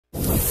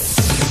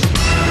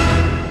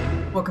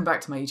Welcome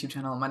back to my YouTube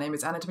channel. My name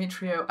is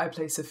Demetriou. I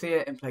play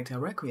Sophia in Plague Tale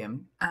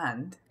Requiem,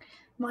 and...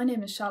 My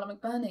name is Charlotte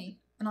McBurney,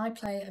 and I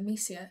play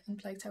Amicia in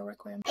Plague Tale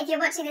Requiem. If you're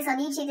watching this on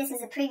YouTube, this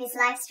is a previous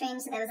live stream,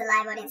 so there was a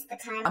live audience at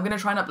the time. I'm going to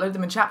try and upload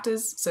them in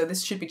chapters, so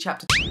this should be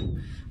chapter 2,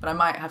 but I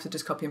might have to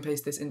just copy and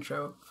paste this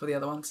intro for the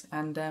other ones,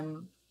 and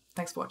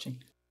thanks for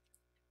watching.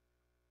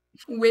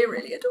 We're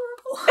really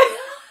adorable.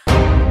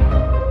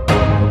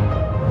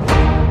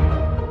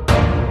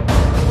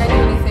 I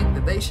genuinely think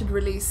that they should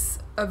release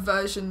a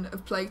version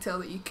of Plague Tale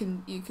that you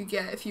could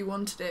get if you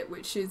wanted it,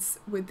 which is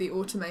with the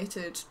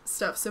automated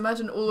stuff. So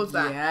imagine all of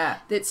that. Yeah.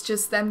 It's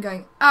just them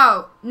going,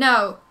 oh,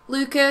 no,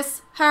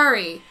 Lucas,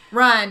 hurry,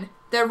 run.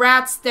 The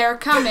rats, they're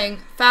coming,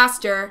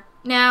 faster,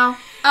 now,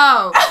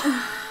 oh.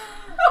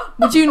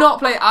 Would you not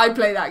play? I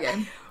play that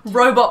game.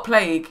 Robot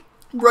Plague.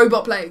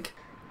 Robot Plague.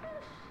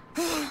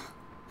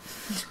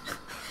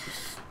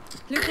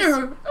 Lucas,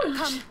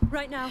 come,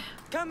 right now.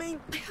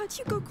 Coming! I heard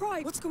Hugo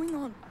cry. What's going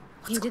on?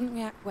 He didn't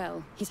react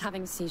well. He's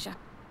having a seizure.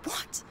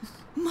 What?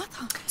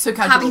 Mother? So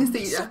casual. Having a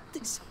seizure. Stop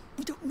this.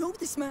 We don't know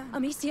this man.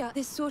 Amicia,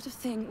 this sort of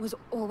thing was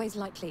always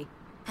likely.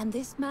 And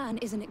this man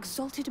is an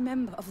exalted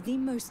member of the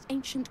most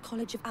ancient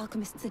college of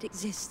alchemists that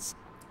exists.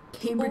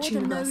 Cambridge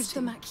Order knows University.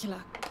 the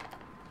macula.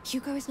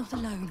 Hugo is not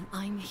alone.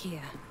 I'm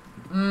here.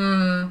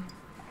 Mmm.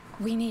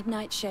 We need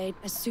Nightshade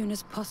as soon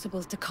as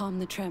possible to calm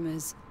the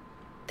tremors.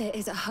 There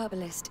is a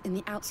herbalist in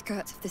the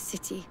outskirts of the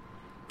city.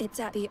 It's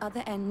at the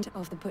other end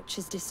of the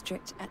Butcher's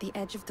district, at the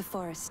edge of the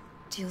forest.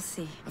 You'll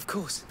see. Of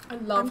course. I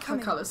love her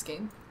colour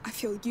scheme. I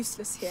feel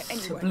useless here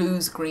anyway.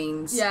 Blues,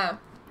 greens. Yeah.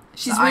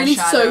 She's The really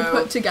so eyeshadow.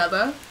 put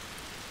together.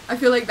 I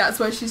feel like that's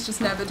why she's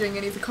just never doing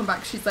any of the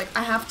comeback. She's like,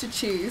 I have to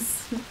choose.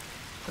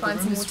 Find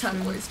some more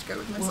turquoise to go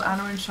with myself. Will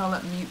Anna and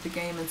Charlotte mute the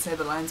game and say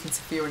the lines when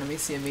Sophia and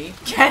Amicia meet?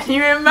 Can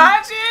you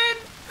imagine?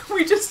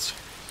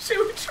 Should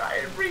we try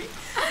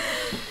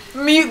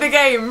and mute the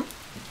game?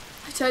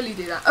 I totally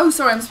do that. Oh,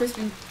 sorry, I'm supposed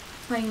to be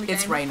playing the game.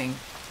 It's raining.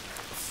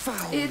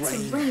 Foul It's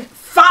rain. raining.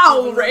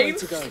 Foul Long rain! way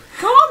to go.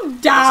 Calm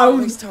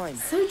down! Waste time.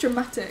 So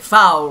dramatic.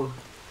 Foul.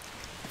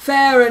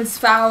 Fair and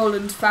foul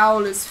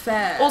is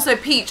fair. Also,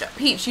 Peach,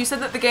 you said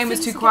that the game was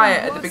Things too are quiet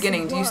getting at the worse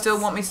beginning. and Do you still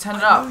worse. want me to turn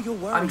it I up? know you're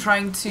worried, I'm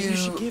trying but you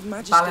should to give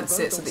Magister balance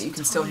it Bodon so that you some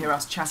can still time. hear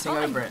us chatting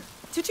Time? over it.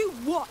 To do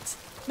what?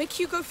 Make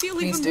Hugo feel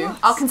Please even do. worse?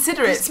 I'll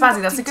consider it. He's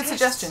Spazzy, that's a conducting good tests.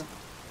 suggestion.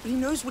 But he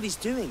knows what he's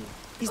doing.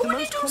 He's But the when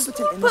you most do a competent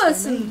small in this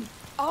person. domain.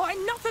 Oh,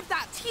 enough of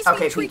that. He's Okay,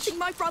 been Peach. treating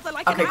my brother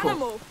like Okay, an cool.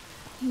 animal.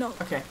 No,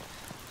 Okay.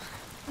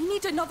 we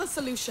need another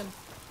solution.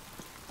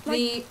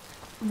 The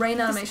rain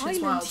animation is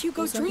island, wild.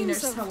 Hugo Also, have you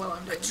dreams noticed of how well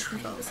I'm doing with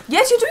controls?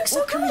 Yes, you're doing so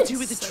What can we good. do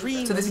with the So tree?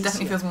 good. So this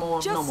definitely feels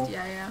more Just- normal.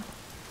 Yeah, yeah.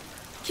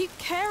 Keep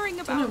caring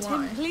know about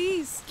why. him,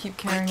 please. Keep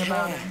caring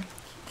about care.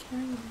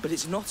 him. But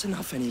it's not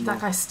enough anymore.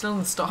 That guy's still in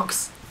the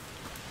stocks.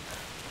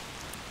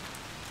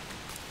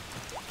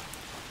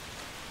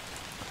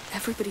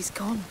 Everybody's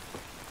gone.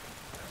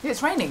 Yeah,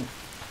 it's raining.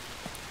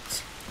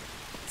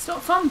 It's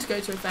not fun to go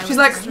to a fair. She's when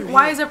like, it's raining.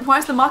 why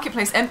is the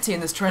marketplace empty in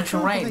this torrential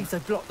I can't rain? believe they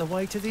blocked the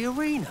way to the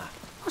arena.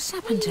 What's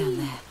happened down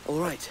there? All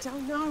right.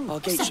 Don't know. Our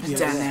gate should be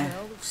down over there?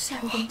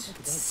 there.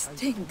 It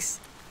stinks.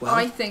 Well,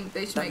 I think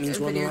they should that make means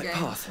a we're on the video right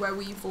game path. where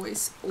we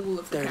voice all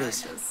of the There it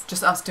is. characters.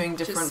 Just us doing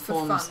different Just for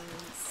forms.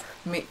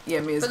 fun.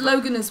 Mia's But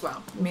Logan as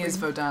well. Mia's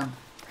Vodan.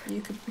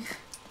 You could.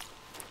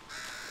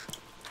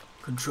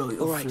 Control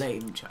your All right.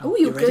 flame, child. Oh,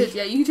 you're You ready? good.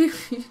 Yeah, you do.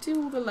 You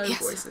do all the low Yes.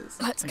 voices.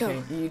 Let's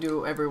Okay, go. you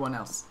do everyone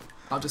else.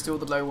 I'll just do all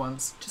the low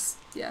ones. Just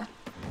yeah.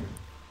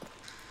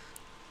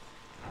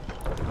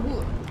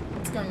 Ooh,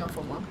 what's going off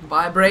on one?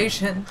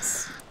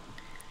 Vibrations.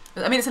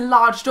 I mean, it's a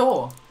large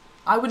door.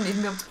 I wouldn't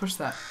even be able to push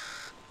that.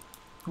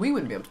 We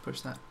wouldn't be able to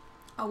push that.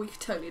 Oh, we could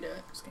totally do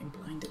it. Just getting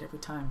blinded every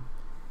time.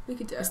 We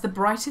could do It's it. the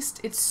brightest.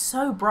 It's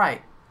so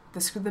bright.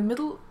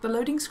 The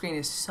loading screen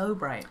is so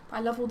bright.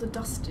 I love all the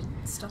dusted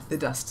stuff. The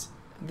dust,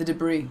 the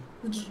debris.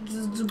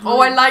 The Oh,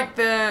 I like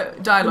the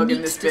dialogue The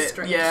in this meat bit.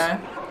 district. Yeah.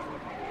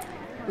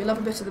 We love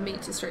a bit of the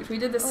meat district. We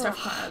did this stuff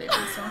quite early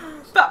on, so.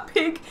 That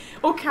pig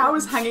or cow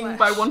is hanging Flesh.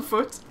 by one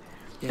foot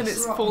yes. and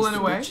it's Right. fallen the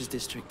away. Butcher's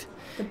district.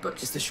 The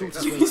butch. It's the district.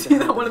 shortest way You to see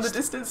the that one in the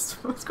herbalist. distance?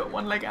 It's got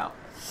one leg out.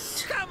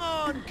 Come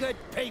on, good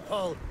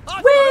people.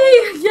 I've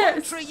Whee!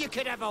 Yes. got all the you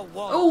could ever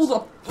want. All the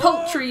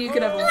poultry you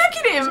could ever. Look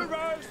at him.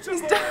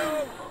 He's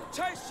down.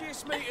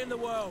 Tastiest meat in the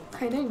world.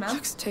 Hey, no, man.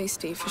 Looks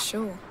tasty for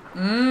sure.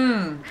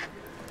 Mmm.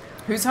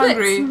 Who's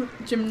hungry?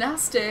 Let's-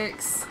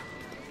 Gymnastics.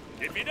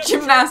 If you never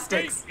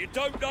Gymnastics. tried beef, you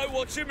don't know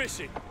what you're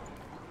missing.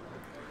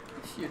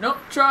 If you've not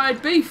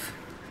tried beef.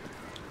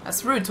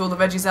 That's rude to all the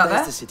veggies out There's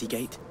there. the city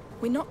gate.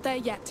 We're not there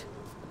yet.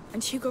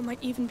 And Hugo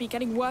might even be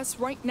getting worse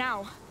right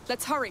now.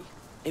 Let's hurry.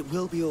 It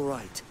will be all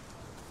right.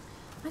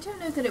 I don't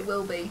know that it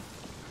will be.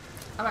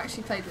 I've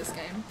actually played this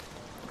game.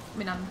 I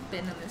mean, I've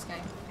been in this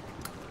game.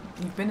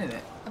 You've been in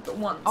it. But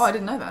once. Oh, I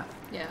didn't know that.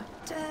 Yeah.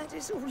 Dad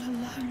is all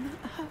alone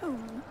at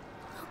home.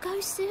 I'll go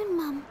soon,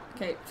 Mum.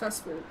 Okay,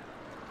 first of all,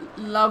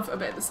 love a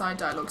bit of the side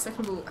dialogue.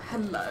 Second of all,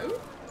 hello.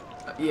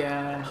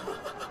 Yeah.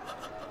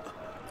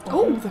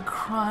 Oh, the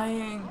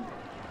crying.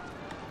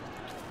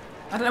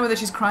 I don't know whether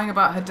she's crying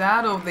about her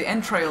dad or the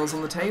entrails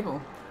on the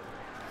table.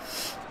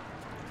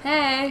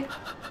 Hey.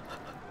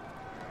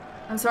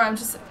 I'm sorry. I'm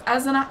just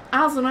as an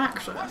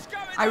actor,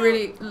 I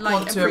really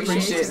Want to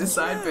appreciate the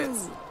side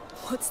bits.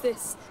 What's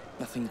this?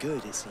 Nothing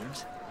good, it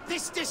seems.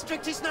 This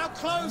district is now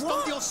closed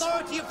on the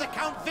authority of the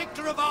Count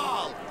Victor of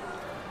Arles.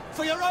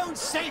 For your own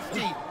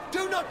safety,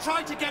 do not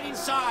try to get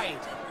inside.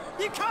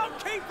 You can't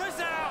keep us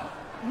out!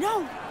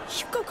 No,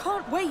 Hugo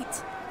can't wait.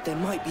 There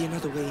might be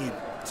another way in.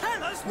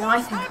 Tell us No, I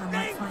what's think I might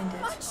happening! find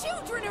it. Our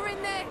children are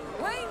in there.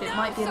 It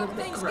might be a little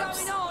bit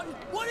gross.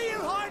 What are you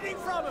hiding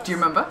from us? Do you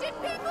remember? Did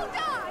people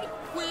die?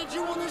 Where do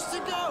you want us to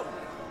go?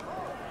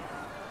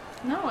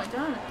 No, I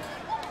don't.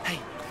 Hey,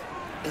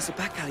 there's a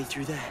back alley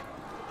through there.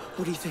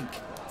 What do you think?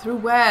 Through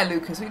where,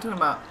 Lucas? What are you talking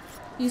about?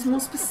 Use more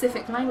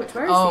specific language.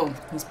 Where is Oh,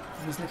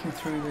 he's looking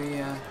through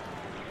the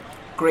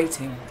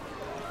grating.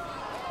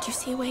 Do you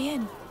see a way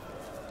in?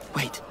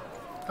 Wait,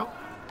 Oh,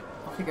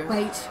 off you go. he?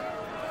 Wait.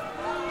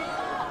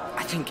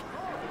 I think.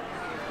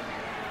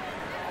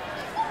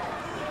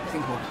 I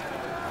think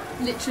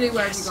what? Literally,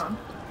 where have you gone?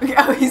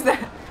 Oh, he's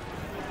there.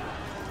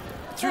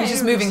 Hey. He's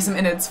just moving some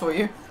innards for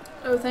you.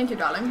 Oh, thank you,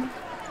 darling.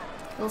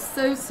 You're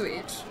so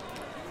sweet.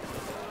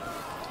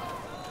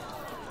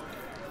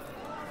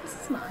 This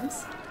is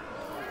nice.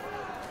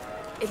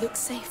 It looks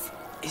safe.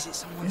 Is it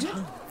someone's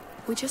home?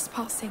 We're just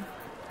passing.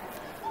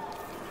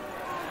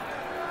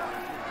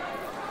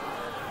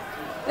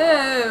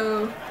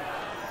 Oh.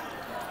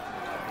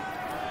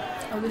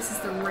 Oh, this is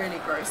the really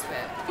gross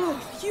bit.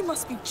 Oh, you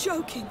must be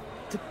joking.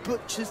 The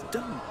butcher's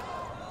dump.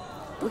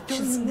 We're going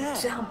Just in there.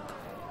 jump.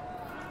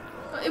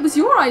 It was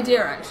your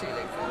idea, actually,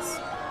 Lucas.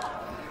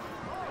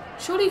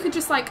 Surely you could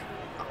just like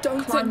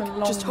Don't climb think,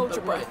 along just hold the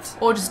your rope. breath.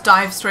 Or just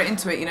dive straight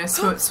into it, you know,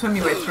 swim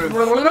your way through.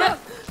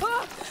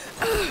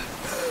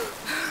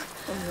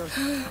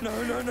 No.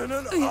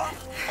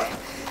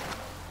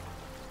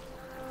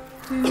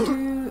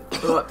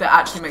 Oh, that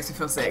actually makes me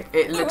feel sick.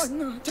 It looks Oh,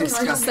 no, don't Can I just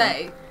disgusting.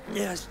 say,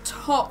 Yes.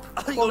 top I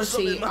got something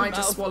quality. in my I just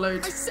mouth.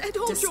 swallowed I said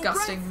hold your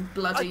disgusting,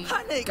 bloody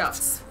I panicked.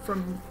 guts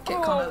from Kit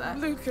Oh, Connor there.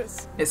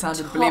 Lucas. It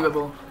sounded Top.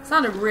 believable.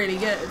 Sounded really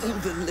good. All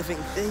the living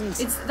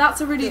things.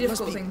 That's a really It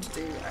must difficult be thing to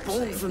do,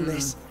 born actually. from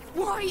this.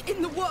 Why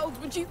in the world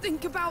would you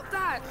think about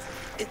that?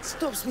 It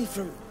stops me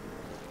from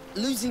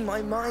losing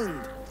my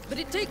mind. But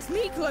it takes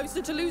me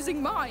closer to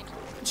losing mine.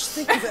 Just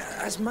think of it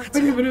as matter.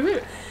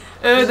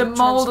 The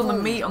mould on the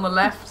Transformed. meat on the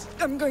left.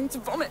 I'm going to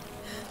vomit.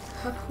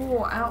 Her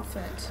poor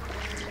outfit.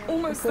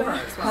 Almost Poor there.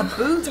 as Her well.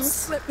 Don't boots.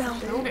 slip now.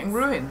 They're all getting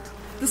ruined.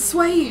 The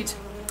suede.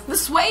 The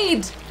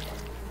suede.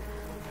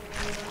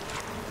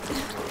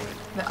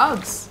 The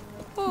Uggs.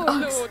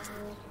 Oh,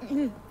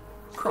 Lord.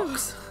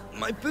 Crocs.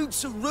 My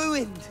boots are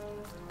ruined.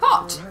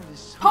 Pot. Around is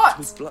soaked Hot.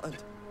 with blood.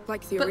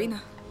 Like the But-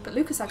 arena. But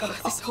Lucas, I got a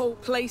This pot. whole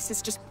place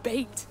is just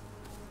bait.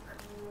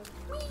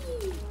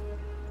 Whee!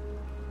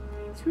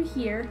 Through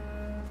here.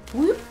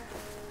 Whoop.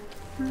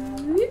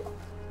 Whoop.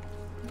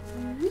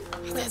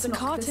 There's Let's a knock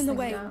cart this in the thing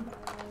way. down.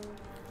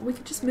 We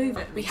could just move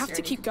it. We have Lucia,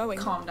 to and keep you can going.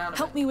 Calm down.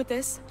 Help me with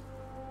this.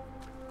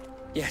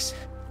 Yes.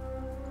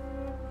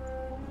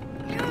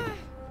 Wait,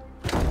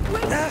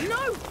 Ah.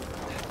 no!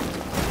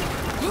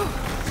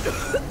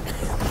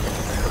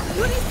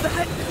 What is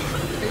that?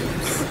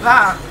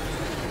 That.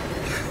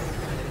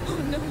 Oh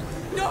no,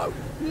 no,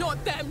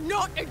 not them,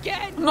 not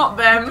again! Not I'm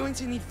them. going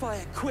to need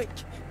fire, quick.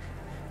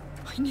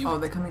 I knew Oh, it.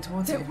 they're coming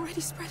towards They're you.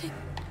 already spreading.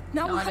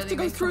 Now No, we'll I have don't to think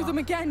go they through come them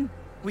up. again.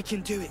 We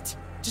can do it.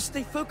 Just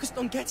stay focused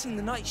on getting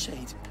the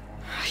nightshade.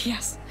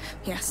 Yes,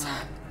 yes.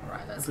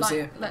 Alright, let's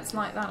Brazier.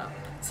 light that up.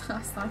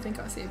 I think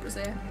I see a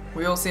brazier.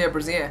 We all see a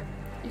brazier.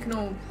 You can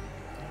all.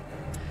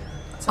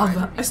 Oh, Sorry.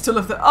 that, I still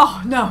love that.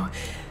 Oh no,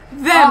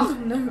 them. Oh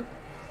no.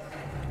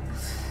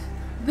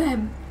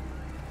 Them.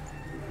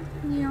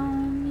 Meow,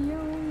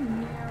 meow,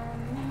 meow,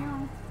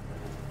 meow.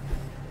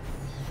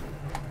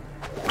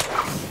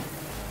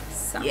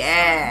 Sounds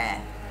Yeah.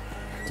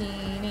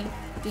 Deenie,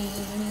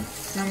 deenie.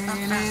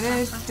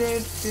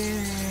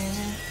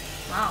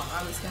 Wow,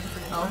 I was going for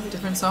the Oh,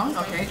 different song.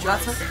 Okay,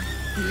 that's okay.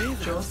 You hear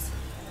that? Jules.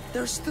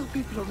 There are still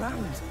people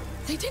around.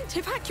 They didn't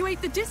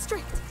evacuate the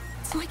district.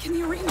 It's like in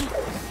the arena.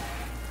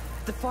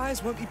 The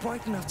fires won't be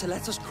bright enough to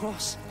let us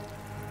cross.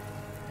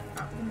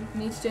 We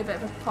need to do a bit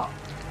of a pop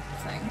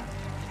thing.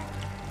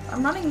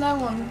 I'm running low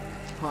on.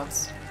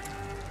 Pods.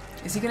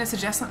 Is he going to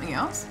suggest something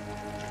else?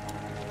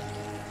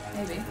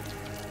 Maybe.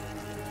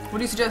 What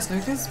do you suggest,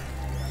 Lucas?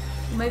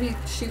 Maybe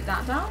shoot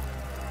that down?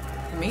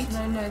 Meat?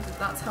 No, no,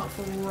 that's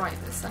helpful right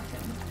this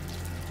second.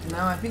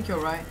 No, I think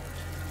you're right.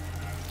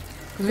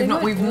 Because They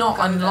might we've all not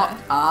go unlocked.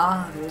 there.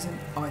 Ah, there isn't.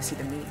 Oh, I see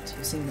the meat.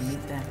 You're seeing the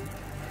meat there.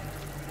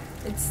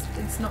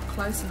 It's not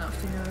close enough,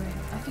 you know what I mean?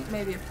 I think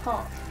maybe a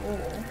pot or.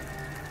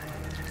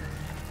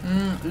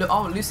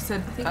 Oh, Lucy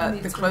said think we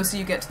need the to- closer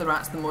you get to the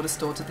rats, the more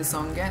distorted the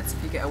song gets.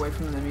 If you get away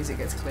from them, the music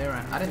gets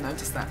clearer. I didn't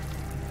notice that.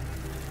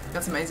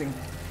 That's amazing.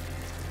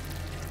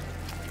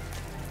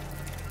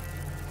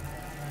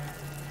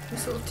 We're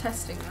sort of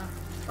testing that,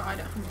 but I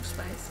don't have much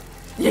space.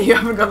 Yeah, you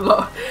haven't got a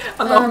lot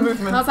of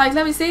movement. I was like,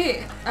 let me see.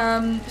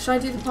 Should I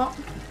do the pot?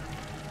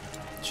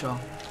 Sure.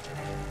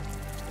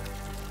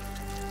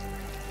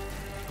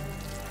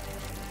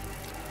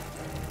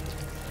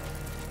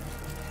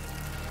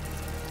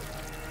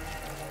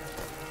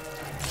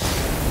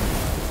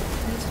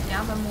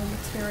 gather more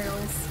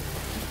materials.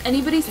 If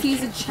anybody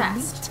sees a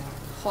chest,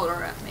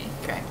 holler at me.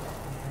 Okay.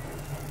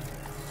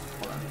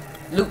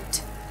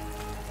 Loot.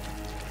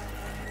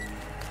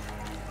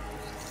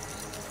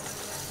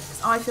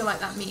 I feel like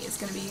that meat is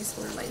going to be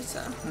useful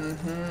later.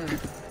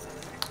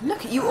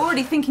 Look at you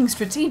already thinking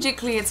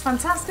strategically. It's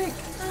fantastic.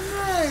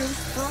 I know.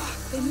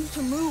 They need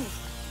to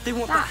move. They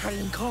want that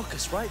hanging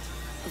carcass, right?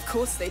 Of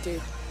course they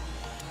do.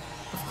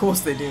 Of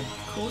course they do.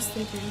 Of course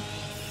they do.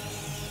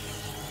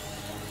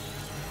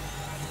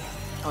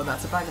 Oh,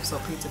 that's a bag of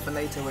saltpeter for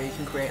later where you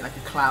can create like a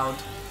cloud.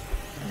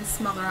 And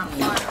smother out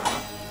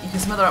fire. You can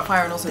smother up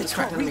fire and also They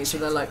distract can't enemies so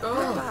reach they're it. like, Look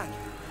oh. back.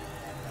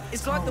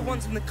 It's like the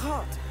ones in the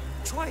cart.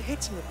 Try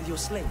hitting it with your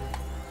sling.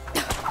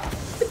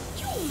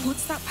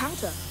 What's that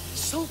powder?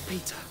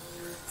 Saltpeter.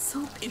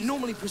 Saltpeter. It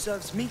normally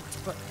preserves meat,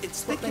 but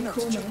it's thick they enough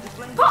call to me. choke the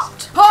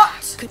flames.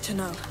 Pot! Good to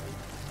know.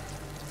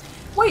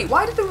 Wait,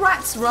 why did the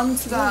rats run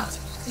to that?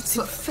 It's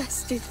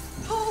infested.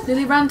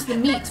 They ran to the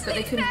meat, but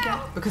they couldn't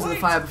get. Because of the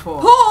fire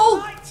before.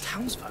 Paul!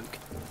 Townsfolk.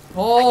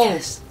 Paul!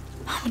 Yes.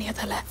 How many are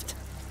there left?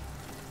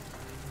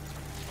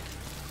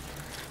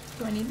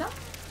 Do I need that?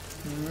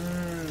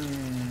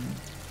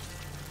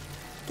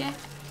 Yeah.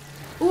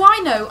 Oh, I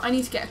know. I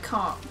need to get a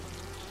cart.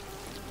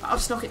 I'll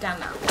just knock it down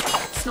now.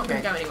 It's not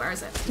going to go anywhere,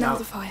 is it? Now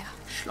the fire.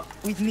 Schlop.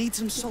 We'd need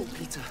some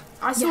saltpeter.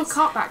 I saw a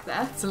cart back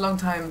there. It's a long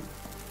time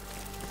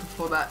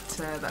before that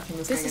that thing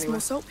was This going is anywhere. more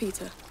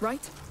saltpeter,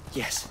 right?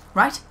 Yes.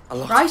 Right? A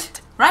lot.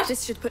 Right? Right?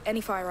 This should put any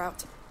fire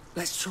out.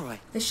 Let's try.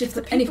 This should If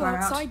the put any people fire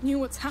out. outside knew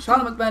what's happening.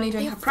 Charlotte McBurney they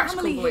doing have her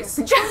practical family here, voice.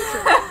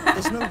 children.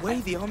 There's no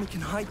way the army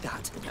can hide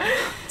that.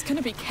 It's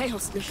gonna be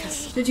chaos,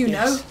 Lucas. Did you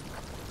know?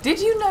 Did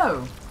you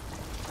know?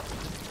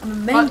 I'm a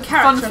main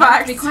character and I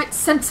have to be fact. quite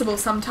sensible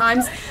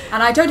sometimes,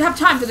 and I don't have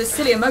time for this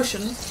silly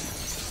emotion.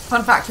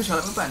 Fun fact for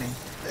Charlotte McBurney.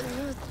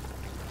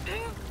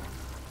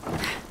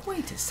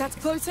 Wait a That's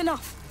second. close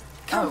enough.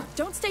 Come, Oh.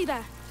 don't stay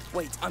there.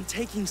 Wait, I'm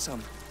taking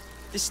some.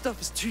 This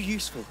stuff is too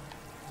useful.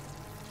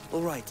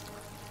 All right.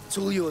 It's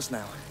all yours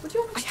now. What do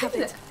you want me I to have do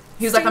with it. it?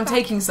 He was like, Stay I'm back.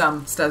 taking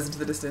some. Stares into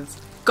the distance.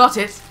 Got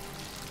it.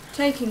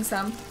 Taking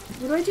some.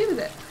 What do I do with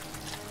it?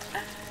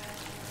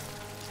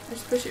 I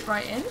just push it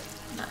right in?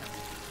 No.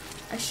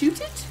 I shoot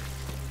it?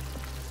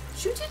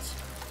 Shoot it?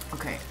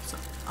 Okay, so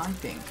I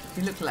think if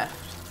you look left,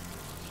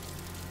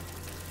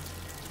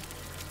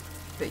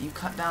 that you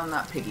cut down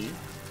that piggy.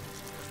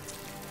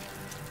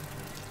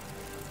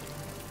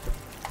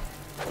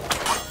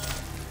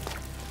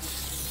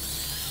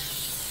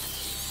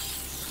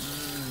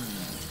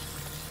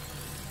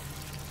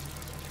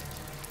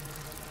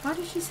 Why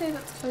did she say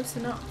that's close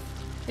enough?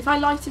 If I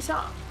light it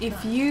up,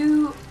 If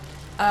you,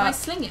 if I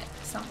sling it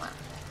somewhere,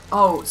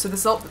 oh, so the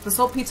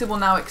saltpeter will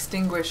now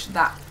extinguish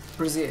that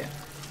brazier.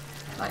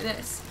 like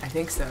this. I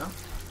think so.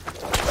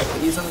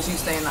 As long as you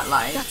stay in that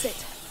light. That's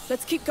it.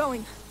 Let's keep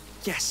going.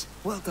 Yes,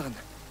 well done.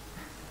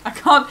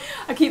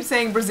 I keep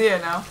saying brazier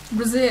now.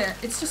 Brazier.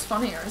 It's just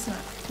funnier, isn't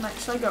it? Like,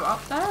 should I go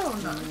up there or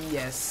no?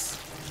 Yes.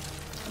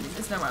 I mean,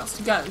 there's nowhere else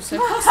to go, so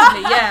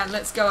possibly, yeah,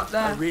 let's go up I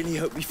there. really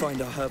hope we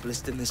find our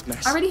herbalist in this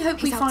mess. I really hope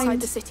we He's outside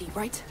find. the city,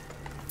 right?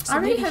 So I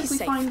really maybe hope he's we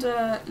safe. find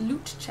a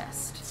loot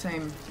chest.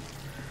 Same.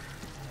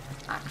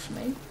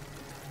 Actually,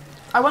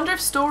 I wonder if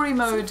story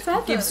mode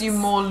feathers. gives you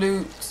more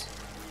loot.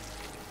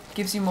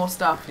 Gives you more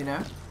stuff, you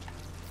know?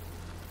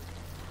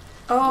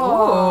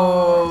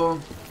 oh,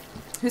 Oh.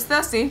 Who's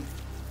thirsty?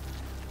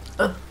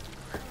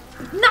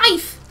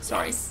 knife.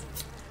 Sorry.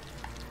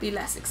 Be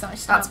less excited.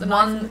 That's about the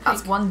knife and the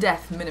that's pig. one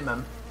death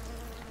minimum.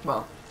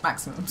 Well,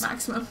 maximum.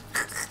 Maximum.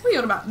 What are you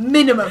on about?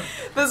 Minimum.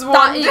 There's That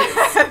one is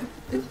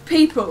death.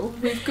 people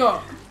we've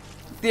got.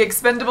 The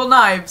expendable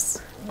knives.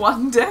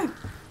 One death.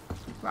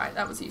 Right,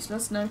 that was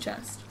useless. No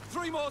chest.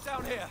 3 more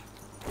down here.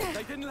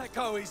 They didn't let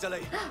go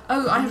easily.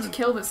 Oh, I have to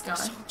kill this guy.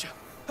 Soldier.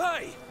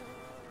 Hey!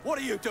 What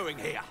are you doing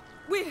here?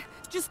 We're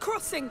just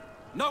crossing.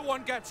 No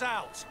one gets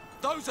out.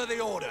 Those are the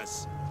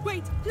orders.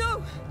 Wait,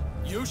 no.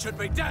 You should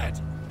be dead.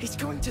 He's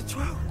going to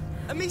throw.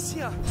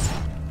 Amicia!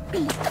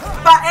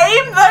 That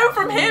aim though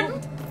from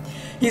him.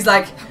 He's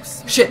like,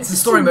 shit. It's a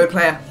story mode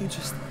player. You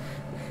just...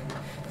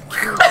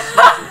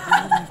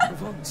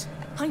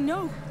 I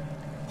know.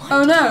 Why Oh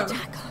did no. you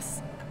attack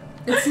us?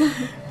 It's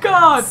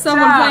God.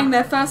 someone damn. playing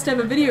their first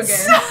ever video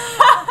game.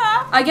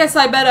 I guess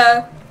I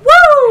better.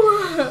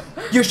 Woo!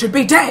 You should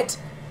be dead.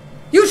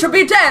 You should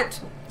be dead.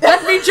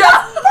 Let me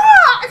just.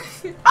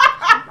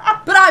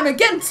 But I'm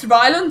against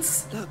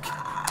violence. Look.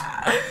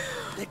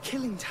 They're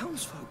killing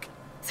townsfolk.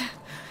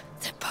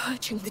 They're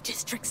purging the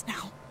districts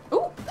now.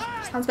 Ooh,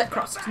 sounds a bit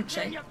cross, didn't she?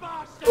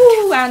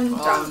 Ooh, and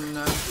Oh done.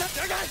 no.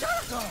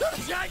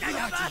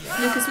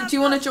 Lucas, do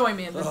you want to join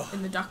me in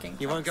the ducking?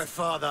 You won't go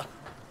farther.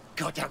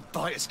 Goddamn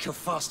biters kill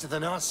faster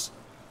than us.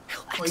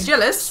 Are you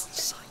jealous?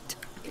 Sight.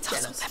 It's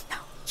jealous. Them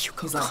now. You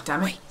go He's like, on.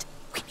 damn it. Wait,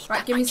 we need Right,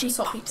 that give me some hygiene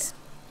saltpeter. box.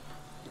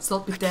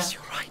 Saltpeter. Yes,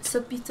 you're right.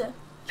 Saltpeter.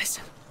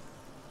 Listen.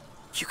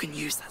 You can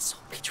use that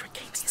saltpeter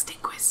against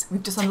Extinguish.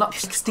 We've just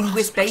unlocked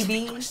extinguish,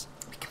 baby.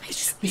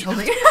 He's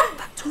holding Take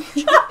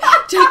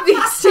the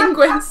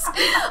extinguish.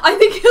 I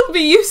think it'll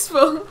be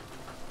useful.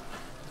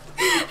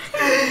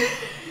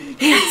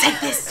 Here, take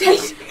this.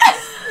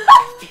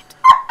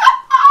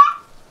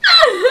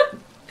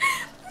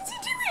 What's he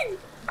doing?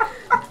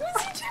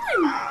 What's he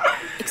doing?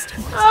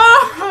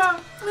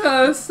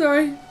 Oh,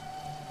 sorry.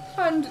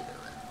 And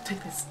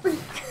take this.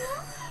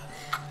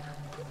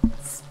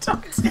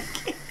 Stop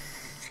taking.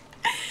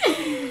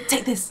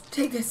 Take this.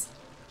 Take this.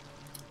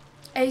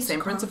 Same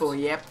principle,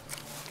 yep.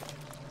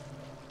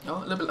 Oh,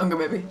 a little bit longer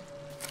maybe.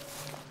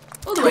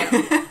 All the way up.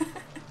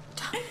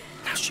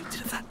 Now shoot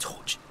it at that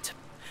torch.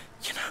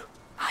 You know.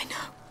 I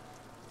know.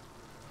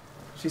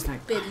 She's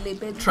like, Biddly,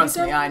 biddly, trust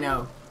me, I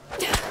know.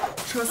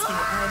 Trust me,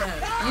 I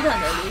know. You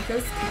don't know,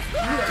 Lucas. You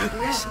don't do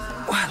anything.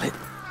 Well, it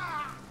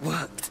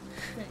worked.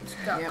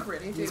 Yep.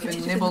 Really do. He's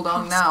been nibbled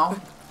on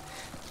now.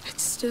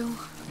 It's still...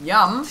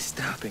 Yum.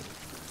 Disturbing.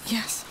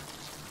 Yes.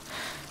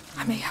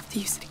 I may have to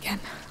use it again.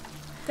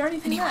 Is there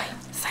anything Anyway, there?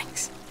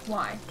 thanks.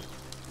 Why?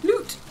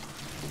 Loot!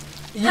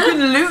 You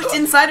can loot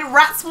inside a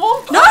rat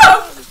swarm? No!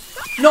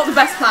 Not the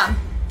best plan.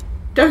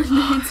 Don't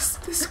need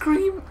the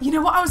scream. You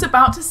know what I was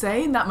about to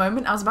say in that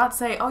moment? I was about to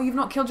say, oh, you've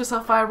not killed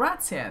yourself by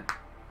rats yet.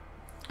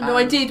 No,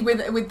 I did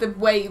with the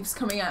waves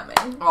coming at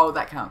me. Oh,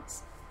 that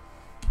counts.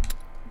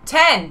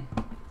 10.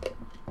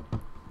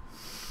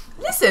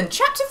 Listen,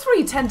 chapter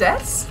 3, 10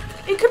 deaths.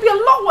 It could be a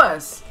lot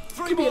worse.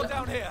 3 more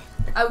down here.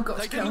 Oh, got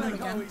to They kill can him let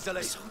go again.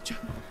 easily.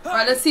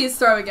 Right, let's see his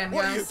throw again,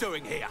 What are you guys.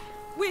 doing here?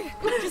 We're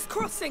just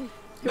crossing.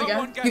 Here we No go.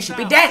 one gets You should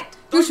be out. dead.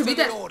 You should be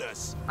Those are dead. the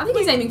orders. I think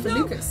he's aiming for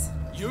Lucas.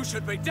 You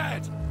should be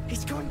dead.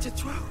 He's going to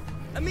throw.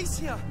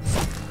 Amicia.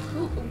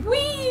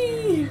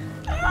 Whee!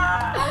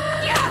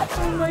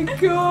 Oh my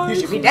god. You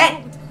should be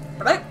dead.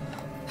 Hello?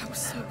 That was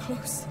so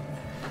close.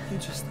 You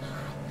just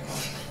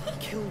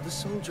killed a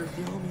soldier of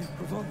the army of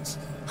Provence.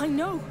 I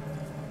know.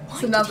 Why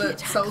It's did another he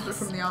attack soldier us?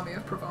 from the army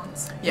of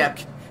Provence. Yeah,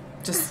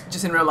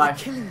 just in real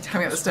life.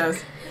 Coming up the stairs.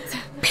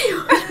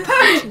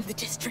 Approaching the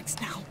districts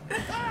now.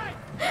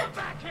 Get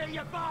back here,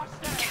 you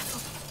bastard!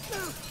 Careful.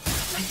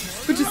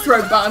 We just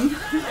throw Bun.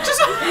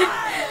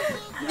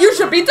 You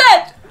should be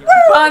dead!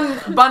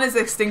 Bun is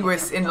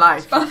extinguished in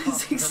life. Bun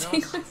is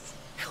extinguished.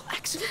 He'll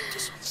execute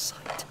us on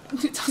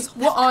sight.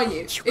 What are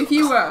you? If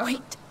you were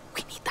Wait,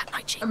 we need that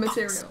nightshade a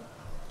material,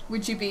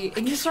 would you be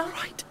I guess you're Ignifer?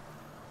 right.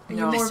 Are you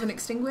No. more of an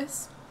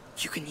extinguist?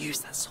 You can use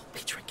that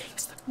saltpeter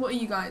against them. What are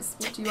you guys?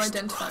 What do you Take this to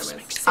identify cross, with?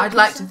 makes I'd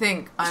like to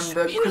think I'm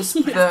the, Yes,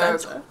 the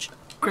better.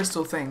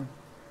 crystal thing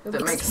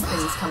that makes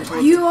things come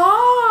to You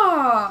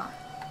are!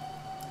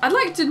 I'd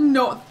like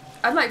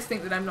to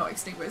think that I'm not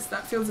extinguished.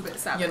 That feels a bit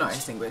savage. You're not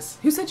extinguished.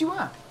 Who said you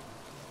were?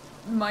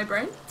 My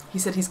brain? He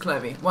said he's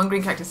clovey. One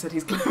green cactus said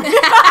he's clovey.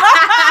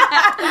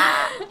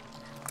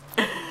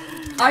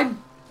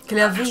 I'm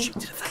Clovey.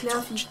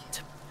 Clovey.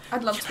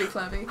 I'd love to be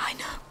Clovey. I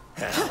know.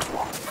 I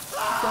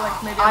feel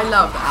like maybe I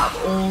love that out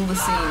of all the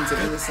scenes of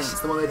Innocence,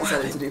 the one they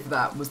decided to do for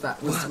that was the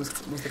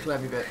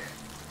clovey bit.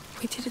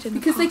 We did it in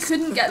because the they past.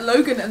 couldn't get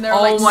Logan and there are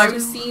Oh like my- no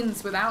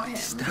scenes without him.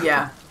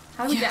 Yeah.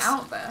 How do we get Yes.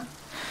 out there?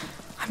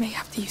 I may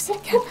have to use it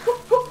again.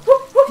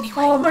 Anyway,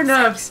 Oh, my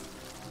nerves.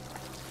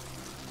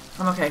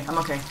 I'm okay.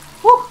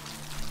 Whew.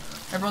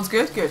 Everyone's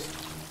good? Good.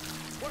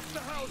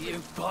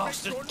 You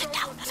bastard! Get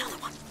down, another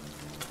one.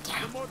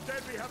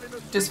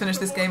 Just finished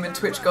this game and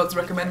Twitch gods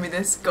recommend me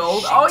this.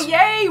 Gold. Oh,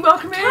 yay!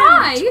 Welcome in!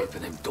 Hi! For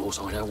them doors,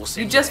 I know what's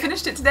You just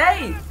finished it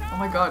today! Oh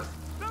my god.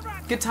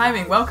 Good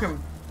timing.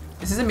 Welcome.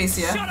 This is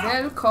Amicia. Shut up!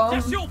 Welcome.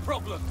 That's your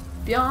problem.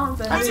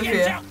 Bienvenue. I'm Whoever Sophia.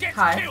 gets out gets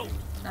Hi. killed.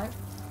 No.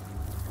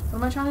 What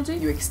am I trying to do?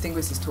 You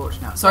extinguish his torch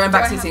now. Sorry, I'm Do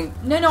I backseating.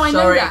 have- No, I know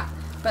Sorry. that.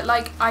 But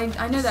like, I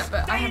know that,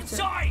 but I Stay have to.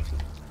 inside.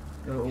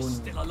 Oh, You're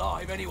still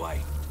alive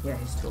anyway. yeah,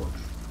 his torch.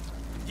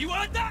 You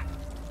heard that?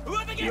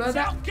 Whoever heard gets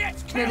that? out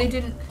gets No, killed. they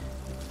didn't.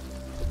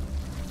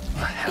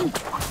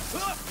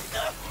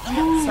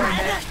 Oh, Sorry,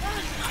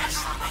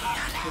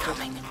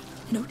 babe.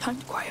 No time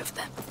to cry over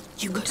them.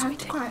 You go, Time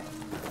to sweetie. cry.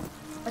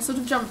 I sort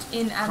of jumped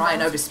in and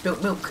Crying out. over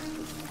spilt milk.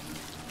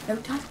 No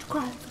time to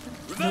cry.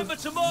 Remember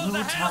to mark no the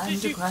time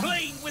houses to you cry.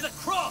 clean with a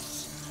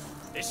cross.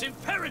 It's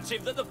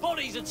imperative that the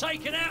bodies are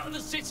taken out of the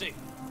city.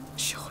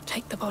 Sure,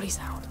 take the bodies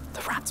out.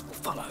 The rats will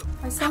follow.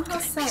 I somehow How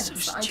can it be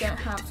sense so that I don't stupid?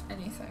 have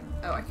anything.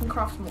 Oh, I can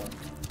craft more.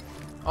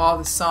 Oh,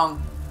 the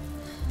song.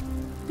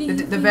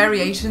 The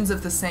variations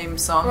of the same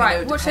song. Right,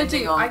 you know, what should I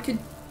depending do? on... I could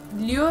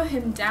lure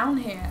him down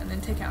here and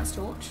then take out his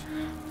torch.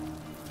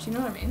 Do you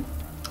know what I mean?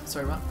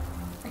 Sorry, what?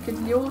 I could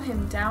lure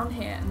him down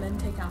here and then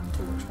take out the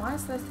torch. Why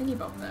is there a thingy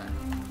bob there?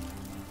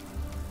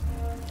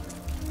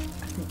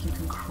 I think you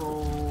can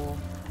crawl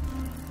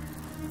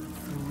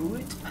through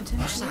it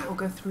potentially, or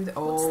go through the.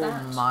 What's Oh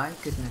that? my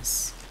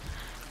goodness.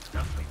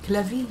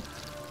 Clavie.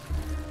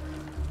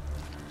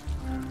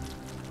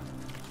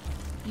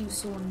 You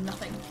saw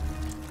nothing.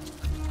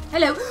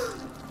 Hello!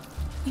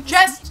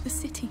 Chest! The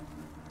city.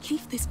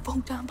 Leave this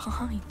vault down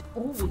behind.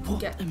 Oh, we can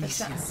get a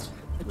Amicia? chest.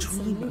 A with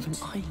some dream of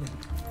loot. an island.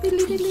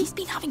 Dream he's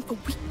been having for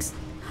weeks.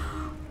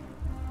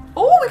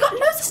 Oh, we got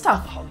loads of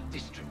stuff.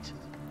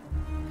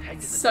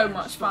 So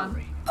much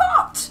fun.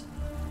 Pot!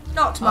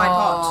 Not my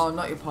pot. Oh,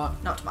 not your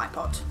pot. Not my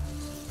pot.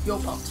 Your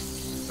pot.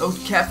 Oh,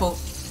 careful.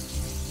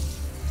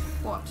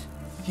 What?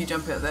 If you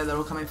jump it there, they're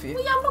all coming for you.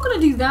 Well, yeah, I'm not gonna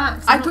do that.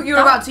 'cause I I'm thought not you were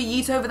dumb. about to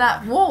yeet over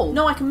that wall.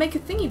 No, I can make a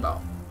thingy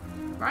bolt.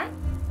 Right?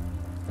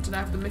 I don't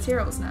have the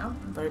materials now.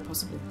 Very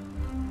possibly.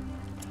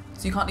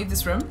 So you can't leave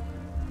this room?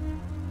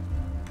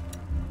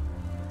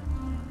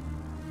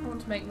 I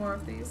want to make more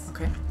of these.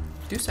 Okay,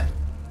 do so.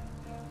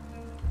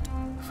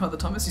 Father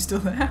Thomas, you still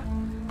there?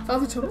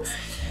 Father Thomas?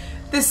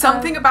 There's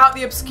something about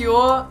the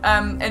obscure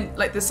and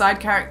like the side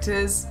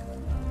characters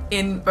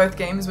in both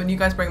games. When you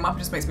guys bring them up, it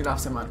just makes me laugh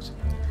so much.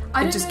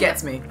 It just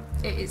gets me.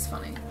 It is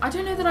funny. I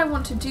don't know that I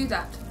want to do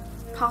that.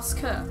 Parce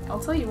que. I'll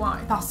tell you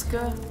why. Parce que.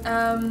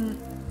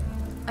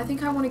 I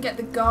think I want to get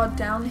the guard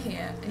down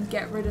here and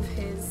get rid of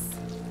his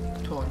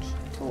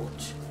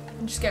Torch.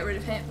 And just get rid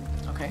of him.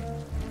 Okay.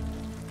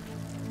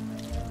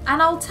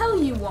 And I'll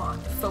tell you why.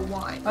 For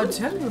why. I'll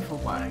tell you for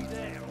why.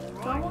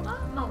 Do I want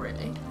that? Not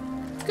really.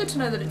 It's good to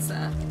know that it's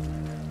there.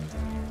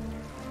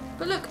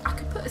 But look, I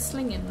could put a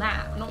sling in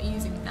that. I'm not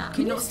using that.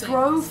 Can I'm you not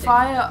throw stick.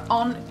 fire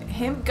on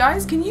him?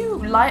 Guys, can you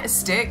light a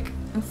stick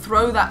and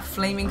throw that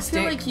flaming I feel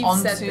stick like you've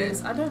onto... said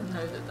this. I don't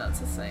know that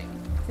that's a thing.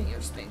 I think you're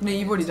just being... No,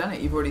 you've already done it.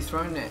 You've already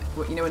thrown it.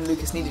 Well, you know when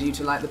Lucas needed you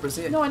to light the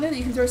brazier? No, I know that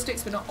you can throw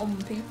sticks, but not on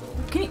people.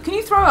 Can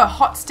you throw a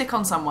hot stick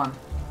on someone?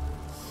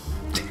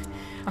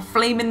 a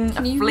flaming...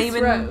 Can you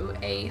throw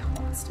a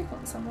hot stick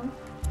on someone?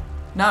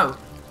 No.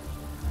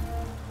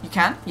 You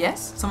can?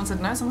 Yes? Someone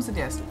said no, someone said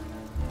yes.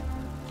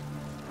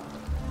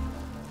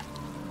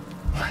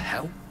 The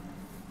hell?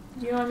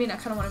 Do you know what I mean? I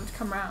kind of want him to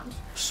come round.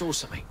 Saw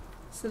something.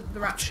 So that the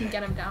rats can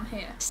get him down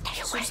here.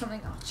 Stay Saw away.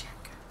 something. I'll check.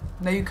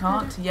 No, you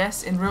can't.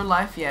 Yes, in real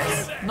life,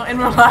 yes. Not in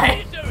real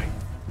life.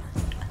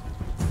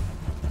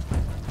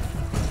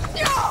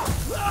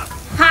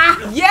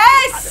 Ha!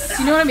 Yes!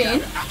 Do you know what I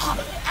mean?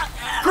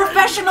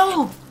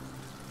 Professional!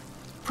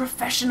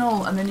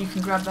 Professional! And then you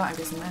can grab that, I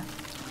guess, in there.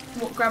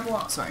 What? Grab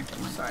what? Sorry,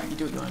 don't mind. Sorry. You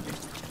do what you want to do.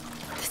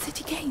 The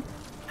city gate.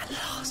 At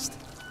last.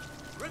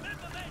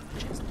 Remember then,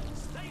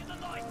 stay in the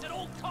light at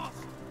all costs.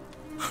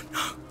 Oh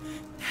no!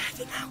 They're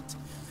heading out.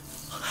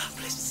 All our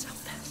blizzards out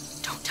there.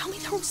 Don't tell me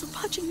they're also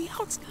punching the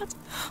outskirts.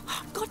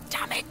 Oh, God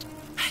damn it.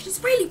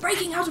 He's really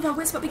breaking out of our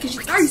whisper because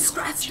she's very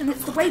stressed and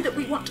it's the way that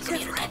we want to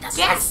communicate this.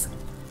 Yes!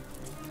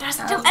 There's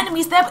still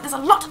enemies there, but there's a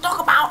lot to talk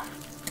about.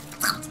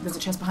 There's a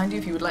chest behind you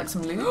if you would like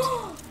some loot.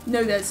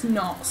 No, there's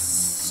not.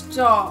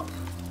 Stop.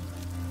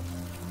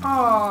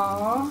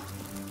 Aww.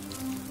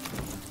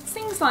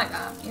 Things like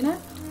that, you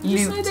know? You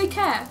just know Loot. they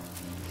care.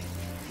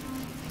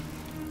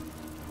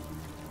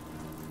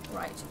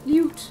 Right.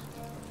 Loot.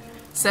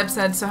 Seb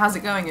said, so how's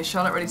it going? Is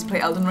Charlotte ready to play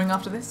Elden Ring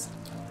after this?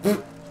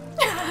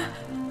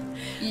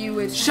 You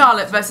would...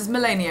 Charlotte versus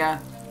Melania.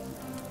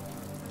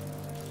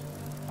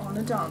 On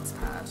a dance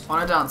pad.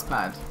 On a dance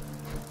pad.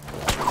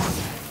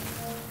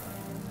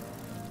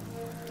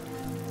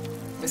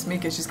 Miss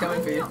Mika, she's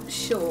coming for you. I'm not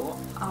sure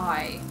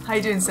I... How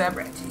you doing, Seb?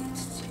 ready to do that.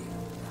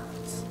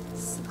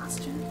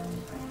 Sebastian.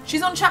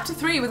 She's on chapter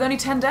 3 with only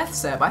 10 deaths,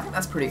 Seb. I think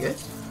that's pretty good.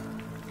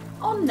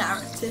 On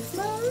narrative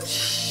mode.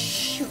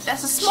 Shoot,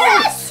 that's a small...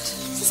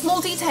 It's a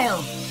small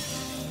detail.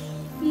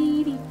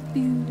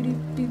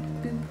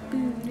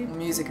 The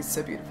music is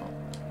so beautiful.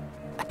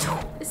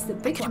 This is the I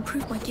big could one.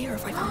 improve my gear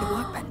if I found a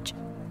workbench.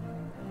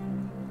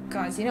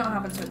 Guys, you know what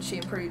happens when she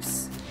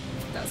improves?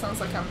 That sounds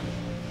like I'm...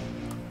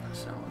 I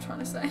don't know what I'm trying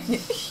to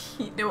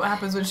say. You know what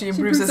happens when she She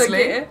improves her her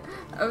sleep? gear.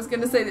 I was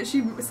going to say that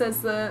she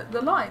says the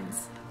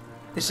lines.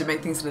 This should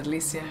make things a little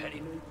easier.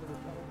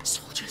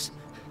 Soldiers.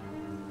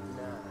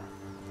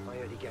 I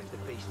already gave the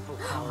beast full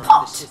power of the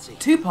Pot! city.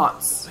 2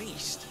 pots.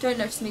 Beast. Don't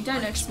notice me,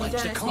 don't notice me, don't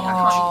notice me.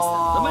 I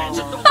Oh. The man's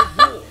a dog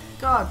of war.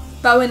 God. can't use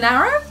that. Bow and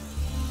arrow?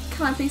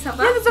 Can I please have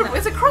that? Yeah, there's No.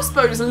 it's a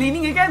crossbow just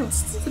leaning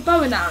against. It's a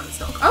bow and arrow. It's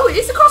not. Oh, it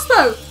is a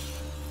crossbow!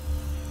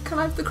 Can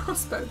I have the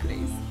crossbow,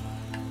 please?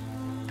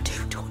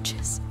 2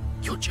 torches.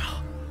 Your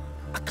jar.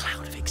 A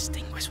cloud of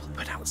extinguish will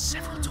put out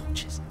several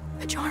torches.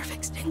 A jar of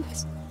extinguish.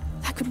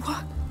 That could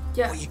work.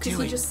 Yeah, What are you because you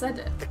doing? just said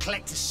it. The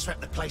collectors swept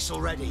the place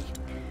already.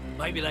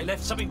 Maybe they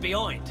left something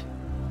behind.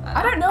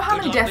 I don't know how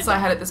many deaths I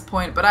had at this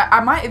point, but I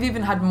might have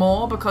even had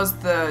more because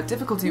the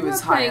difficulty You were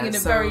was playing higher. in a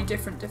so- very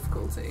different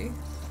difficulty.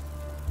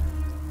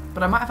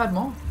 But I might have had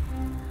more.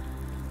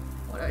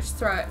 Why don't I just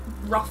throw it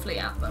roughly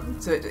at them?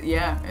 So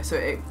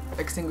it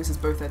extinguishes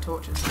both their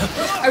torches.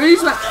 I really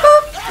just went,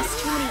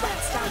 There's too many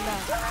rats down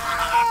there.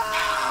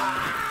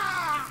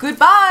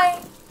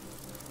 Goodbye.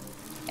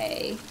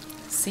 hey.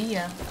 See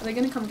ya. Are they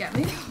going to come get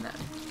me? No.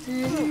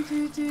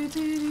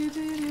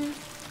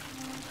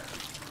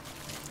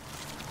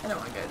 I don't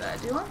want to go there,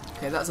 do I?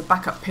 Okay, that's a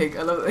backup pig.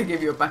 I love that they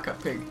give you a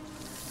backup pig.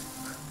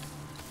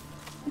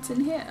 It's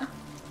in here.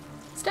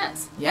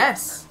 Stairs.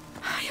 Yes.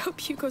 I hope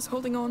Hugo's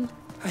holding on.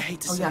 I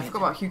hate to Oh say yeah, I it. forgot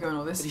about Hugo and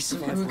all this. But he's We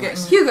survived were getting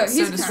worse. Hugo, so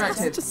he's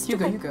distracted. just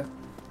Hugo, stop.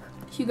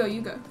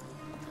 Hugo.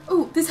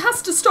 Oh, this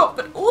has to stop,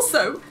 but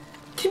also,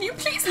 can you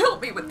please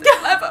help me with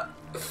this lever?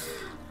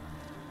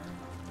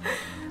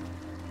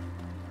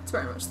 It's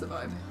very much the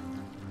vibe.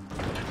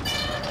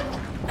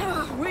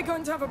 We're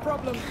going to have a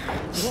problem.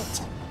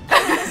 What?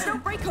 There's no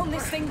brake on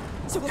this thing,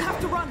 so we'll have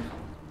to run.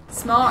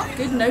 Smart.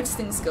 Good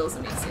noticing skills,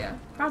 Amicia.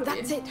 Proud of you.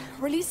 That's it.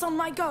 Release on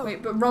my go.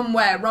 Wait, but run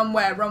where? Run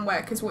where? Run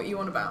where? Because what are you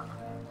on about?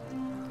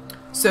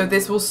 So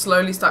this will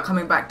slowly start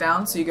coming back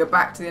down. So you go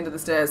back to the end of the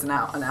stairs and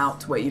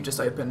out to where you've just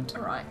opened.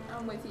 Alright,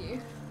 I'm with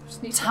you.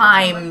 Just need to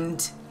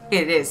Timed.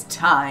 It is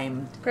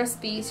timed. press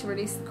B to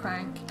release the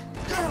crank.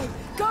 Go!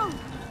 Go!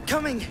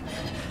 Coming!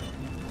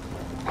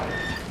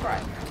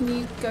 Right, can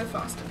you go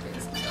faster,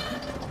 please?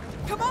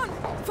 Come on!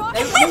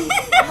 Fast!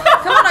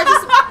 Come on, I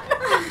just...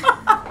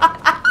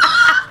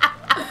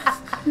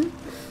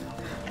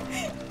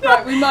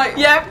 Right, we might...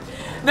 Yep.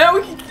 No,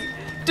 we can...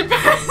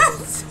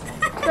 Depends.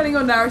 Depending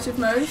on narrative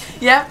mode.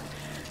 Yep.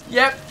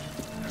 Yep.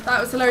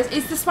 That was hilarious.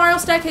 It's the spiral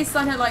staircases,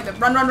 I don't like them.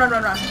 Run, run, run,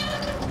 run, run.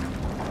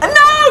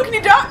 No! Can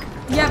you duck?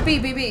 Yeah, B,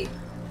 B, B.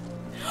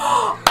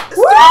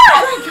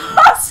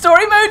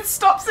 Story mode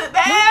stops it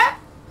there.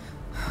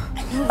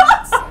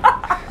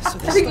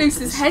 I think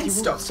Luce's head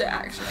stopped it,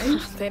 actually.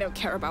 They don't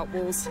care about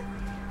walls.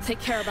 They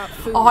care about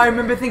food. Oh, I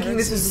remember thinking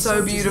this was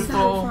so beautiful.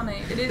 So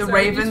funny. It is The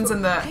very ravens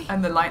beautiful.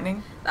 and the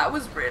lightning. That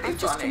was really I've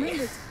just funny.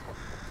 remembered.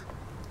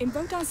 In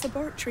Baudin's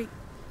laboratory,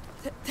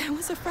 there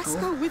was a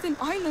fresco with an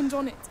island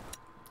on it.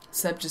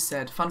 Seb just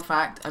said, fun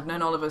fact, I've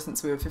known Oliver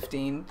since we were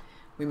 15.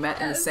 We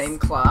met in the same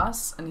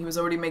class, and he was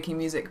already making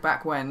music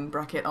back when,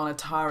 bracket, on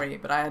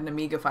Atari, but I had an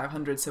Amiga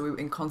 500, so we were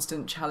in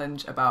constant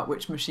challenge about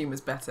which machine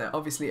was better.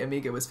 Obviously,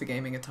 Amiga was for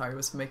gaming, Atari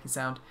was for making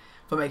sound.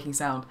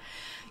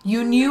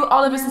 You knew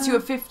Oliver since you were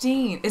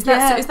 15. Is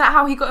that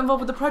how he got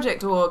involved with the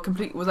project, or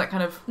was that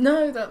kind of...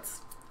 No,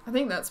 I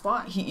think that's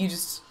why.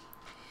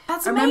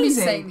 That's I remember you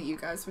amazing. saying that you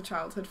guys were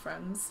childhood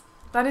friends.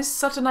 That is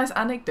such a nice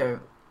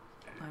anecdote.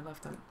 I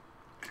love that.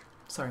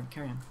 Sorry,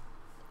 carry on.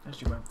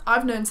 As you were.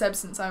 I've known Seb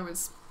since I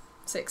was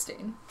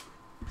 16.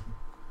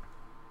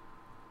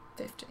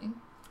 15.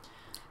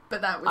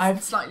 But that was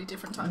a slightly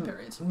different time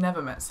period.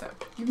 Never met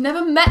Seb. You've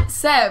never met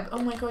Seb? Oh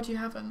my god, you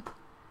haven't.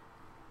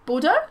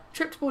 Bordeaux?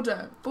 Trip to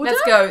Bordeaux. Bordeaux?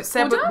 Let's go.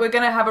 Seb, Bordeaux? we're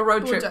going to have a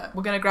road trip. Bordeaux.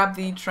 We're going to grab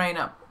the train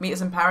up. Meet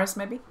us in Paris,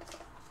 maybe?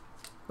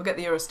 We'll get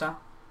the Eurostar.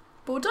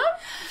 Bordeaux?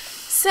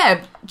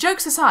 Seb,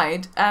 jokes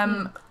aside,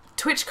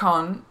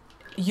 TwitchCon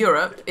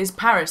Europe is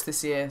Paris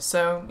this year,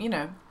 so, you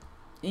know,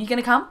 are you going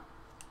to come?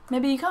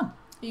 Maybe you come.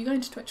 Are you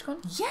going to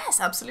TwitchCon? Yes,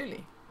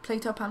 absolutely.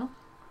 Playtale panel?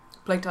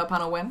 Playtale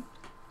panel when?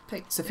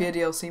 Sophia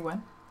DLC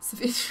when?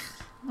 Sophia...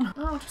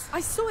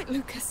 I saw it,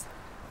 Lucas.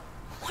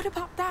 What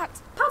about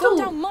that? Paddle.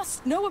 Baudin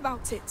must know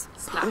about it.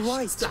 Splash. All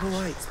right, Splash. all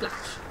right. Splash.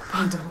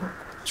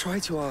 Try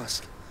to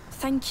ask.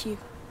 Thank you.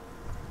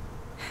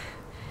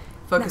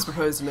 Focus Now,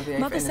 proposed Olivier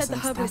Mother for said the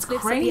innocence. herbalist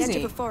That's lives at the edge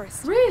crazy. of a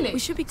forest. Really? We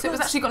should be So it close.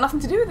 was actually got nothing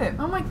to do with him.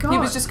 Oh my god. He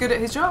was just good at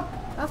his job.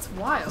 That's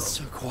wild. It's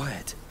so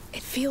quiet.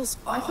 It feels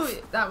I off.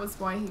 thought that was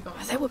why he got...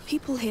 There were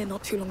people here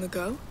not too long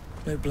ago.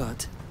 No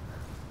blood.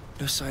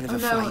 No sign of Oh, a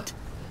no. fight.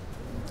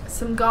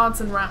 Some guards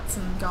and rats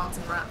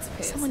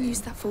appear. Someone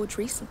used that forge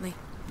recently.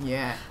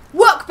 Yeah.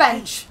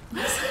 Workbench!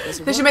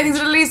 They should make things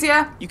a little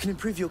easier. You can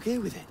improve your gear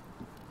with it.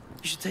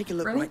 You should take a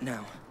look Really? right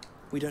now.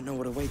 We don't know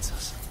what awaits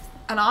us.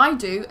 And I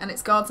do, and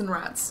it's guards and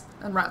rats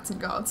and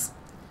guards.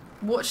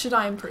 What should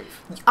I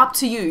improve? Up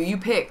to you. You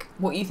pick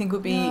what you think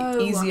would be No.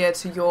 easier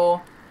to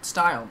your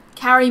style.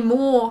 Carry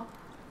more.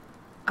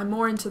 I'm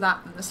more into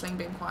that than the sling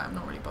being quiet. I'm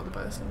not really bothered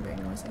by the sling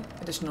being noisy.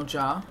 Additional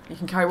jar. You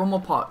can carry one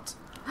more pot.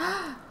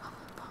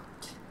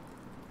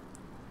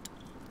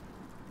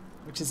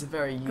 Which is a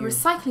very A you.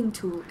 recycling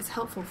tool is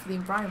helpful for the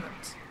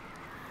environment.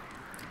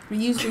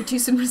 Reuse,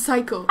 reduce, and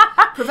recycle.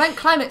 Prevent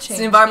climate change. It's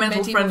an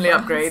environmental in medieval friendly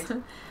France.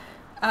 upgrade.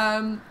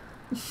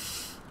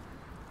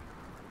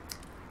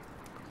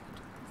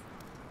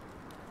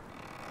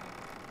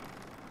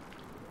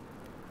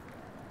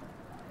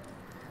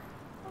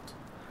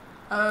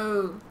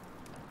 Oh,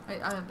 I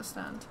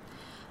understand.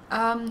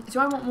 Do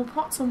I want more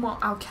pots or more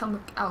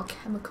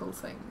alchemical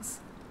things?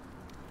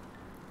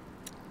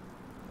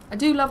 I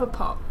do love a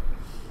pot.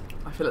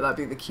 I feel like that'd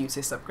be the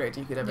cutest upgrade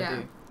you could ever Yeah.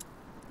 do.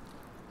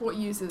 What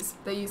users?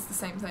 They use the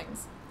same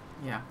things.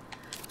 Yeah.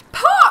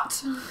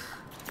 Pot!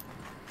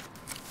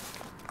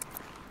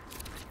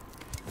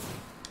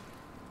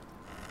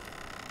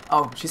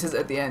 Oh, she says it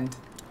at the end.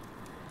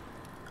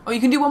 Oh, you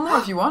can do one more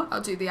if you want.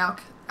 I'll do the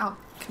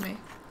alchemy.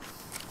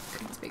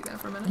 Couldn't speak there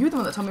for a minute. You were the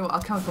one that told me what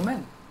alchemical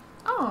meant.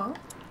 Oh,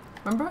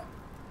 Remember?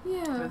 I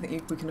yeah. don't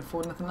think we can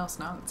afford nothing else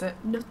now. That's it.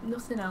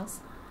 Nothing else.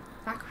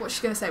 What's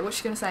she gonna say? What's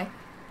she gonna say?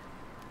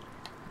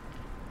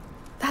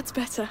 That's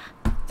better.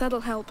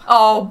 That'll help.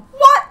 Oh,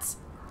 what?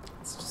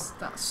 That's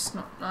just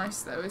not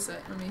nice though, is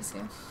it,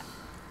 Amicia?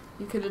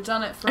 You could have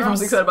done it for Everyone's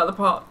us. excited about the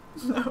pot.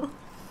 No.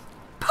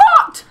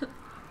 Pot!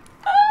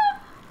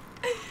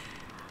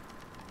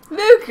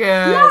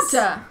 Lucas!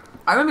 Ladder!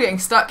 I remember getting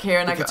stuck here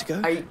and We're good to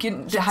go?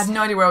 I had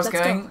no idea where I was Let's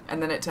going, go.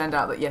 and then it turned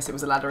out that yes, it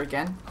was a ladder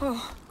again.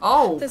 Oh,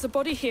 Oh! there's a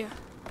body here.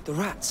 The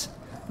rats.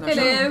 No,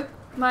 Hello, sure.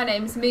 my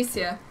name's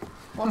Amicia.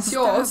 What's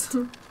What's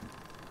yours?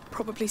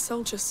 Probably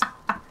soldiers.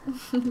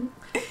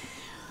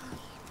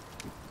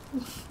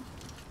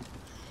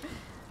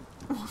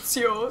 What's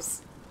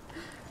yours?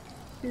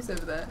 Who's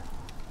over there?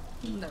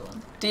 No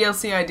one.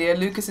 DLC idea,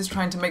 Lucas is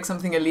trying to make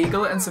something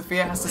illegal and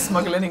Sophia has to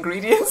smuggle in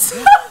ingredients.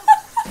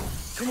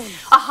 Come on.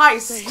 A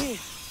heist! They're here.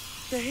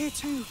 They're here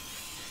too.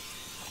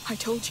 I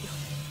told you.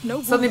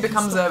 No Suddenly woman can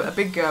becomes stop a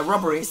big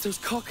robbery. It's those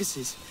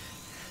carcasses.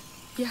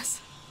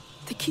 Yes.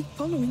 They keep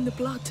following the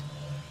blood.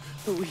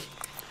 But we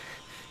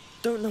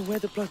don't know where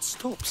the blood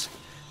stops.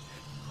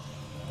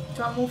 Do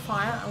you want more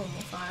fire? I want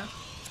more fire.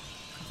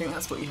 I think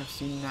that's what you have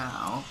to do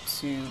now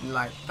to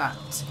light that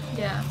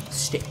Yeah.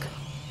 stick.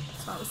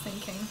 That's what I was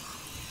thinking.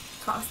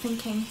 That's what I was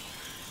thinking.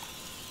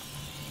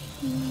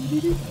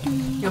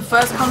 Your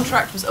first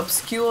contract was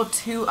obscure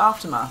to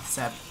Aftermath,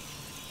 Seb.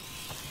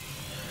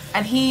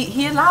 And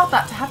he allowed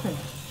that to happen.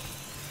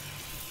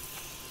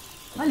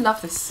 I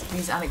love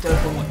these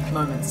anecdotal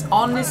moments.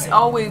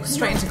 We're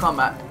straight into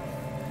combat.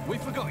 We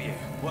forgot you.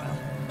 Well,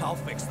 I'll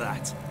fix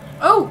that.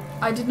 Oh,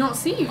 I did not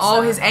see you.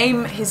 Oh, sir. his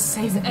aim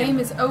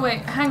is. Oh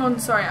wait, hang on.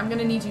 Sorry, I'm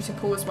gonna need you to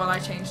pause while I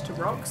change to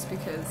rocks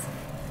because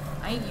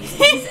I ain't using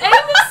his aim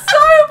is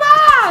so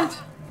bad.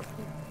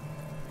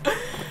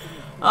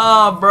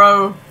 Oh,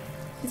 bro.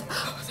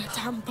 Oh, the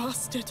damn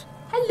bastard.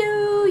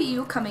 Hello,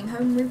 you coming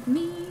home with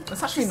me?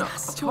 That's actually not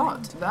a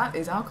pot. That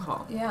is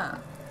alcohol. Yeah,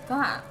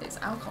 that is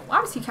alcohol. Why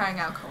was he carrying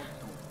alcohol?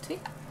 See?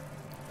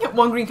 Yeah,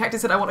 one green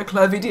cactus said, I want a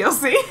Clervy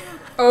DLC.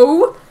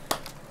 Oh.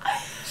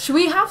 Should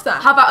we have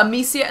that? How about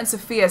Amicia and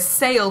Sophia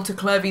sail to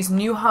Clervy's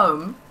new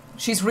home?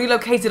 She's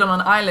relocated on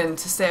an island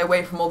to stay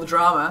away from all the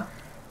drama.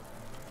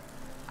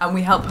 And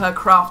we help her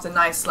craft a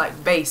nice,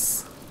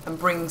 base and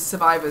bring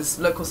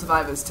local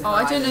survivors to her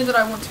I don't island. know that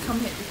I want to come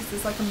here because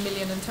there's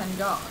 1,010,000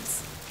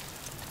 guards.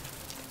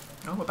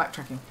 Oh, we're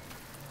backtracking.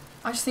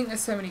 I just think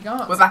there's so many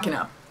guards. We're backing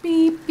up.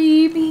 Beep,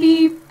 beep,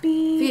 beep,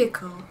 beep.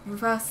 Vehicle,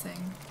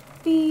 reversing.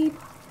 Beep,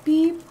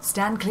 beep.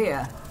 Stand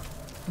clear.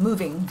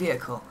 Moving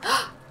vehicle.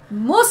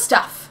 More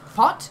stuff.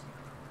 Pot?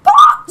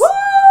 Pot! Woo!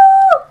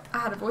 I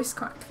had a voice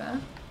crack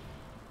there.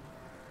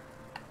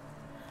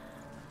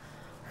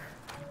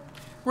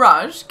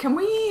 Raj, can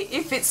we,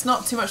 if it's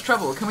not too much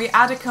trouble, can we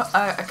add a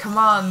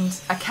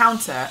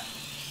counter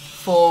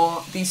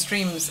for these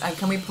streams, and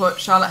can we put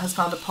Charlotte has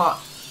found a pot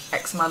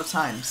X amount of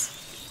times?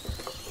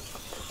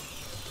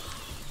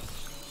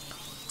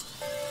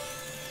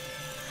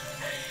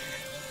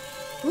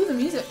 Ooh, the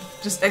music.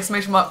 Just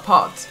exclamation mark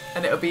pot,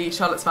 and it'll be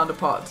Charlotte's found a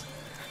pot.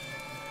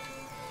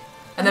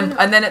 And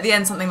then at the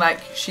end something like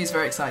she's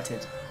very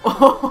excited.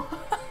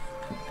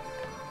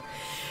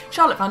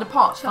 Charlotte found a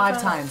pot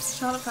 5 times.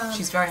 Charlotte found.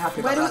 She's very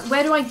happy about that.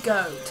 Where do I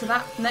go? To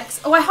that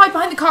next... Oh, I hide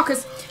behind the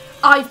carcass.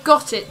 I've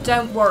got it.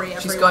 Don't worry,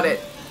 everyone. She's got it.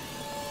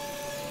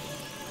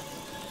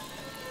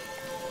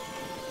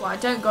 Well, I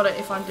don't got it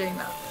if I'm doing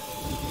that.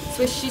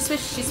 Swish, she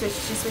swish, she swish,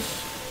 she swish.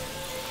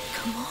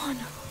 Come on.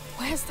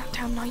 Where's that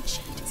damn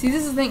nightshade? See,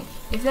 this is the thing.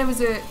 If there was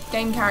a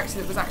game character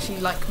that was actually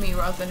like me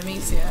rather than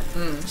Amicia,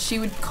 she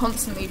would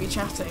constantly be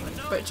chatting,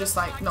 but just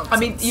nonsense. I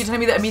mean, you're telling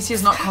me that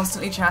Amicia's not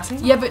constantly chatting?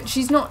 Yeah, but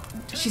she's not.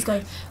 She's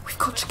going, we've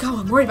got to go.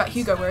 I'm worried about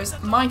Hugo. Whereas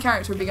my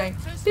character would be going,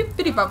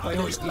 bippity bop. It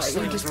would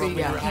just be,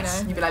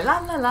 You'd be like, la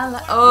la la la.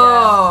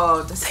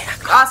 Oh,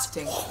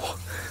 disgusting.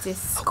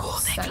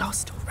 Disgusting. They're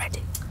lost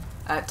already.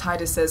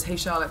 Titus says, hey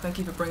Charlotte, thank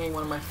you for bringing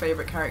one of my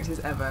favourite characters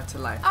ever to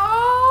life.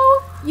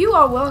 Oh, you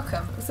are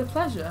welcome. It's a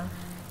pleasure.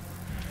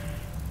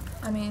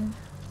 I mean...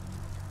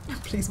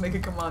 Please make a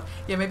command.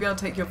 Yeah, maybe I'll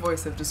take your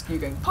voice of just you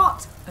going,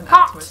 pot! And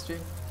Pot! add to my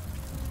stream.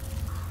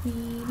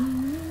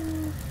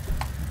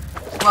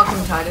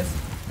 Welcome, Titus.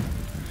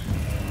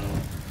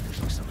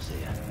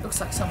 Looks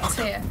like someone's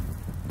here.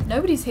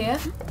 Nobody's here.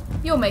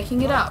 You're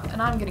making it up,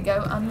 and I'm gonna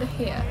go under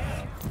here.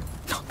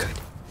 Not good.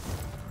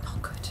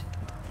 Not good.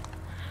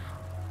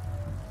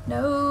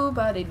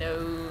 Nobody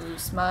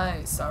knows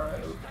my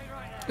sorrow.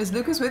 Is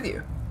Lucas with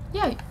you?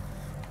 Yeah.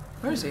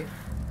 Where is he?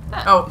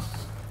 There. Oh.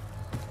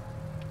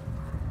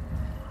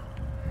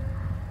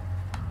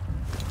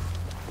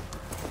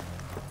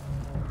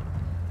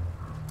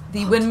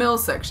 The windmill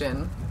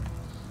section,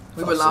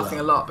 we were laughing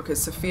a lot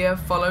because Sophia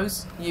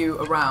follows you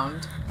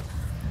around,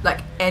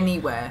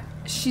 anywhere.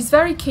 She's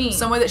very keen.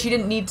 Somewhere that she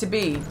didn't need to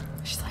be.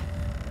 She's like...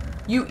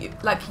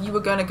 You were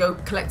going to go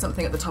collect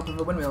something at the top of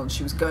a windmill and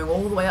she was going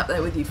all the way up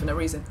there with you for no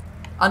reason.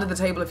 Under the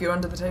table if you're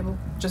under the table.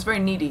 Just very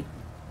needy.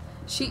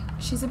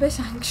 She's a bit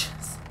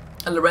anxious.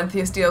 A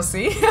Laurentius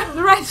DLC?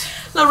 Laurentius!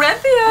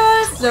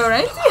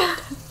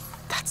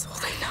 That's all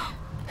they know.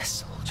 They're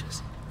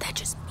soldiers. They're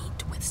just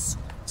meat with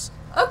swords.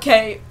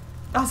 Okay,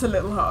 that's a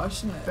little harsh,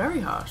 isn't it? Very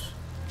harsh.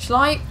 Shall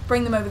I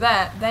bring them over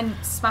there, then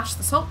smash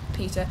the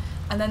saltpeter,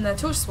 and then the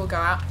torches will go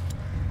out?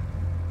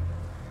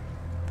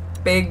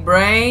 Big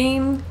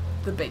brain.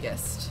 The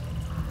biggest.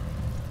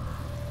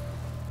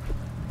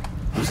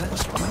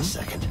 Just one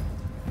second.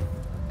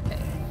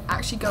 Okay,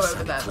 actually go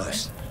over there.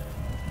 Close.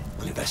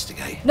 We'll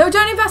investigate. No,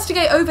 don't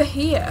investigate over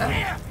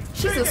here.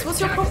 Jesus, what's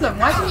your problem?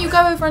 Why didn't you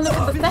go over and look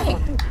at the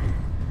thing?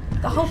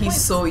 The whole He point.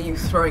 saw you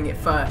throwing it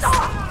first.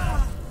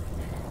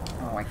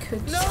 Oh, I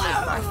could.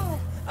 No!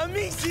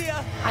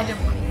 Amicia! I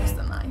didn't want to use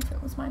the knife.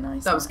 It was my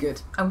knife. That was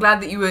good. I'm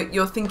glad that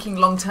you're thinking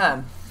long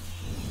term.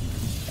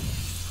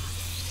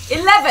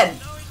 11!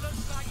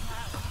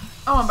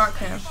 Oh, I'm back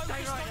here. Stay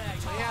right there,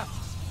 yeah.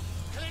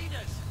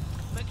 Cleaners,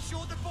 make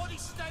sure the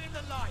bodies stay in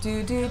the light.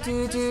 Do. The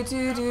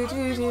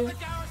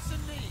garrison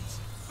needs.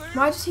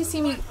 Why does he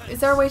see me? Is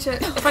there a way to...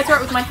 If I throw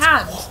it with my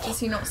hand, does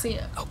he not see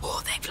it?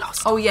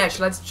 Oh yeah,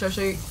 shall I show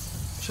you?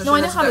 No,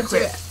 I know how to do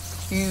it.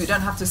 You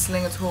don't have to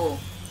sling at all.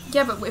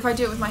 Yeah, but if I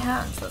do it with my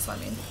hands, that's what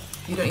I mean.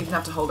 You don't even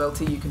have to hold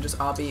LT. You can just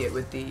RB it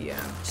with the.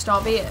 Just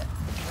RB it.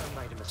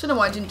 Don't know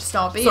why I didn't just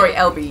RB Sorry, it.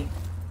 LB.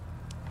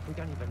 We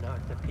don't even know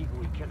if the people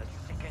we kill are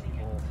sick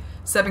anymore.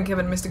 Seb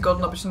Kevin missed a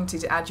golden opportunity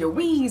to add your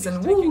wheeze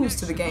and woos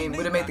to the game.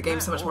 Would have made the game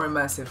so much more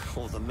immersive.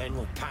 All the men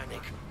will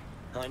panic.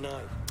 I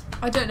know.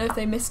 I don't know if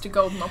they missed a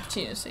golden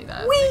opportunity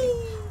there.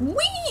 Whee!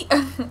 Whee!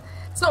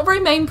 It's not very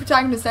main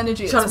protagonist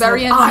energy. It's Jonathan,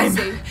 very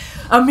NPC.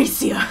 I'm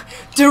Amicia,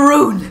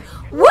 Daroon.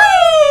 Whee!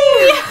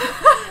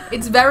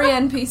 It's very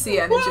NPC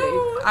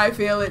energy. I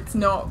feel it's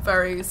not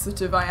very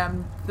sort of I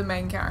am the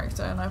main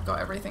character and I've got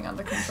everything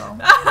under control.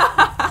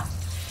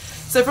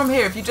 So from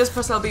here, if you just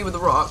press LB with a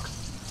rock,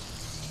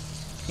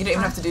 you don't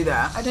even have to do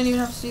that. I don't even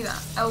have to do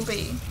that.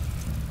 LB.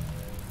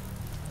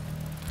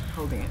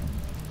 Holding it.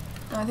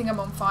 No, I think I'm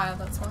on fire,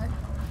 that's why.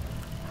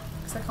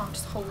 Because I can't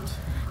just hold.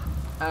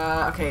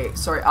 Okay,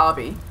 sorry,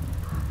 RB.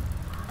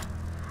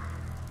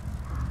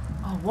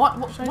 Oh,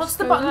 what's just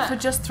the go button there? for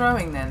just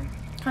throwing then?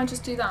 Can I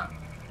just do that?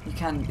 You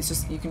can. It's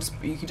just you don't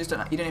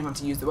even have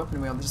to use the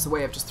weapon wheel. There's just a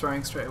way of just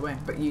throwing straight away.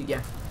 But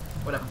yeah,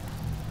 whatever.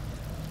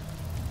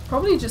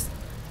 Probably just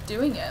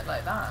doing it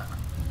like that.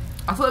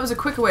 I thought there was a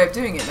quicker way of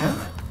doing it.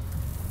 No.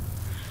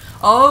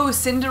 Oh,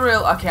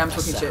 Cinderella. Okay, I'm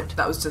talking shit.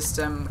 That was just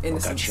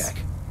Innocence. check.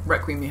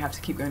 Requiem. You have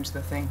to keep going to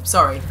the thing.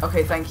 Sorry.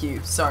 Okay, thank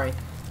you. Sorry.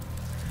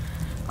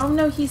 Oh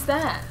no, he's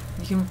there.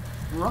 You can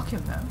rock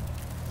him though.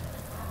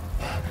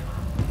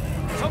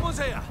 Someone's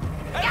here.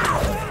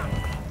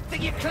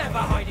 Think you're clever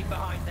hiding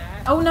behind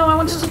there? Oh no, I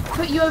wanted to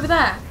put you over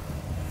there.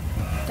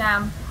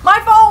 Damn.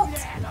 My fault.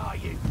 Hell are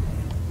you?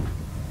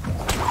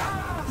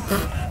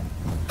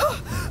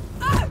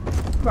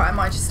 Right, I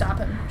might just stab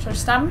him. Should I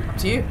just stab him? Up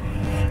to you.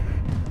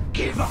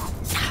 Give up.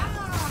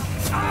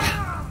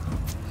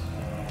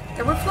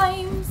 There were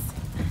flames.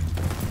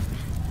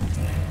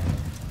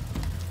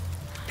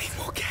 Be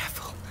more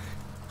careful.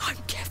 I'm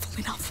careful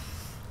enough.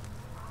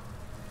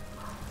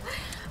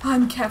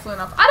 I'm careful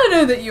enough. I don't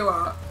know that you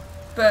are,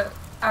 but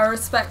I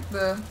respect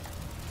the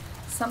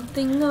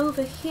something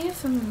over here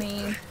for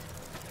me.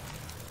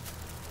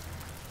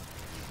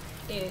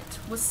 It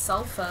was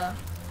sulfur.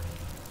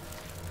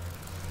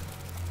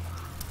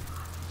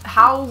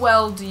 How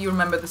well do you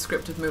remember the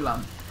script of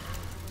Mulan?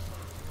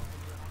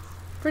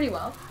 Pretty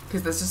well.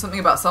 Because there's just something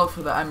about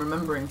sulfur that I'm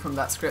remembering from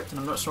that script, and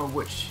I'm not sure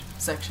which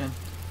section.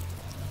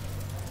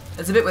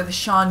 There's a bit where the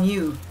Shan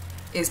Yu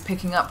is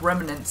picking up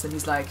remnants, and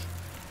he's like,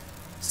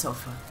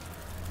 sulfur.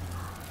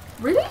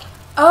 Really?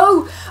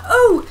 Oh,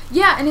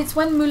 yeah, and it's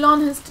when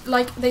Mulan has,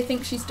 like, they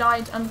think she's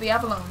died under the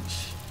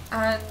avalanche.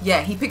 And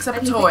Yeah, he picks up a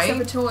he toy. picks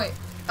up a toy.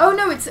 Oh,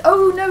 no, it's,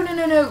 oh, no.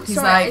 He's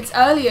Sorry, like- it's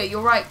earlier,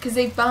 you're right, because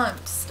they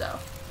burnt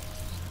stuff.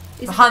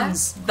 Is The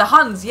it there?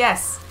 Huns,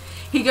 yes.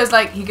 He goes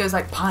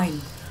like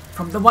pine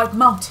from the White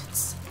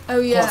Mountains.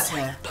 Oh, yeah.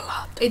 Horsehair.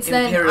 It's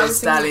then, Imperial I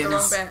was thinking of the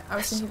wrong stallions. bit. I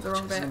was thinking of the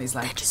wrong bit. And he's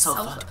like,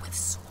 sulfur.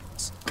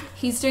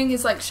 He's doing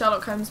his, like,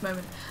 Sherlock Holmes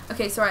moment.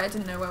 Okay, sorry, I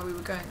didn't know where we were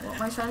going. What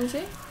am I trying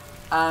to do?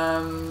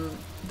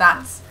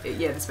 That's it.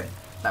 Yeah, this way.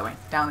 That way.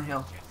 Down the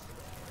hill.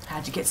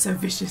 How'd you get so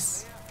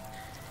vicious?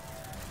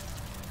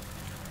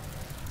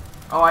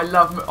 Oh,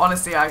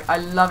 honestly, I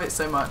love it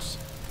so much.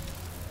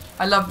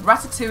 I love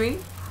Ratatouille,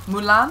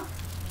 Mulan,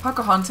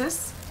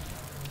 Pocahontas,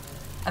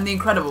 and The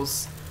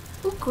Incredibles.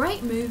 Oh,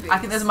 great movie. I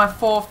think those are my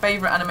 4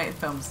 favourite animated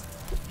films.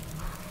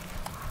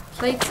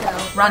 Plague Tale.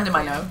 Random,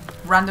 I know.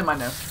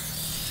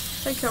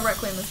 Plague Tale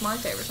Requiem was my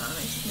favourite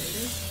animated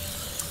movie.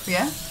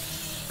 Yeah?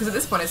 Because at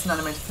this point it's an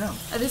animated film.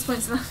 At this point,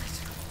 it's an animated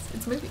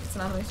It's a movie. It's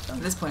an animated film.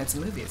 At this point it's a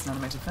movie, it's an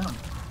animated film.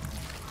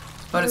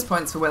 Bonus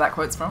points for where that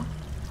quote's from.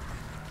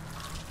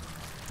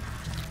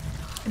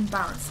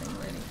 Embarrassing,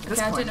 really. This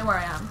Okay, I point, don't know where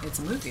I am. It's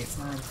a movie, it's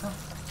an animated film.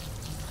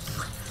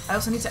 I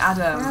also need to add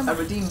a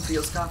redeem for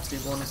your scarf to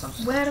be worn or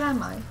something. Where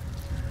am I?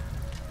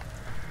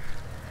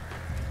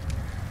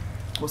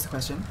 What's the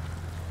question?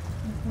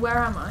 Where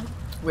am I?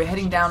 We're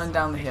heading down and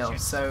down the hill,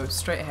 so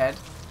straight ahead.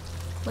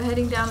 We're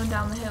heading down and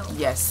down the hill.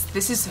 Yes,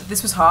 this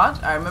was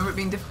hard. I remember it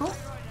being difficult.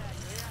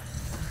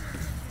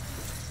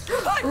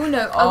 Oh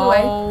no, other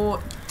way.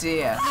 Oh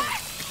dear.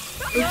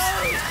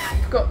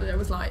 Oops. Forgot that it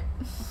was light.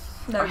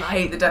 No, I light.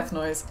 hate the death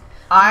noise.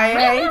 I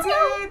hate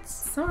it!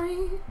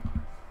 Sorry.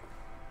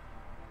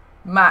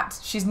 Matt,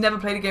 she's never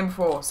played a game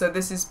before, so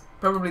this is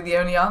probably the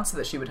only answer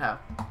that she would have.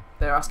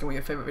 They're asking what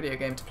your favourite video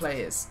game to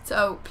play is.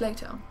 So, Plague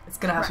Tale. It's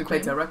gonna have to be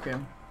Plague Tale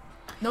Requiem.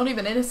 Not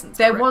even Innocence.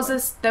 There was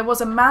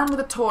a man with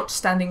a torch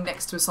standing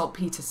next to a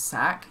saltpeter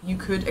sack. You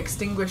could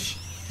extinguish.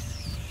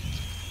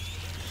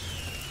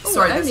 Ooh,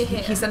 Sorry, only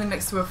here. he's standing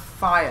next to a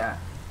fire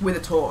with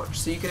a torch,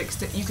 so you could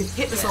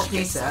hit the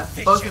saltpeter.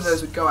 Both of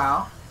those would go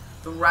out.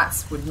 The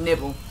rats would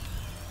nibble.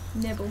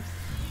 Nibble.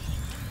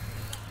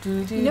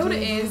 You know what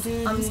it is?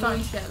 I'm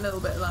starting to get a little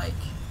bit like...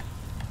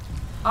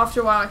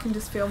 After a while, I can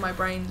just feel my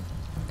brain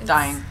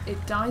dying.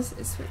 It dies.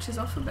 It switches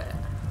off a bit.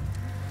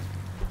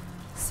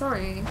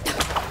 Sorry.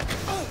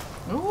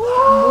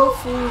 More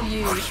for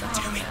you. Remember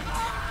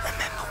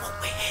what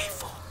we're here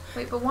for.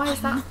 Wait, but why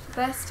is that?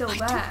 They're still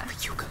there.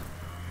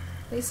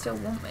 They still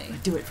want me.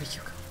 Do it for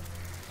Hugo.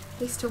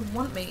 They still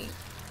want me.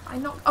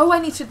 Oh, I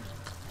need to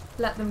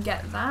let them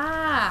get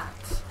that.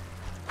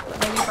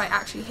 Maybe if I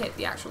actually hit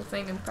the actual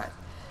thing and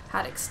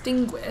had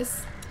extinguish,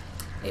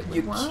 it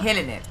would work. You're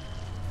killing it.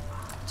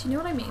 Do you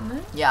know what I mean,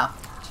 though? Yeah.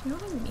 Do you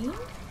know what I mean?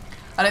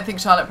 I don't think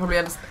Charlotte probably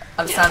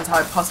understands how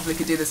I possibly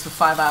could do this for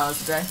 5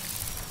 hours a day.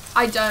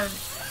 I don't.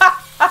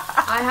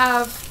 I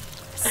have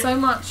so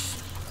much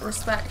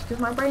respect because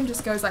my brain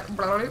just goes like.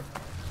 Blah, blah.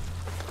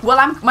 Well,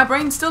 my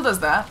brain still does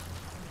that.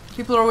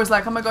 People are always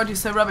like, "Oh my god, you're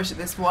so rubbish at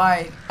this.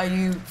 Why are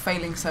you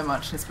failing so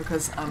much?" It's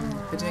because I've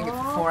been doing it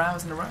for 4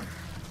 hours in a row.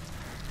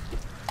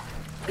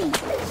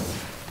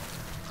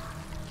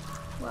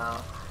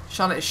 Well,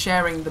 Charlotte is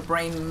sharing the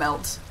brain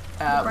melt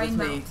with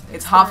me. It's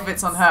experience. half of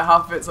it's on her,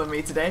 half of it's on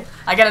me today.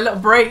 I get a little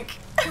break.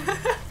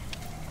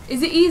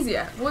 is it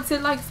easier? What's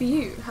it like for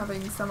you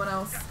having someone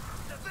else?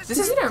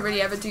 Because you don't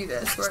really ever do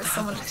this, where it's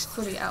someone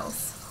fully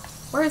else.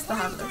 Where is the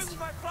handless?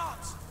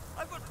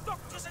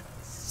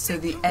 So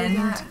the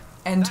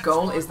end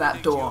goal is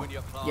that door.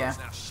 Yeah.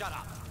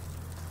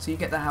 So you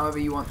get there however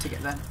you want to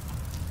get there.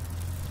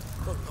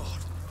 Oh Lord.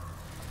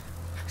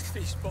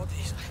 These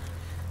bodies.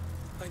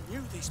 I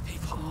knew these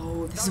people.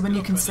 Oh, this is when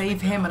you can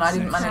save him, and I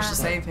didn't manage to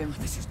save him.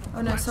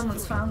 Oh no,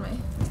 someone's found me.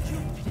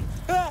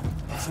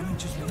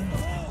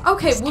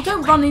 Okay, well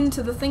don't run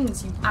into the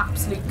things, you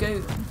absolute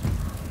goon.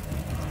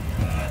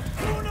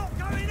 You're not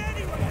going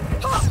anywhere!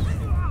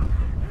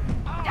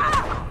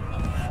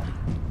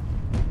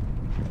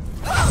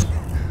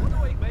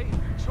 Annoying me.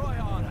 Try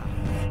harder.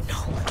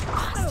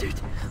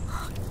 Bastard!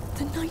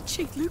 The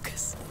nightshade,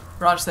 Lucas.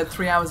 Raj said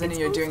 3 hours in and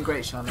you're doing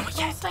great, Charlotte.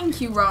 Oh, thank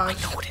you, Raj.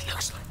 I know what it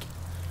looks like.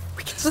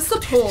 We can The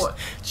support.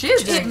 She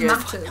is It doing good.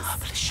 matters.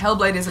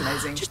 Hellblade is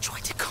amazing. Just try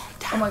to calm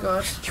down. Oh my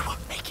god. You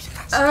won't make it in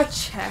that A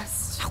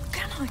chest. How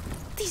can I?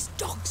 These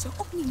dogs are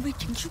only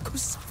making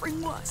Hugo's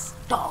suffering worse.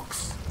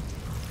 Dogs.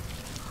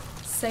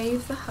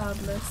 Save the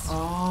herbalist.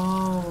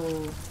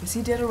 Oh, is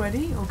he dead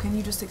already, or can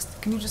you just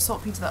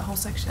saltpeter that whole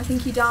section? I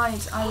think he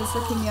died. I was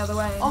looking the other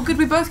way. Oh, good.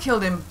 We both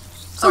killed him.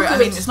 Sorry, I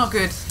good. mean it's not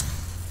good.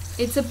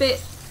 It's a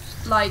bit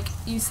like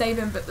you save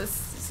him, but this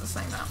is the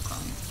same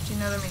outcome. Do you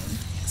know what I mean?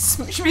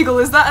 Schmiegel,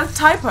 is that a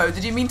typo?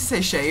 Did you mean to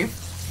say shave?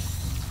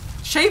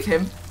 Shave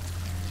him?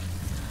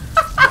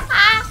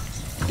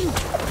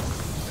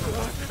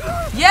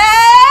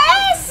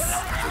 Yes!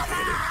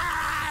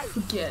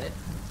 Forget it.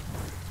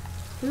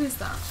 Who is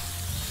that?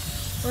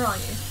 Where are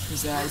you?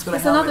 He's there. He's got a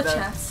There's helmet another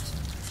there. chest.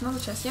 It's another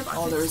chest. Yeah, but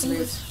Oh, I there is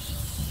loot.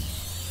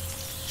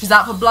 extinguished. She's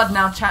out for blood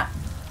now, chat.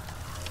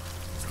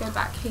 Let's go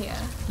back here.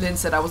 Lynn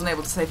said I wasn't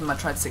able to save him. I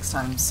tried 6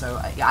 times, so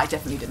yeah, I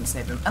definitely didn't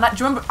save him. And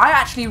do you remember? I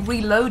actually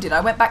reloaded.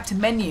 I went back to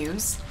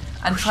menus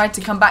and tried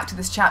to come back to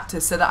this chapter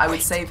so that I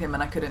would save him,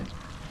 and I couldn't.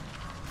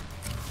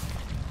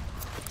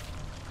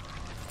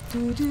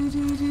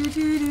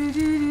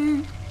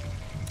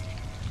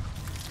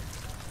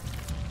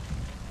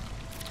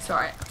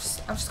 Sorry,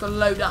 I've just got to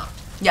load up.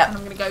 Yeah. And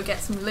I'm gonna go get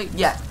some loot.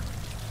 Yeah.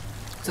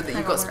 So that Hang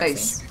you've got on, where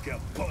is space.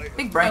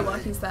 Big Oh brain. well,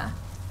 he's there.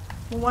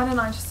 Well, why don't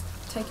I just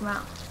take him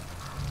out?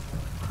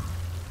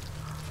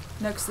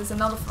 No, because there's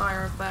another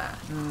fire over there.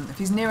 If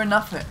he's near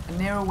enough,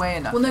 near away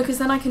enough. Well, no, because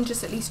then I can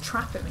just at least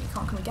trap him and he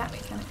can't come and get me,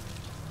 can he?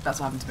 That's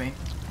what happened to me.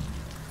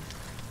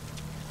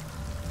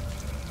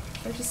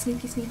 Or just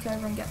sneak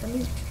over and get the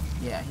loot.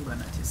 Yeah, he won't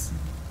notice.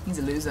 He's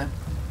a loser.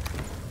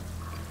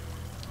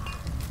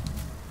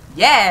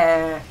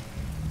 Yeah!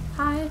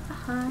 Hide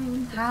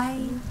behind.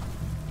 Hi.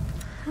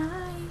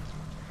 Hi.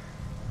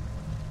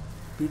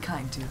 Be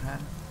kind to her.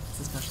 It's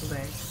a special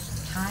day.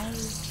 Hi.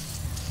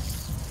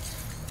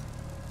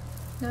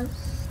 No.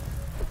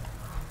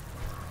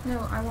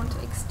 No, I want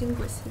to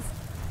extinguish his...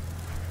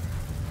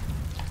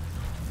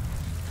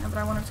 No, but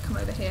I want him to come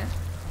over here.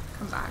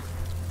 Come back.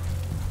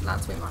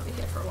 Lads, we might be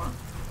here for a while.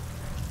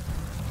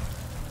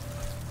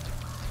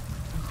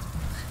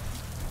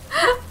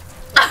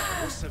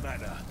 What's the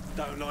matter?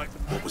 Don't like...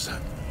 What was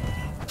that?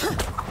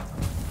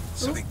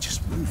 Something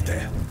just moved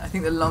there. I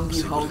think the longer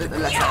you hold it, the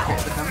less accurate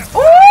it becomes.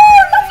 Oh,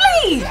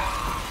 lovely!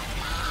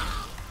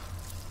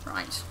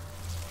 Right.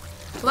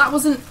 Well, that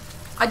wasn't...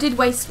 I did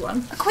waste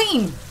one. A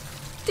queen!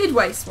 Did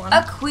waste one.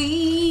 A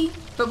queen!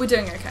 But we're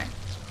doing okay.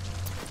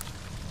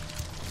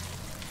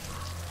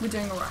 We're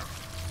doing alright.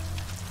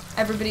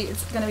 Everybody,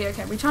 it's going to be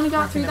okay. We're trying to go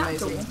out through that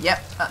door.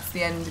 Yep, that's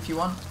the end if you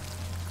want.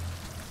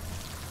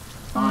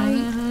 If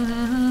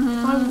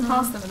I walk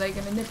past them, are they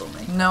going to nibble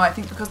me? No, I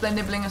think because they're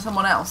nibbling at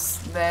someone else,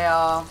 they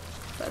are...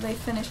 But are they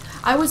finished?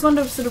 I always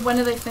wonder sort of when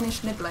are they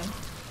finished nibbling?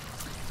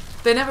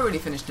 They never really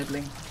finish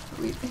nibbling.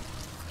 Really?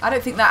 I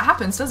don't think that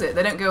happens, does it?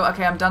 They don't go,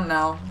 okay, I'm done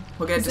now.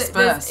 We're going to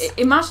disperse.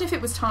 Imagine if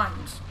it was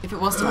timed. If it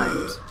was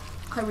timed.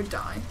 I would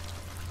die.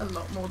 A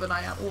lot more than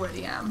I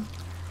already am.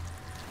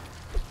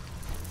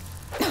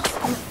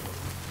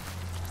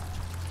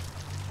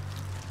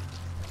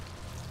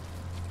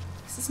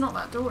 not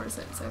that door, is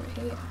it? It's over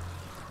here.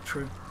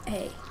 True.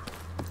 Hey.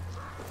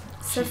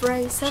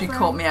 Sevray. She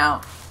caught me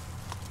out.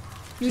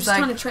 You were She's just like-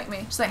 trying to trick me.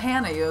 She's like, hey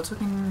Anna, you're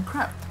talking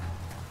crap.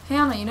 Hey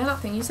Anna, you know that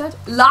thing you said?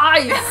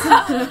 Lies!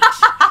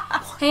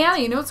 Hey Anna,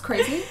 you know what's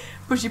crazy?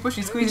 Pushy,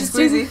 pushy, squeezy, Just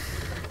squeezy.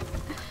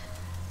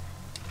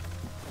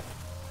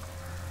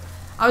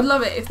 I would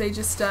love it if they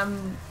just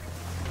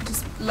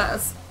let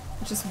us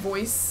just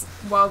voice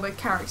while the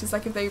characters,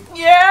 like if they...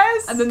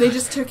 Yes! And then they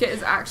just took it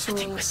as actual... I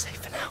think we're safe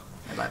for now.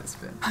 I like this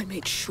bit. I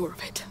made sure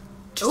of it.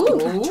 Just Ooh.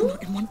 be glad you're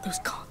not in one of those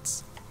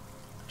carts.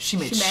 She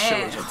made She sure.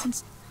 made.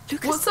 Lucas,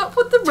 What's up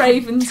with the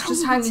ravens tell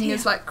just me what's hanging here.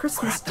 as like We're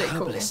Christmas at the decor?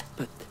 herbalist,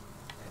 but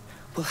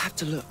we'll have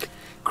to look.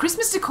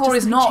 Christmas decor Does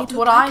is the not nightshade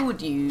what look I like?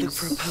 would Look use.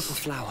 for a purple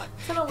flower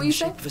Is that not what in you the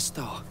say? shape of a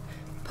star.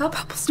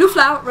 Purple. Blue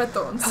flower, red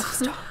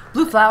thorns.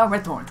 Blue flower,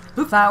 red thorns.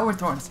 Blue flower, red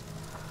thorns.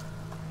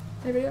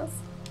 Anybody else?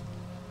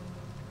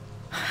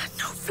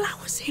 no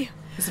flowers here.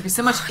 This would be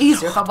so much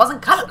easier if I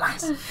wasn't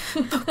colorblind.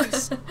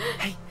 Lucas,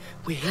 Hey,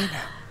 we're here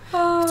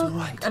now. It's all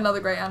right. Another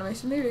great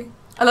animation movie.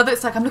 I love that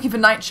it's like, I'm looking for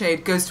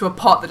nightshade, goes to a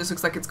pot that just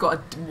looks like it's got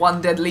one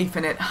dead leaf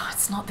in it. Oh,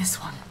 it's not this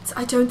one.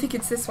 I don't think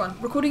it's this one.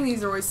 Recording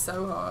these are always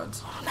so hard.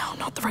 oh no,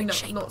 not the right No,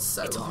 shape. not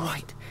so It's all hard.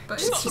 right. But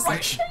Just it's keep just like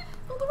working.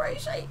 not the right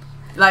shape.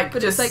 Like,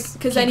 But just it's like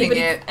because keeping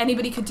anybody it.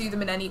 anybody could do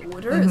them in any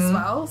order as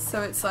well.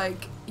 So it's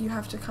like you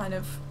have to kind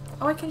of.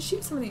 Oh, I can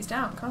shoot some of these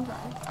down, can't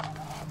I?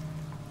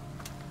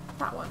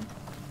 That one.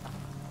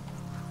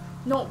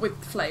 Not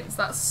with flames.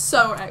 That's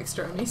so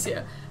extra,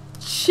 Amicia.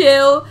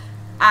 Chill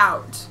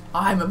out.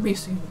 I'm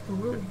Amicia.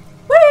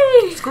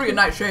 Whee! Screw your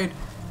nightshade.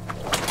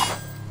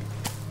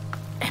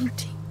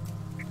 Empty.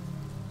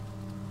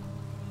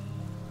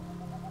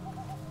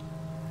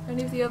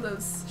 Any of the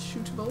others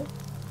shootable?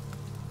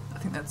 I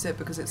think that's it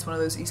because it's one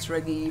of those Easter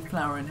eggy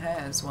flower and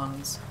hairs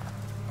ones.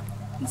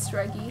 Easter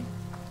eggy.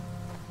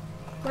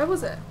 Where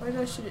was it? Where did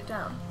I shoot it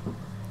down?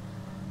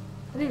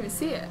 I didn't even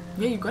see it.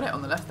 Yeah, you got it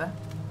on the left there.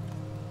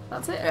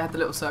 That's it. It had the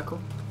little circle.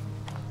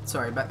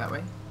 Sorry, back that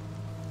way.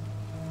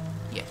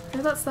 Yeah.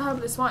 No, that's the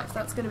herbalist's wife.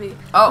 That's going to be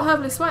Oh. the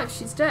herbalist's wife.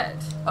 She's dead.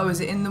 Oh, is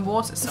it in the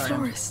water? The Sorry.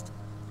 florist.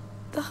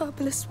 The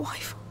herbalist's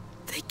wife.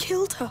 They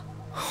killed her.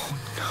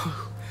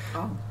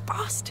 Oh.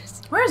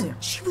 Bastards. Where is it?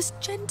 She was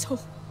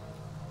gentle.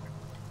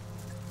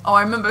 Oh,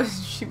 I remember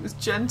she was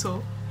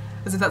gentle.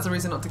 As if that's a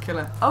reason not to kill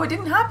her. Oh, it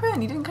didn't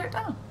happen. You didn't cut it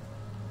down.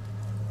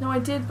 No, I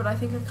did, but I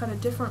think I cut a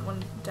different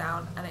one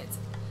down, and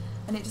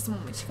it doesn't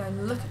want me to go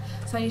and look.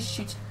 So I need to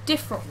shoot a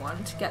different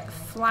one to get the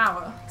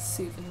flower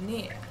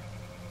souvenir.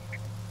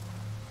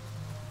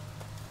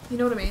 You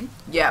know what I mean?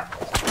 Yeah.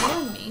 You know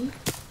what I mean?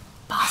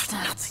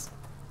 Bastards.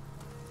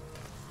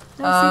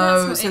 No, see,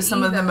 that's Oh, not so it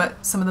some of them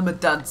either. are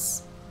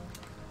duds.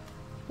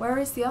 Where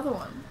is the other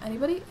one?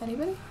 Anybody?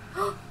 Anybody?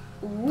 Ooh. Oh,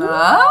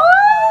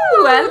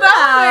 Hello. that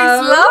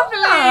looks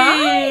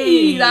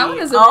lovely. That one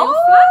has a Oh. real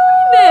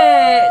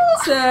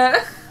flower in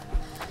it.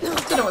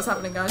 Don't know what's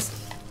happening, guys.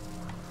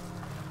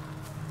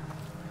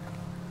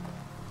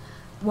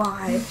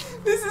 Why?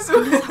 This is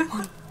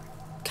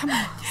Come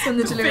on. Send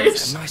the It's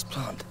deliveries. a nice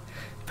plant.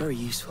 Very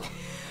useful.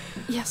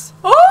 Yes.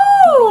 Give us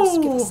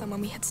Oh! some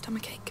when we had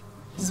stomachache.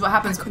 This is what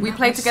happens. Back when We that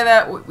play was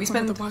together. We one of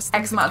spend the worst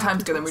X things amount of that time happened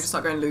together, to and we us. just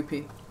start going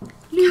loopy.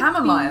 Loopy.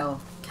 Chamomile.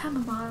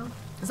 Chamomile.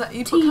 Is that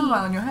you put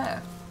chamomile in your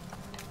hair?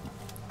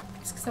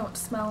 It's because I want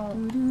to smell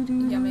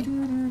yummy.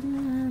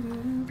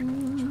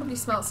 Which probably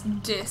smells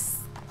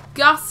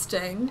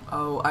disgusting.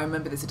 Oh, I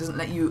remember this. It doesn't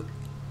let you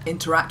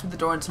interact with the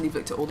door until you've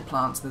looked at all the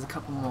plants. There's a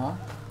couple more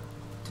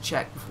to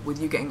check with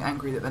you getting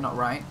angry that they're not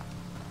right.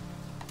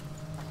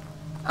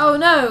 Oh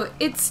no,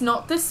 it's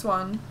not this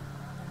one.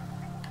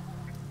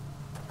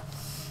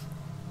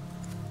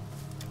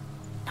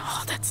 No,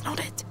 that's not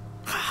it.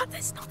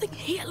 There's nothing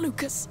here,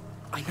 Lucas.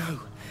 I know.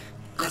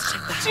 Let's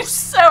check the She's house.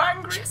 so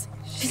angry.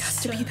 She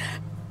has to be there.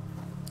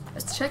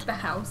 Let's check the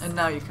house. And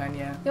now you can,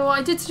 yeah. Yeah, well,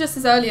 I did suggest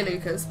this earlier,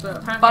 Lucas, but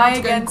apparently I Bye had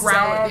to go and again,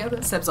 growl at the Seb.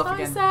 others. Seb's off Bye,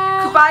 again.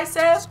 Seb. Goodbye,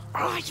 Seb.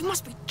 Ah, you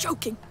must be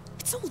joking.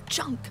 It's all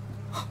junk.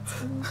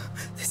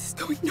 This is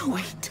going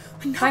nowhere.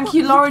 And now Thank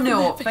you, I'll Laura be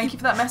Newell. living. Thank you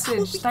for that How will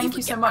message. we Thank ever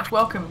you so get much. back?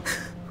 Welcome.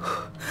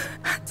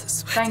 Hands are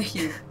sweaty. Thank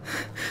you.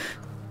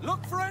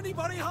 Look for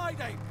anybody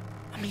hiding.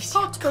 Amicia,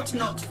 Hot, but calm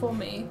not down. for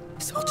me.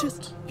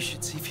 Soldiers. You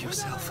should see for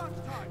yourself.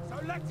 So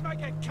let's make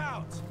it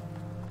count.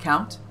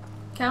 Count?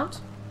 Count?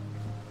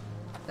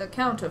 The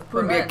count of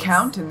Wouldn't be a prevents.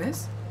 count in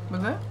this,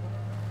 would there?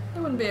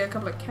 There wouldn't be a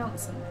couple of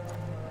counts in.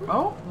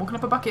 Oh, walking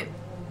up a bucket.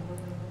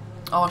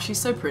 Oh, she's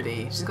so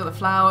pretty. She's got the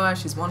flower,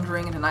 she's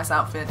wandering in her nice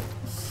outfit.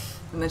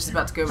 And then she's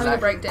about to go Having a back.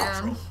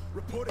 breakdown.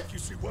 Report if you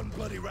see one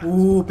bloody rat.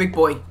 Ooh, big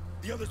boy.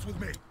 The others with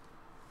me.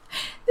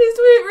 This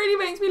tweet really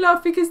makes me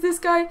laugh because this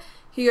guy,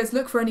 he goes,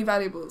 look for any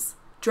valuables.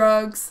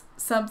 Drugs,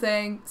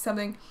 something.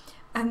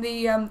 And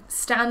the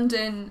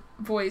stand-in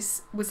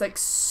voice was like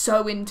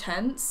so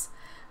intense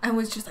and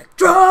was just like,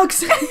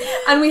 drugs!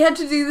 And we had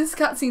to do this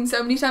cutscene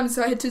so many times,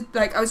 so I had to,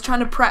 like, I was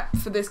trying to prep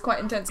for this quite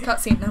intense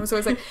cutscene, and I was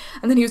always like,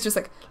 and then he was just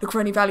like, look for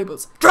any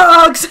valuables.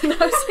 Drugs! And I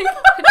was like,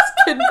 I just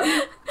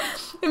couldn't.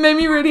 It made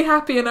me really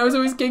happy, and I was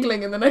always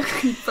giggling, and then I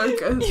couldn't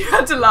focus. You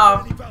had to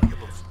laugh. Any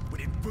valuables? We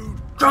need food,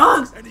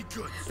 drugs. Any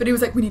goods? But he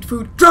was like, we need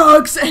food,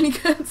 drugs, any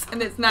goods,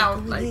 and it's now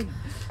like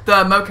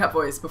The mocap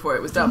voice before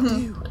it was dubbed.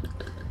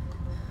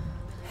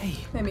 Hey,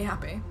 made me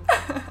happy.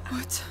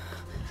 what?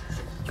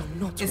 You're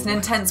not. It's an all right.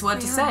 intense word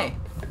to say.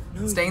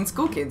 No, Stay in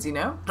school, kids, you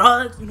know?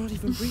 Drugs. you're not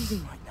even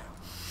breathing right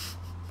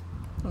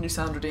now. You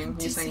sound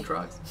redeemed. You're saying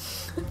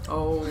drugs.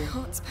 Oh, My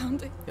heart's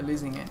pounding. you're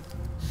losing it.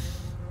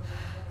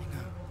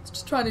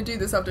 Just trying to do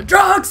this after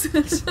drugs.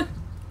 The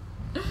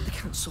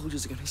Count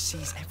soldiers are going to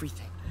seize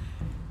everything.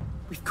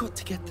 We've got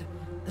to get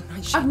the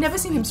nightshade. I've never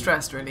seen him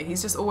stressed, really.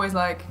 He's just always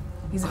like,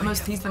 he's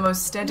the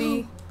most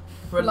steady,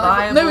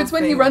 reliable. No, it's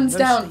when he thing. runs No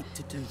down. sleep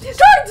to do He's this.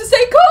 trying to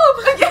stay calm.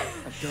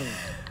 I'm going.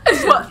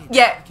 Well,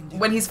 yeah,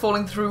 when he's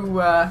falling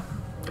through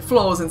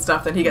floors and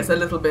stuff, then he gets a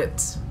little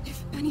bit.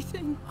 If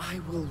anything, I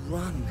will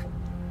run.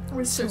 Oh,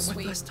 he's so It's my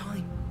sweet. first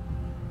time.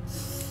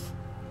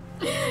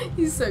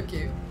 He's so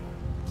cute.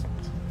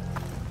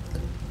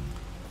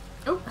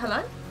 Oh,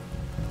 hello.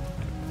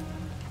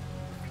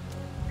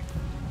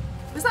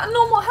 Is that a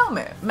normal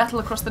helmet? Metal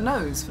across the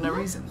nose for no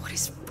reason. what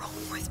is wrong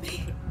with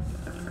me?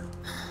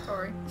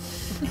 Sorry.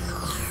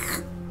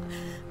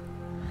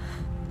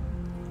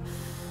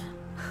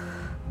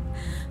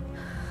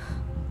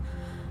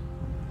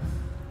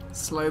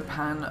 Slow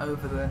pan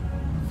over the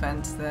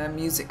fence there.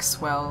 Music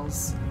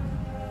swells.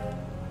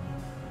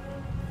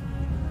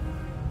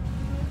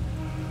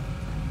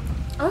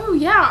 Oh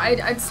yeah,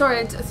 I'm sorry.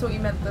 I thought you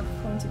meant the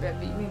pointy bit,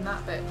 but you mean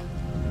that bit.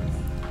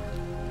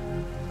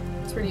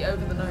 It's really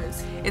over the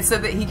nose. It's so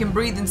that he can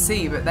breathe and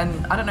see, but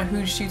then I don't know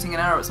who's shooting an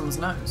arrow at someone's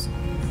nose.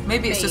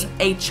 Maybe it's Me. just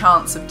a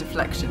chance of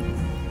deflection.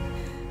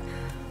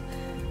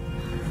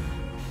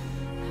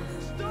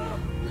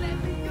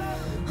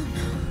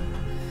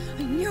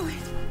 I knew it.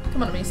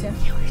 Come on, Amicia.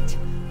 Knew it.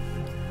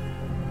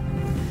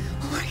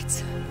 All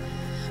right.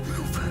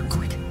 Move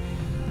quick.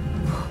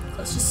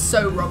 That's just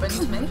so Robin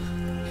to me.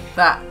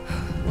 That.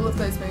 All of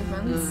those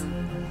movements.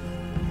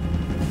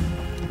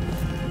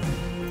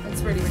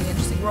 It's really, really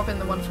interesting. Robin,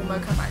 the wonderful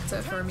mocap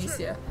actor for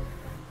Amicia.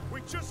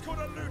 We just got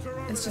a looter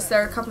over It's just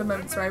there are a couple of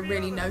moments where I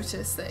really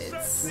notice that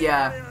it's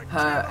Yeah,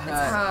 her.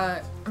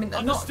 her. I mean,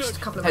 not just a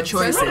couple of Her moments.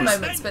 There's a lot of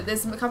choices. moments, but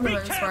there's a couple of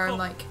moments where I'm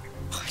like,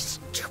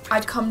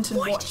 I've come to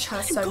watch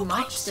her so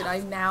much that I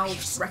now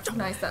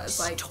recognise that as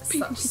like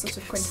such sort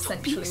of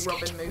quintessentially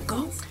Robin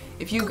movements.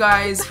 If you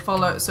guys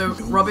follow, so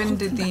Robin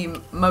did the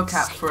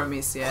mocap for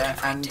Amicia,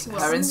 and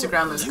her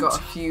Instagram has got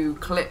a few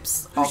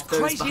clips of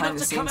those behind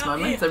the scenes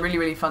moments. They're really,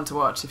 really fun to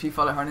watch. If you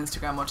follow her on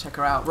Instagram or check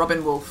her out,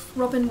 Robin Wolf.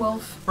 Robin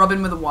Wolf.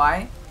 Robin with a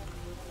Y.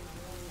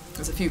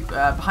 There's a few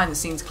behind the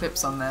scenes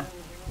clips on there.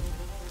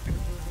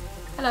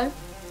 Hello.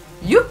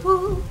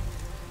 Yoo-hoo!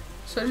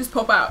 Should I just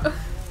pop out?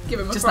 Give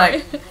him a Just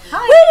fright. like,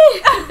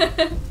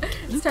 hi!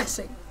 Let's start to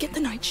sing. Get the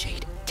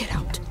nightshade. Get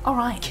out.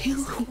 Alright.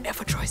 Kill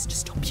whoever tries to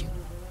stop you.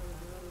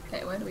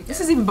 Okay, where do we go?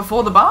 This is even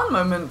before the barn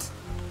moment.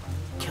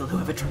 Kill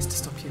whoever tries to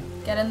stop you.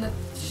 Get in the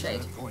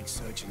shade. point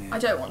searching in. I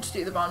don't want to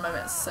do the barn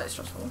moment, it's so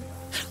stressful.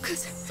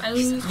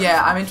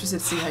 Yeah, I'm interested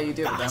to see how you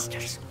do it with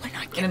them. When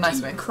I In a nice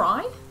way.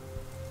 Cry?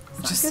 Is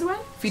that Just a good way?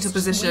 fetal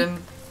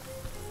position.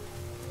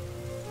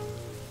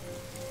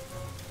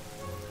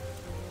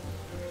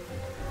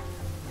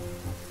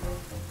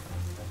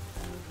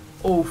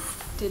 Oof.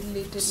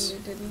 Diddly diddly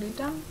diddly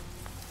dum.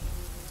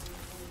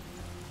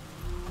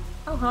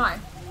 Oh hi.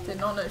 Did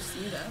not notice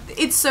you there.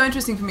 It's so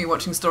interesting for me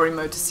watching story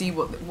mode to see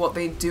what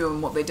they do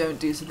and what they don't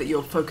do so that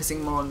you're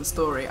focusing more on the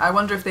story. I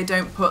wonder if they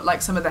don't put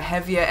like some of the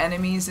heavier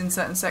enemies in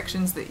certain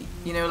sections that,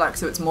 you know, like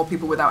so it's more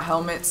people without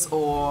helmets,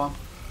 or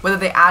whether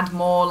they add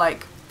more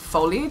like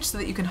foliage so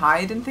that you can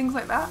hide and things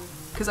like that.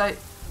 Because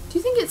Do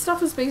you think it's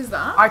stuff as big as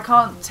that? I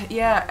can't,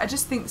 yeah, I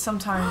just think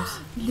sometimes...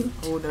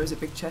 Oh, there's a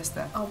big chest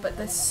there. Oh, but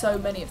there's so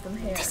many of them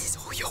here. This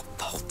is all your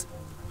fault.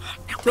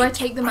 Now Do I make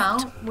take it them right.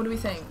 out? What do we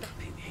think?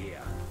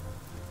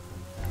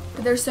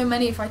 But there's so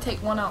many, if I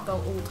take one out,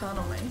 they'll all turn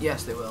on me.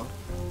 Yes, they will.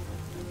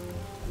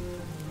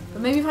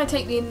 But maybe if I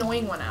take the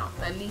annoying one out,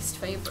 their least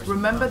favourite.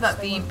 Remember ones, that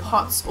they the won't-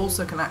 pots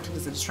also can act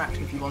as a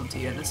distraction if you want to.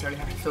 You don't necessarily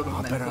have to fill them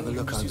with better anything. have a You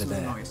look can just use over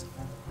them with there. noise.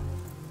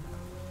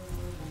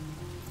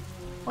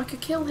 I could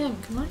kill him,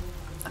 can I?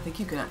 I think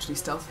you can actually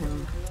stealth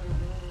him.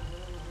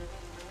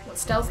 What,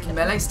 stealth kill?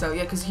 Melee stealth,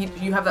 yeah, because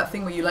you have that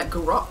thing where you like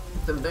garrot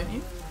them, don't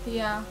you?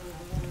 Yeah.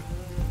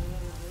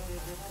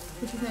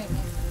 What do you think?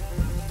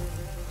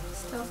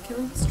 Stealth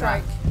killing?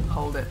 Strike.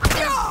 Hold it.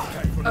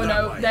 Oh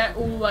no, they're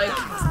all like...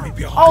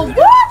 Oh,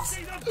 what?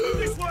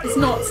 It's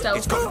not stealth.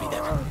 It's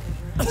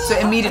So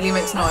it immediately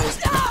makes noise.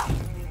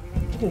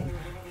 Good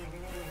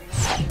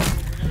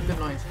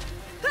noise.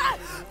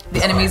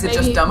 The enemies are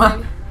just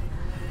dumber.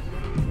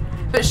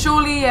 But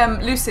surely,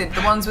 Lucid,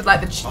 the ones with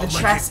like the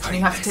chest and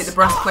you have to take the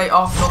breastplate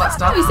off and all that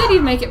stuff. Oh, he said he'd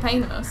make it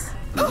painless.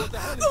 I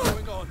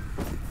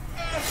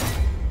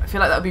feel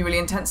like that would be really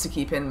intense to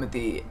keep in with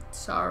the...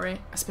 Sorry.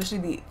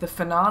 Especially the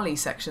finale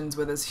sections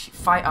where there's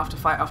fight after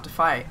fight after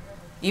fight.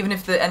 Even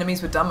if the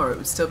enemies were dumber, it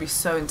would still be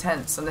so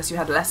intense unless you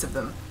had less of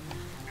them.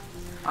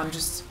 I'm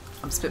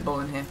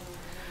spitballing here.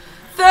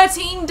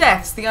 13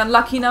 deaths, the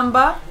unlucky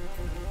number.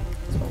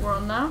 That's what we're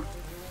on now.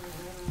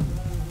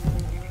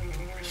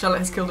 Charlotte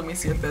has killed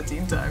Amicia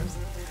 13 times.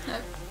 No.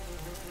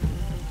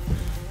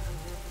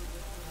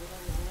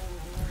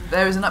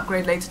 There is an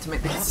upgrade later to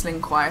make the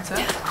sling quieter,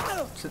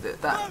 so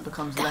that that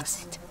becomes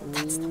less.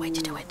 That's the way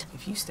to do it.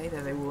 If you stay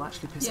there, they will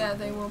actually piss off. Yeah,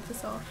 they will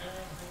piss off.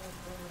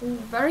 Ooh,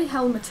 very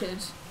helmeted.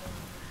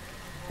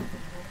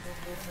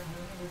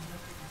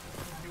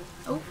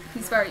 Oh,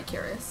 he's very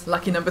curious.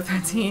 Lucky number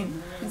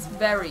 13. He's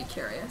very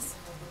curious.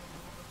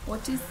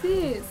 What is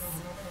this?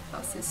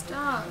 Was ist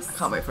das? I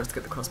can't wait for us to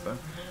get the crossbow.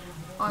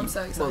 I'm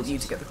so excited. Well, you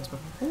to get the crossbow.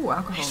 Ooh,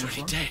 alcohol. He's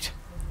already dead.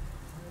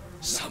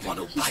 Someone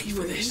will pay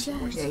for this.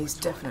 Yeah, he's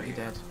definitely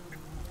dead.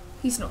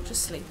 He's not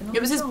just sleeping on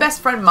It was the his job.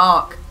 best friend,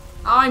 Mark.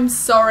 I'm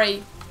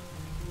sorry.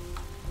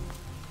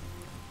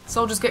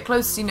 Soldiers get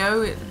close, you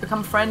know,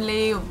 become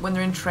friendly when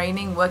they're in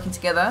training, working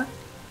together.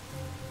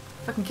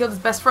 Fucking killed his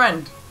best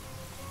friend.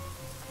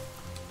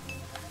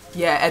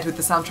 Yeah, Ed with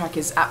the soundtrack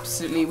is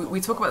absolutely... We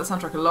talk about the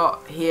soundtrack a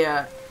lot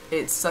here.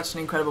 It's such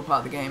an incredible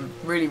part of the game.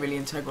 Really, really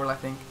integral, I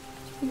think.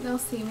 Do you think they'll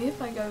see me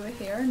if I go over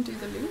here and do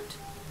the loot?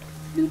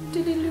 Loot,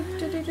 diddy, loot,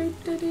 diddy,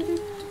 loot, diddy,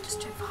 loot.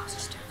 Just too fast,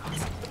 just too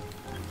fast.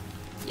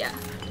 Yeah.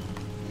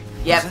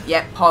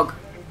 Yep, Pog.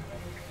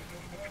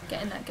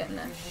 Get in there, get in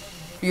there.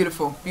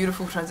 Beautiful,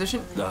 beautiful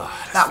transition.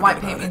 Oh, That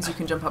white paint means you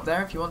can jump up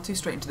there if you want to,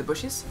 straight into the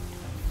bushes.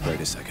 Wait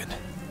a second.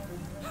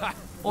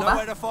 Or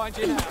Nowhere that. to find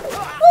you now.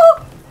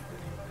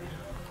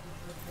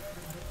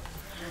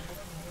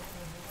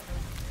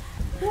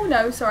 Oh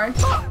no, sorry.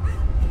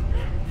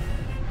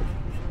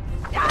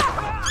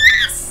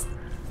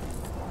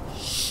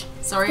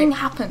 Sorry. Nothing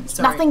happened.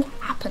 Sorry. Nothing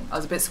happened. I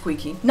was a bit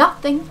squeaky.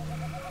 Nothing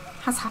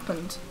has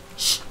happened.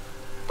 Shh.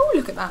 Oh,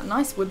 look at that.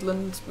 Nice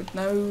woodland with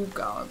no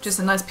guards. Just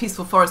a nice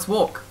peaceful forest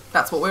walk.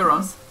 That's what we're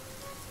on.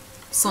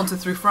 Saunter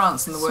through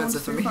France, in the words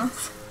of me.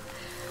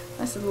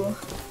 Nice little...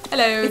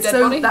 Hello, It's dead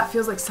so, body. that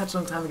feels like such a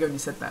long time ago when you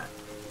said that.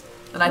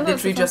 And I Oh, that's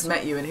literally just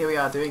fantastic. met you and here we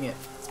are doing it.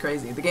 It's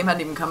crazy. The game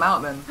hadn't even come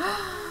out then.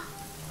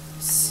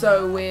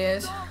 So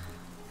weird.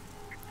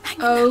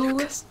 Oh,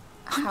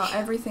 how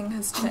everything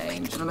has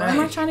changed. I know. Where am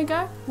I trying to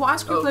go? What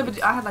ice cream Oh. flavor?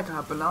 I had like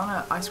a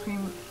banana ice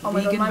cream, Oh my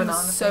vegan god, mine banana.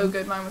 was so thing.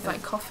 good. Mine was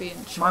like coffee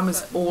and chocolate. Mine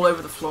was all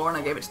over the floor and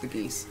I gave it to the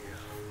geese.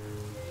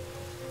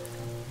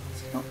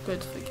 It's not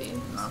good for geese.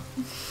 No.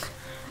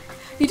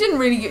 You didn't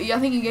really. I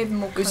think you gave them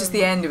more. It was just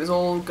the end. It was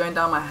all going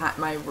down my hat.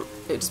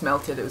 It just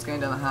melted. It was going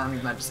down the hand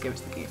and I just gave it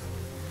to the geese.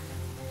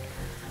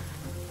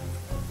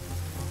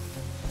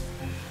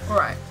 All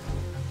right.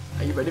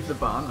 Are you ready for the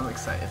barn? I'm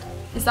excited.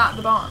 Is that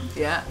the barn?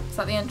 Yeah. Is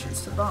that the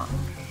entrance to the barn?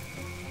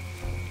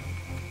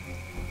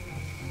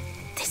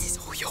 This is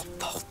all your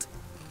fault.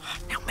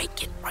 Now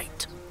make it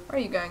right. Where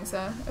are you going,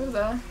 sir? Over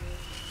there.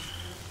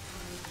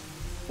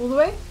 All the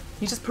way?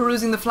 You're just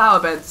perusing the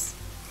flower beds.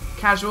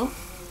 Casual.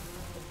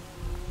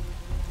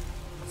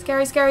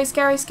 Scary, scary,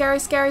 scary, scary,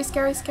 scary,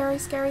 scary, scary,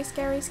 scary,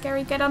 scary,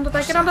 scary. Get under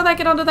there, get under there,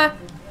 get under there.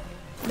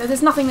 No,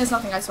 there's nothing, I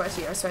swear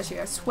to you, I swear to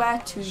you, I swear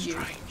to you.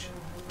 Strange.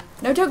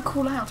 No, don't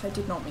call out, I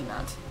did not mean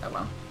that. Oh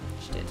well,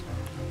 she did.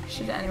 She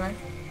did it anyway.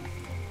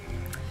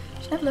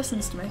 She never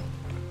listens to me.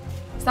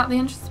 Is that the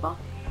entrance bar?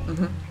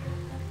 Mm-hmm.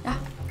 Yeah.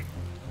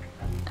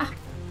 Ah,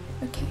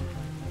 okay.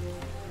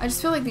 I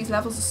just feel like these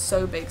levels are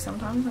so big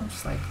sometimes, I'm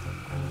just like...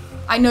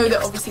 I know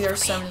that obviously there are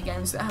so many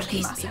games that have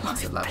massive,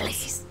 massive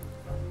levels.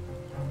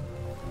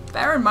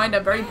 Bear in mind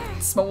I'm very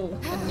small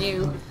and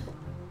new.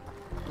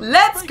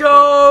 Let's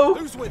go!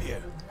 Who's with you?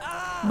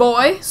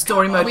 Boy!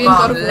 Story mode we in God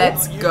barn. of War?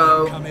 Let's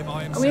go.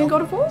 Are we in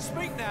God of War?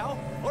 Speak now,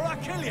 or I'll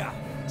kill you.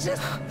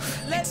 Just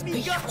let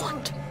me go.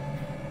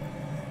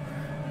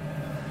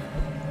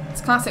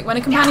 It's classic. When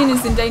a companion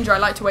is in danger, I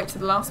like to wait to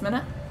the last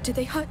minute. Did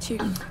they hurt you?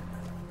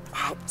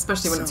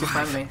 Especially when it's your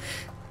family.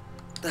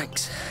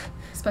 Thanks.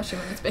 Especially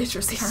when it's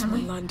Beatrice, This is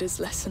apparently. Melander's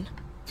lesson.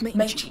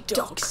 Mangy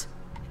dogs.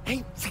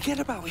 Hey, forget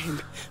about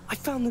him. I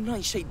found the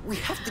nightshade. We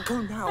have to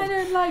go now. I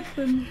don't like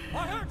them. I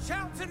heard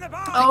shouts in the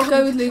bar. I'll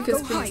go with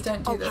Lucas, Go please. hide.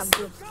 Don't do I'll this.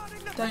 handle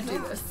him. Don't do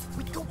this.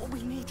 We got what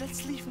we need.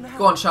 Let's leave now.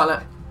 Go on,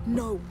 Charlotte.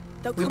 No.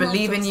 They'll We come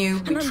believe after in us, you,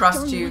 and we I'm trust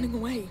done you. running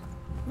away.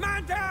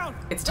 Man down.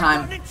 It's We've time.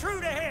 got an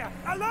intruder here.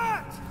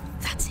 Alert.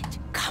 That's it.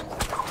 Come.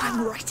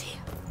 I'm right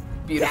here.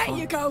 Beautiful.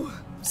 There you go.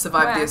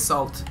 Survive the Where?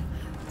 assault.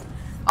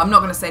 I'm not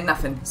going to say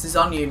nothing. This is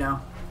on you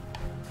now.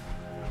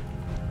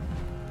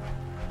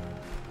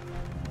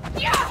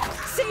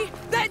 See?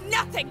 They're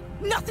nothing.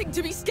 Nothing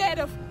to be scared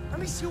of.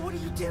 Amicia, what are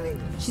you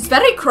doing? She's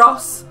very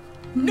cross.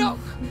 No.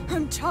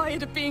 I'm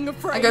tired of being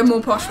afraid. I go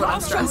more posh when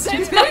I'm stressed.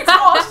 She's very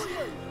cross.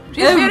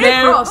 She's Oh, very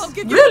no. cross. I'll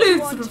give you Really?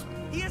 what you Sort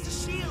want. of... He has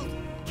a shield.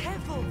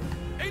 Careful.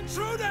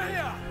 Intruder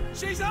here.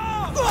 She's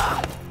armed.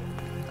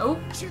 Oh,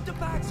 Shoot the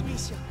bags,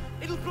 Amicia.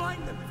 It'll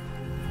blind them.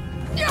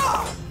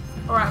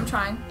 alright, I'm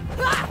trying.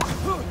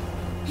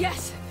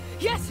 Yes.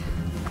 Yes.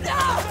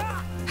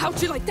 Ah!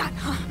 How'd you like that,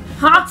 huh?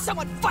 Huh?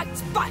 Someone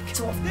fights back.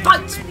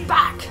 Fight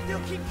back! They'll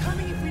keep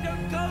coming if we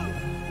don't go.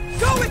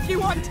 Go if you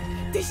want.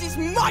 This is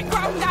my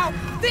ground now.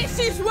 This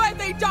is where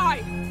they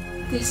die.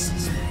 This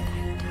is...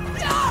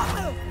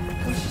 Ah!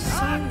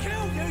 I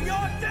killed you.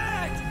 You're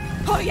dead.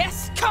 Oh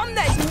yes, come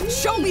then.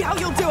 Show me how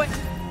you'll do it.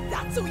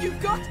 That's all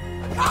you've got.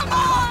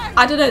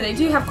 I don't know, they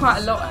do have quite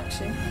a lot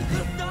actually.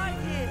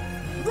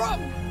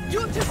 Wrong!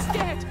 You're just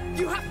scared!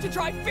 You have to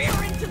drive fear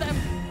into them!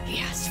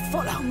 Yes,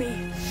 follow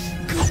me.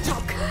 Good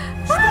dog.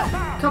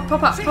 Come,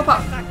 pop up, pop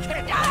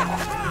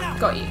up.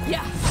 Got you.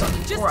 Yeah. Got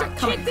you. Just Alright, a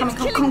come kid on, that's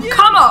come on, killing you.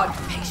 come on!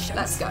 Patience.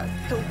 Let's go.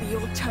 It'll be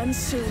your turn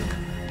soon.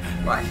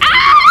 Right.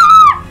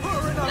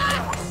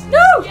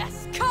 No!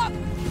 Yes, come!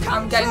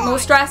 I'm getting more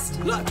stressed.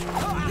 Look,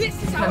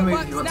 this is how Can it move,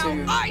 works you want now.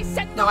 to- I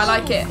set the No, I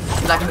like it.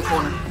 You like in the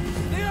corner.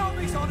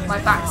 My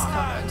back's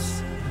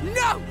covered.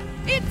 No!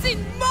 It's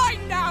in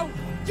mine now!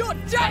 You're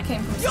dead! That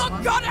came from You're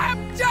someone.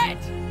 goddamn dead!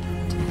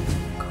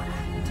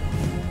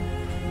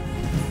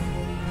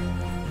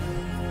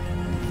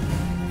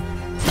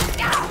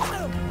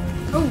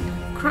 Oh,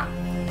 crap.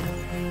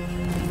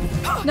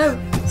 No.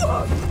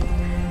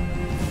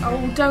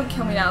 Oh, don't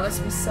kill me now. This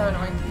will be so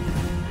annoying.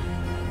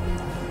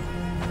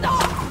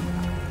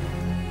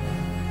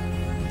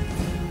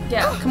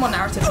 Yeah, come on,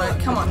 narrative mode.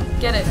 Come on,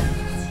 get it.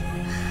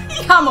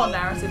 Come on,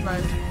 narrative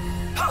mode.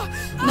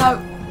 No.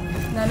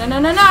 No, no, no,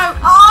 no, no.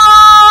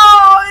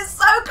 Oh, it's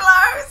so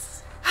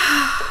close.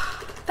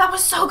 That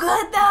was so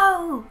good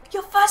though.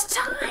 Your first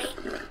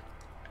time.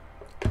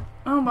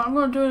 Oh, but I'm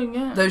gonna do it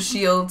again. Those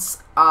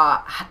shields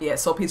are, yeah,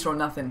 saltpeter or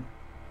nothing.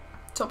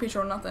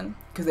 Saltpeter or nothing.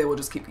 Because they will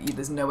just keep you.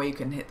 There's no way you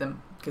can hit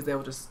them. Because they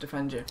will just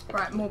defend you.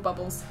 Right, more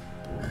bubbles.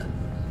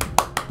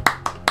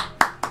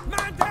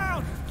 Man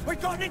down! We've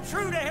got an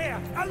intruder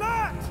here!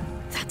 Alert!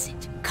 That's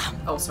it. Come.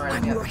 Oh, sorry.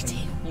 I'm yeah, right okay.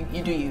 here.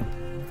 You do you.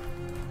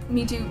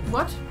 Me do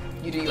what?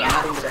 You do you. I'm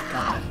adding the death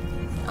counter.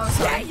 Oh,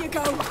 There sorry. you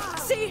go.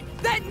 See?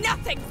 They're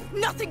nothing.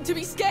 Nothing to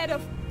be scared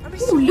of.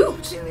 Ooh,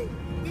 loot.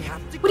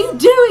 What are you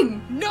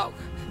doing? No.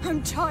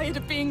 I'm tired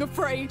of being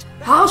afraid.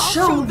 I'll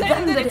show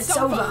them that it's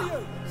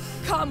over.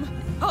 Come.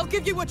 I'll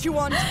give you what you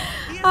want.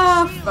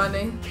 Ah,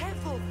 funny.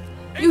 Careful!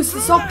 Use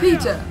the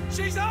saltpeter.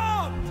 She's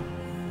armed!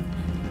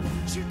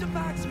 Shoot the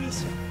bags,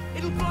 Amicia.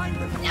 It'll blind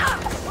them.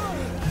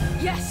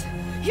 Yes.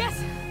 Yes.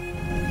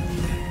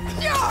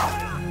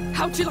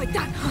 How'd you like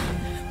that?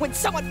 When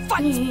someone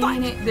fights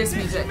back. This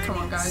music, come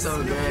on, guys.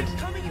 So good.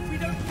 Coming if we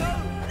don't go.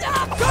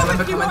 I Go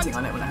remember if you commenting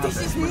want. on it when I had This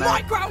it, is when my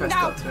I ground first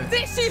now. got to it.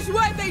 This is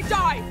where they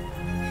die.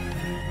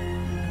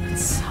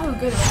 It's so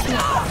good. It's Killed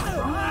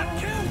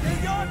her,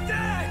 you're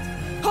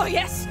dead! Oh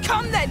yes.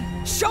 Come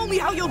then. Show me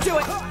how you'll do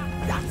it.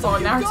 That's all Oh,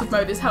 you narrative got.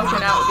 mode is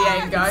helping out with the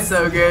aim, guys.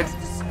 So good.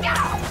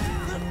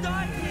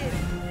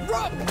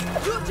 Wrong.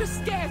 You're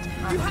just scared.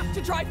 You have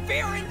to drive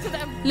fear into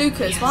them.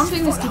 Lucas, while I'm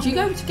doing this, could you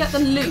go to get the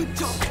loot?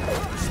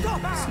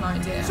 Stop That's her! an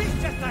idea. She's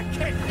just a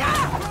kid!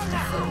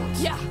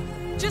 Yeah.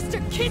 Just a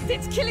kid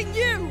that's killing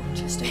you.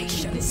 Just a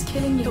kid that's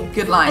killing you.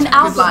 Good line. An Good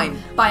album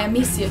line. by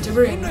Amicia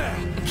Daroon.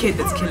 A kid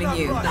that's killing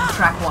you.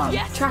 Track 1.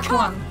 Yes. Track come.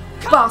 1,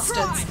 Come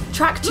Bastards. try.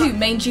 Track 2,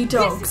 Mangy This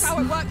Dogs. is how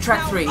it works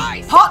Track now. 3.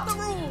 I set Pot! the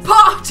rules.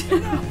 Pot!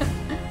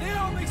 The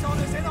army's on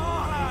us in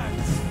our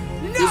hands!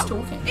 No. Who's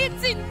talking?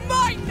 It's in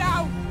mine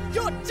now.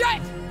 You're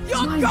dead.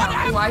 You're Mine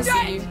goddamn now. Oh, I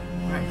dead. see you.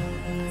 Right.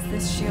 It's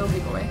this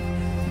shieldy boy.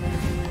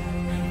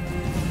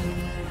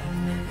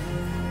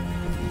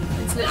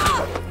 It's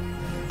literally...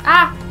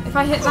 Ah! If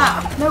I hit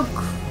that... No.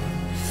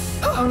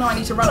 Oh no, I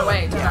need to run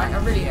away, don't I?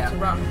 I really need to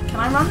run. Can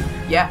I run?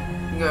 Yeah.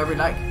 You can go wherever you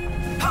like.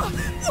 Oh,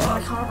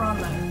 I can't run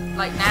though.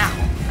 Like now.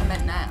 I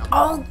meant now.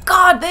 Oh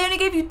god, they only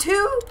gave you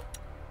 2?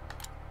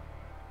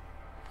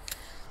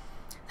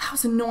 That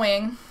was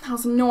annoying. That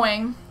was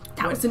annoying.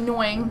 That was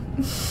annoying.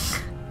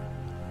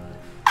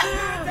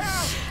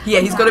 Yeah,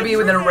 he's got to be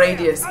within a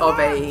radius of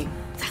a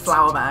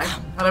flour bag.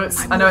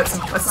 I know it's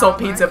a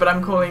saltpeter, but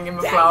I'm calling him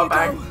a flour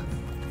bag.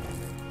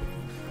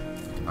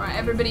 Alright,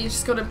 everybody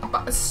just got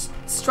to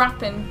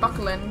strap in,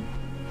 buckle in.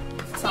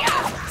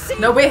 See?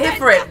 No, we're here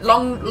for it.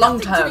 Long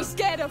Nothing to term. be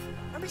scared of.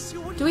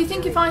 Do we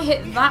think if I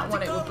hit that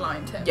one it will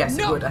blind him? Yes,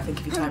 it No. would. I think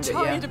if you I'm timed it,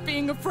 tired yeah. of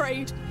being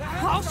afraid.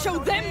 I'll show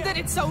them that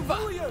it's over.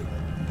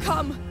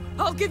 Come,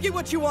 I'll give you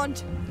what you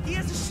want. He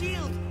has a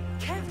shield!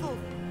 Careful!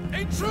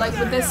 Like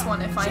with this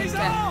one, if I She's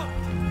get armed!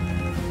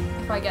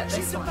 this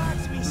Shoot the one.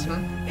 bags,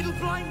 Amicia. It'll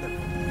blind them.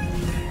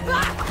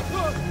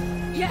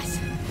 Yes,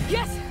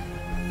 yes.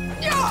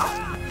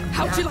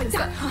 How'd you like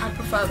that? I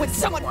prefer When this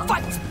someone one.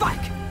 fights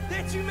back.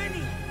 There are too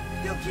many!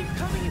 They'll keep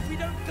coming if we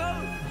don't go!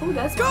 Oh,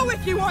 there's Go one.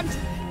 if you want.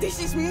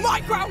 This is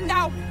my ground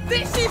now.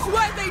 This is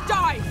where they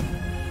die.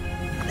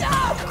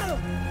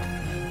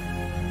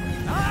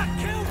 I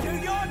killed you,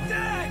 you're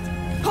dead!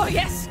 Oh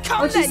yes,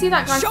 come Oh, did you then. see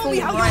that guy Show me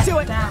fall how right you do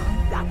it.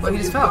 down? Well, he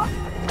just fell.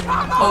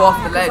 Oh,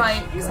 off the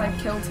ledge. Because I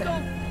killed him.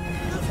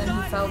 Then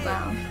he fell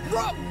down.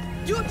 Wrong.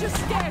 You're just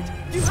scared.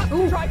 You have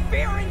to drive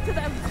fear into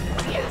them.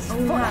 Yes,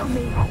 Oh, follow no.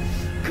 me.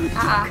 Good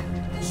Ah.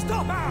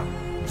 Stop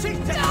her! She's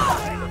dead!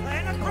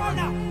 And a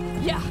grown-up!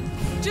 Yeah,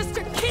 just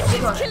a kid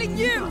that's killing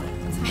you.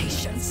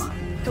 Patience.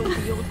 It'll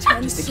be your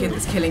turn Just a soon. kid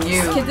that's killing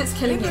you. Kid that's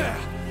killing you.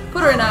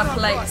 Put her in her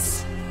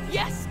place.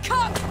 Yes,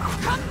 come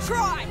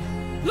try.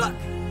 Look,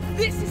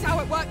 this is how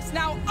it works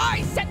now.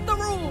 I set the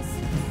rules.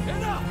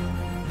 Enough!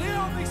 The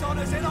army's on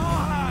us in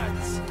our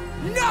hands!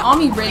 No,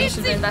 Army really it's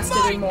should have in invested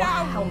in mine more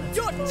now. helmets.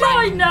 You're dead.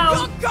 Mine now.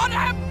 You're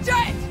goddamn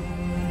dead.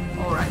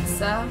 Alright,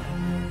 sir.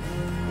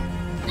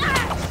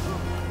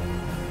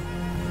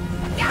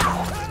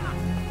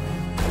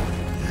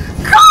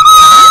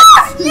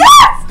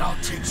 Yes! I'll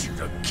teach you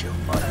to kill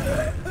my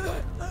men.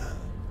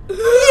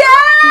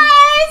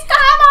 Yes!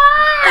 Come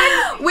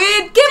on!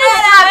 We're giving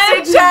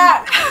it up,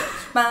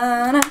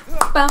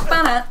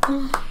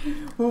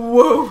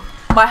 Whoa.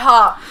 My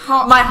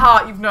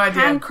heart, you've no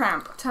idea. Hand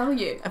cramp, tell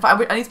you. If I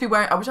need to be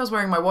wearing, I wish I was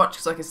wearing my watch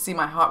so I could see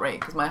my heart rate,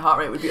 because my heart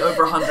rate would be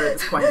over 100 at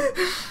this point.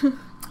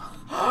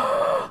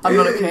 I'm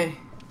not okay.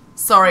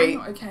 Sorry. I'm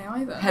not okay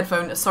either.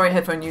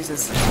 Headphone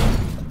users.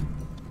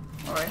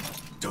 Sorry.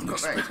 Don't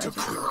expect a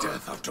quick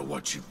death after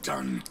what you've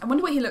done. I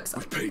wonder what he looks We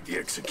like. paid the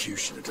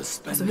executioner to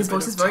spend So his a bit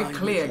voice is of very time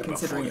clear with you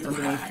considering it's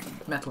before you underneath hang.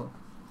 metal.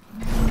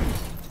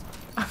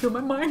 I feel my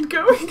mind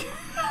going.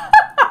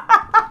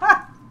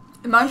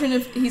 Imagine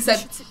if he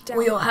said,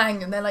 we'll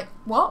hang, and they're like,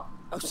 what?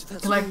 Oh, so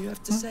that's Like, all you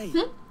have to say.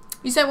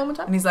 You say it one more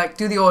time? And he's like,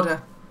 do the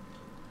order.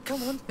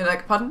 Come on. You're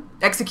like, pardon?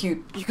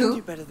 Execute. You can do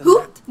Who? better than Who?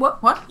 that.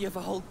 What? You have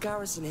a whole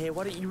garrison here.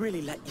 Why don't you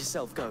really let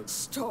yourself go?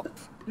 Stop.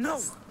 No.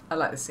 I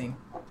like this scene.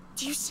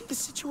 Do you see the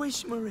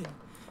situation we're in?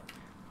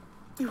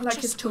 We were Like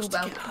just his tool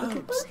supposed to belt. get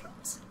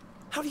herbs.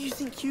 How do you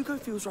think Hugo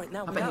feels right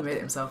now? I bet he without made it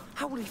them? himself.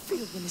 How will he feel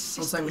when his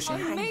On sister sewing is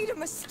machine. I hanged? made a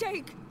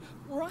mistake,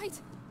 right?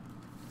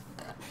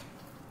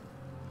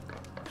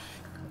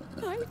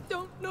 I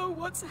don't know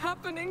what's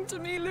happening to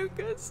me,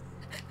 Lucas.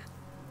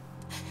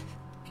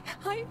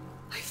 I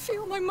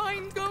feel my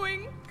mind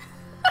going.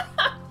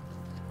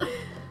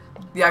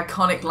 The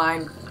iconic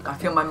line, I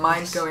feel my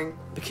mind going.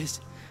 Because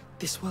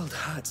this world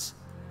hurts.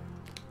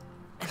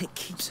 And it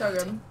keeps So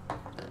hurting. good.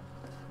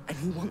 And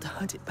you want to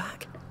hurt it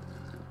back.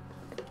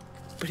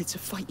 But it's a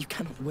fight you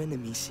cannot win,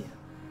 Amicia.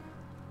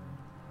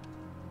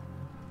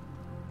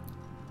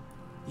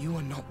 You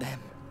are not them.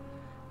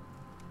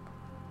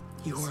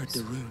 You are a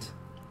Darun.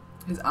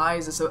 His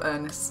eyes are so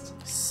earnest.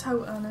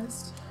 So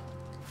earnest.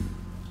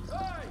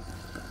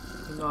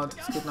 Nod,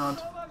 it's a good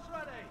nod.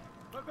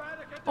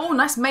 Oh,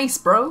 nice mace,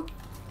 bro.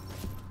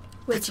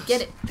 Where'd you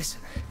get it? Listen,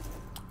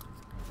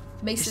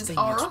 this Maces thing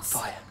are looks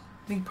us? fire.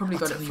 I think he probably I'll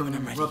got it tell you from when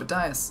I'm ready. Robert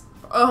Dias.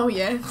 Oh,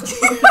 yeah.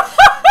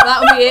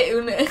 That'll be it,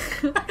 won't it?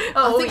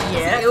 Oh, I think-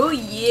 yeah. Oh,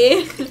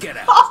 yeah. Get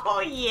out.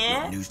 Oh,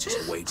 yeah. The news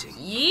is waiting.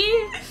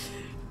 Yeah.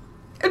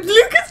 And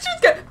Lucas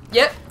just go,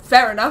 yep,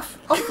 fair enough.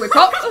 Off we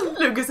pop.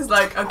 Lucas is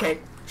like, okay.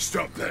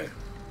 Stop there.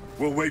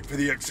 We'll wait for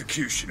the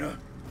executioner.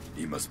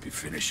 He must be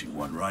finishing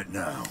one right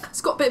now. It's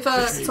got a bit of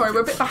a, sorry,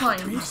 we're a bit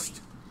behind.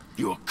 Beast,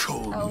 you're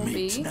cold LB.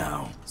 meat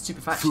now.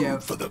 Stupefaccio.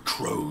 Food for the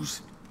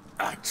crows.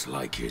 Act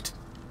like it.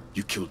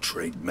 You killed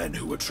trained men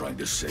who were trying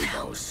to save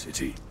our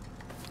city.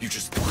 You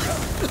just...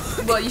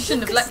 Well, you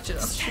shouldn't have lectured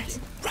us, should you?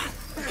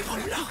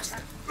 You're lost.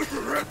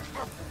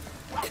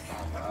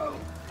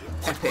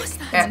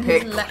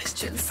 Epic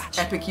Lectures.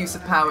 Epic use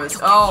of powers.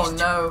 Oh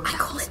no. I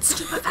call it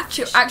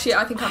stupefaccio. Actually,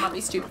 I think I might be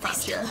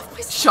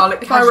stupefaccio.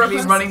 Charlotte casually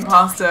running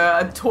past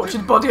a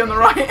tortured body on the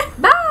right.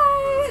 Bye!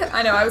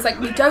 I know, I was like,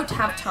 we don't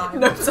have time.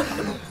 No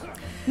time.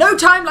 No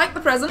time like the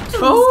present.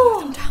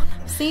 Oh.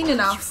 Seen You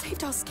enough.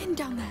 saved our skin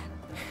down there.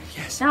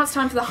 Yes. Now it's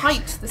time for the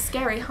height, the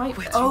scary height.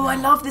 Oh, I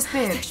love this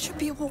There bit. should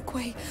be a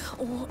walkway,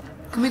 or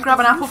Can we grab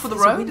an apple for the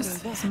There's a road? window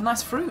there. Some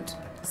nice fruit.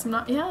 Some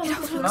yeah, it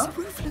lovely. overlooks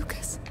the roof,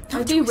 Lucas.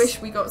 I do wish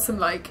we got some,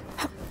 like,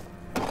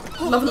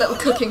 love a little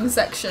cooking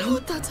section. Oh,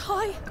 that's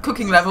high.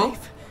 Cooking level.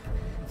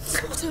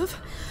 Sort of.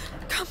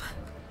 Come.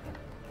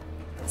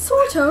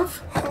 Sort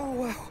of. Oh,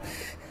 wow.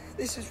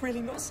 This is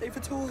really not safe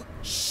at all.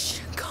 Shh.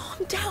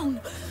 Calm down.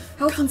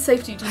 Health and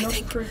safety do I not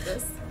think- approve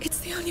this. It's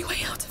the only way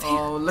out of here.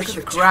 Oh, look at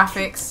the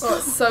graphics. Oh,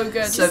 it's so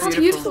good. So It's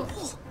beautiful.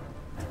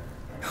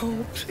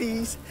 Oh,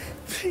 please.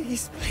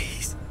 Please,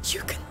 please.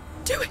 You can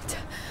do it.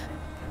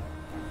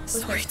 Which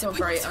Sorry makes me feel to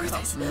very put you through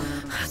this.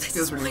 uncomfortable.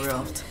 Feels really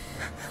real.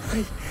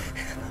 I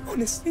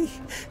honestly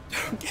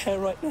don't care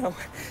right now.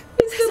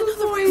 His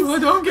little voice. I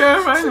don't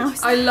care right now.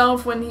 I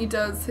love when he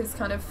does his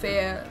kind of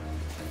fear.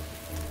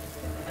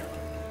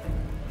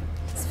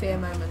 His fear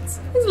moments.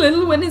 His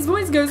little when his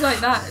voice goes like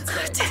that. It's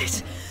great. Did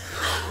it.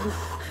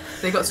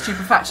 They got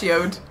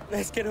stupefaccioed.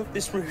 Let's get off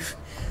this roof.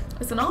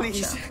 It's an archer.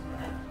 Please.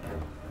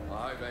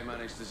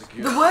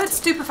 The word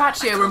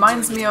stupefaccio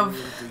reminds me of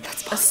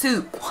a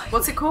soup.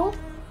 What's it called?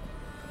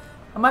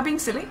 Am I being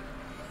silly?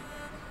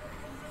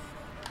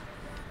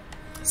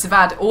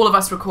 Sivad, all of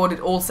us recorded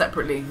all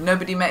separately.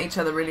 Nobody met each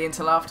other really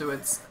until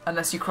afterwards,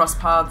 unless you cross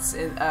paths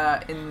in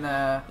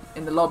the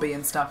lobby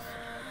and stuff.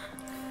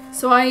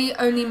 So I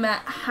only met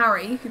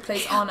Harry, who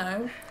plays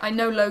Arno. I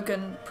know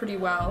Logan pretty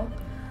well.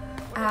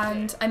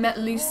 And I met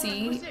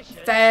Lucy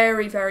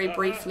very, very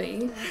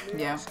briefly.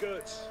 Yeah.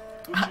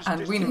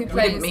 And we Who didn't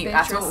plays meet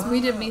at Beatrice. all.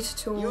 We didn't meet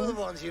at You're the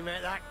all. ones who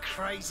met that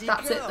crazy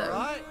That's girl, it though.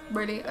 right?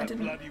 Really, I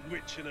didn't.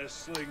 witch in a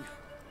sling.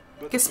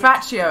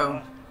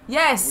 Gazpacho.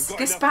 Yes,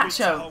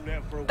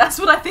 gazpacho. That's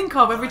what I think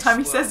of every time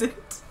he says it.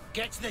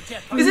 Get to the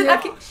depot. Is it Yeah.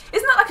 like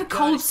isn't that like a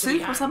cold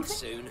soup or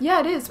something? Yeah,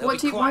 it is. They'll be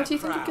Why quite do you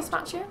think of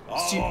proud. gazpacho?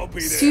 I'll be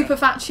there.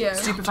 Stupefaccio.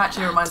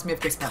 Stupefaccio reminds me of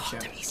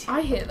gazpacho.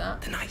 I hear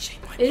that. The nightshade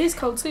might It is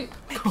cold soup.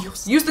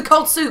 Use the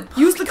cold soup.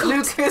 Use the cold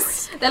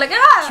Lucas. They're like,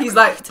 ah! He's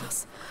like,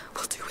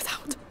 We'll do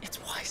without. It's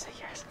why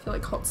feel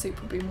like hot soup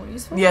would be more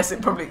useful. Yes,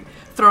 it probably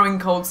throwing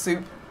cold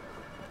soup.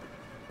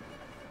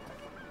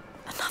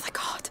 Another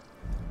guard.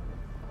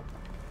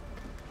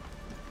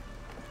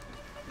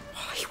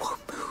 Oh, he won't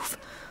move.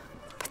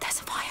 But there's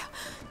a fire.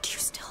 Do you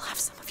still have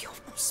some of your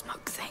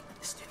smoke thing?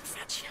 This didn't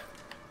fetch you.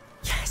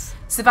 Yes.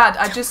 Sivad,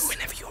 I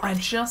ready.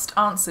 just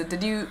answered.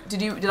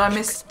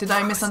 Did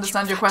I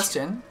misunderstand your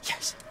question?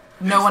 Yes.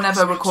 No one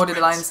ever recorded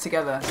lines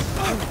together.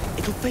 Oh,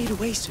 it'll fade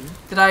away soon.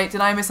 Did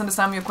I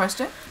misunderstand your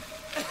question?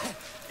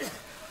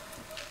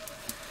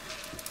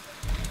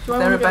 Is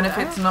there a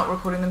benefit to not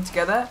recording them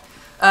together?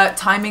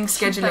 Timing,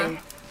 scheduling.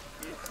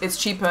 It's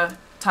cheaper.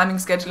 Timing,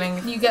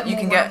 scheduling. You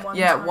can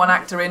get one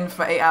actor in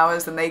for 8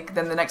 hours, then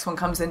the next one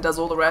comes in, does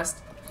all the rest.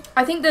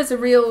 I think there's a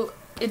real.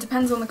 It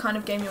depends on the kind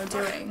of game you're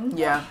doing.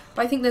 Yeah.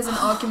 But I think there's an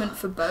argument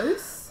for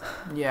both.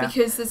 Yeah.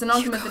 Because there's an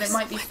argument that it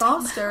might be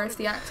faster if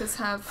the actors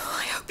have.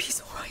 I hope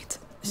he's alright.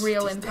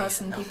 Real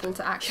in-person people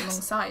to act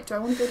alongside. Do I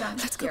want to go down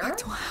Let's here? go back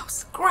to our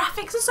house.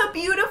 Graphics are so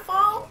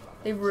beautiful.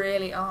 They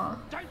really are.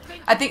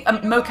 I think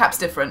mocap's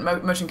different.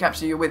 Motion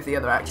capture, you're with the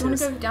other actors. Do you want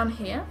to go down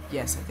here?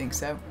 Yes, I think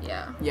so.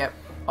 Yeah. Yep.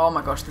 Oh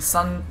my gosh, the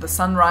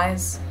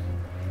sunrise.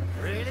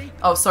 Really?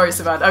 Oh, sorry,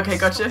 Sivad. Okay,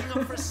 gotcha.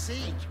 Stopping up for a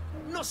siege.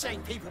 I'm not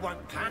saying people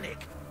won't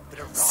panic, but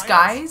a riot.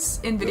 Skies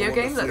in video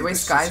games, like the way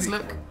skies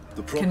look,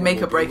 can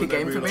make or break a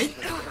game for me.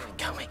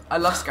 I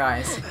love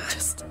skies.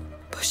 Just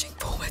pushing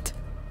forward.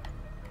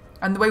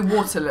 And the way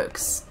water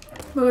looks.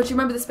 Well, do you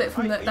remember this bit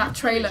from that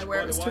trailer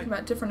where it was talking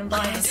about different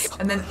environments?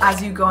 And then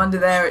as you go under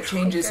there, it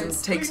changes and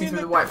takes you through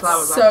the white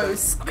flowers. So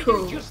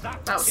cool.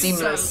 That was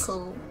Seamless. so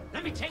cool.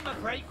 Let me take my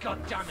break,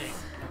 goddammit.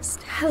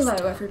 Hello,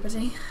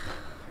 everybody.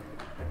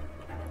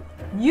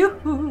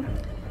 Yoo-hoo.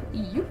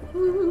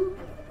 Yoo-hoo.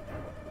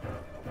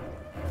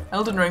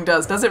 Elden Ring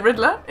does it,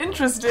 Riddler?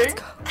 Interesting.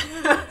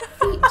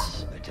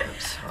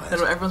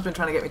 Everyone's been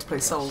trying to get me to play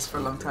Souls for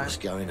a long time. What's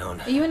going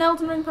on? Are you an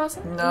Elden Ring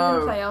person? No. Do you want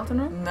to play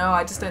Elden Ring? No,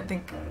 I just don't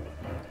think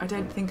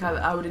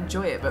I would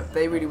enjoy it, but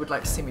they really would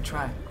like to see me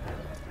try.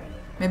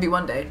 Maybe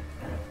one day.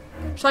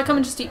 Shall I come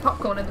and just eat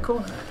popcorn in the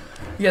corner?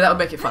 Yeah, that would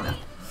make it funner.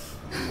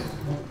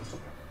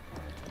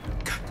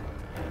 Good.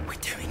 We're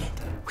doing it.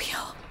 We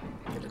are.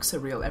 It looks so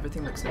real.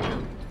 Everything looks so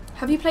real.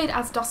 Have you played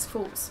As Dusk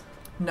Falls?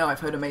 No, I've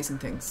heard amazing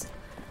things.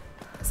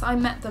 So I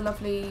met the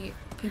lovely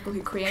people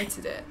who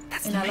created it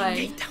in LA,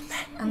 Gate down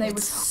there. and they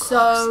were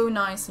so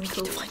nice and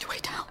cool. To find a way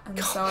down. And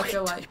so I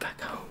feel like Back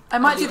home. I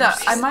might do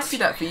that. I might do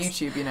that for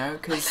YouTube, you know,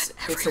 because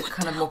it's a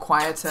kind of more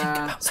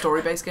quieter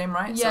story-based game,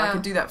 right? So I Yeah.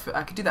 could do that.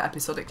 I could do that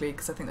episodically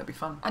because I think that'd be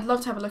fun. I'd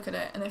love to have a look at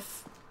it, and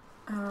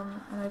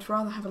and I'd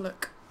rather have a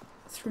look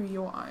through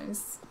your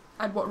eyes.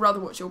 I'd rather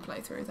watch your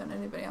playthrough than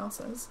anybody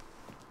else's.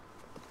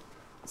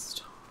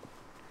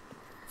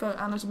 For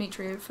Anna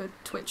Demetriou for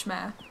Twitch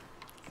Mayor.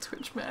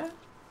 Twitch Mayor.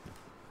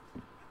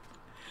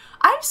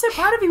 I'm so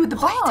proud of you with the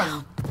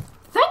barn.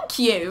 Thank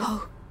you.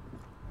 Oh,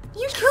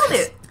 You killed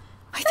it.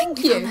 I think Thank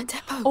we found you. that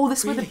depot. Oh,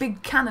 this was the Really?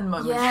 big cannon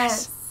moment.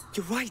 Yes.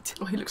 You're right.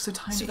 Oh, he looks so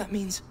tiny. So that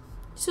means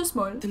So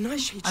small. the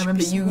nightshade I should remember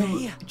be somewhere you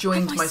here.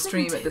 joined Am I my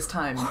stream listening at this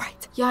time.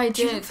 Alright. Yeah, I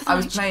Do you did. look for the I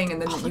was nightshade? playing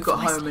and then I'll you look got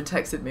for my home and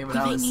texted me when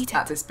We I may was need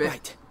at it. this bit.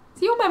 Right.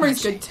 So your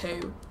memory's Nightshade.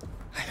 good too.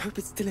 I hope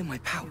it's still in my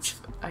pouch.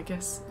 I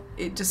guess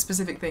it just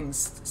specific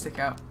things stick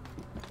out.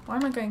 Why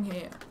am I going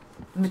here?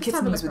 And the Just have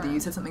kitten a was look with you. You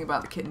around. said something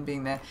about the kitten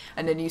being there,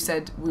 and then you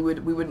said we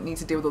wouldn't need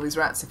to deal with all these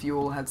rats if you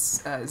all had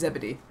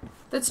Zebedee.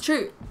 That's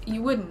true.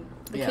 You wouldn't.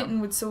 The Yeah. kitten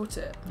would sort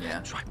it.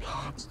 Yeah. Dry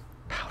plants.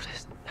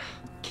 Powders.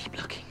 Keep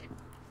looking.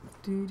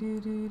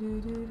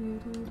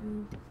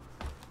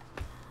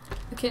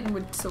 The kitten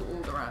would sort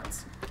all the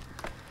rats.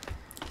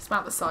 It's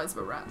about the size of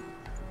a rat.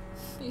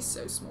 He's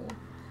so small.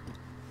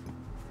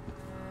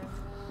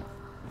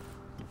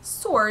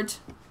 Sword.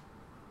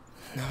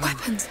 No.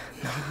 Weapons.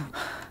 No.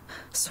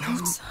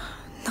 Swords.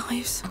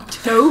 Knives.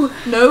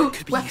 No.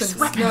 Could be Weapons.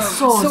 useful. No.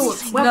 Swords.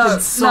 Swords. Weapons. No.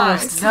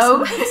 Swords. Knives.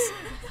 No.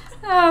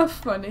 Ah,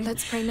 funny.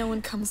 Let's pray no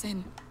one comes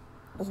in.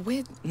 Or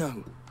we're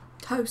No.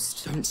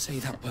 Toast. Don't say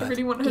that I word.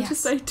 really want her to Yes.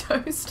 say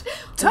toast.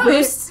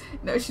 Toast?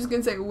 No, she's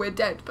gonna say we're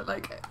dead, but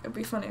like it'd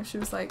be funny if she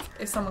was like,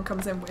 if someone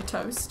comes in, we're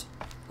toast.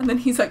 And then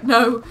he's like,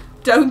 no,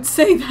 don't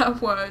say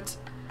that word.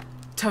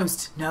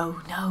 Toast. No.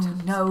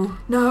 No.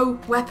 No,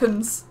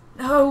 weapons.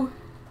 No.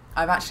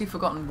 I've actually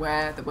forgotten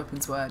where the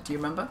weapons were. Do you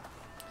remember?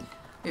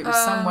 It was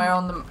somewhere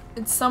on the.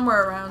 It's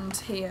somewhere around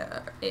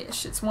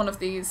here-ish. It's one of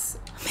these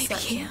Maybe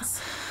here.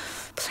 sections.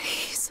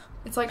 please.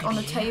 It's like on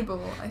a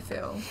table, I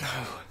feel. No.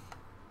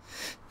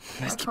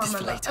 I Let's keep can't this for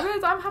remember. later. I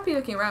mean, I'm happy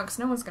looking around because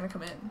no one's going to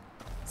come in.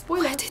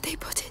 Spoiler. Where did they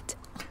put it?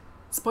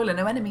 Spoiler: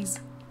 no enemies.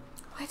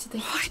 Where did they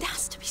Oh, it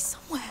has to be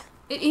somewhere.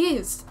 It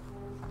is.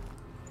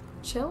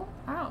 Chill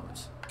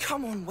out.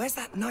 Come on, where's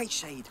that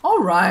nightshade? All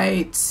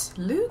right,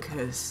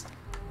 Lucas.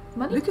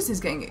 Money? Lucas is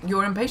getting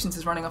your impatience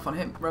is rubbing off on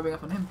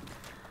him.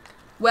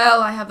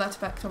 Well, I have that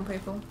effect on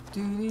people.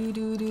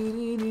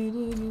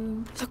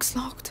 Looks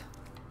locked.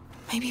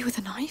 Maybe with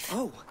a knife?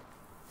 Oh,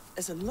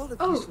 There's a lot of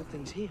Oh. useful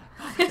things here.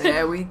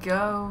 There we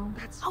go.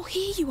 Oh,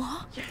 here you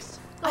are. Yes.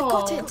 I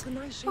got Aw. it.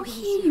 Oh,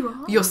 here you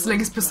are. Your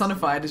sling is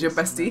personified as your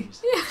bestie.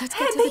 Yeah. Let's Hey, get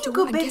there to the you door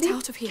go, and get baby.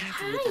 out of here.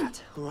 Careful with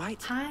that, all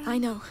right? Hi. I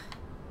know.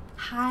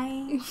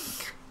 Hi.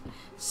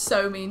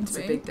 So mean It's to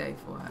a me. big day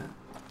for her.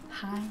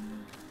 Hi.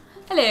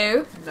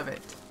 Hello. Love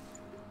it.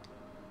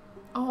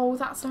 Oh,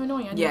 that's so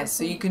annoying. I Yes,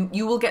 so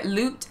you will get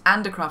loot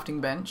and a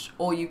crafting bench,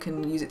 or you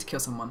can use it to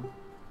kill someone.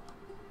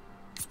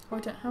 Oh, I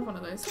don't have one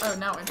of those. Oh,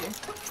 now I do.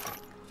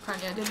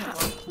 Apparently I did have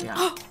one.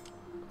 Yeah.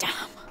 Damn.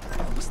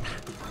 What was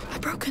that? I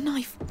broke a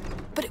knife,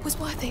 but it was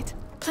worth it.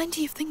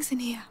 Plenty of things in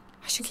here.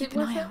 I should Is keep it an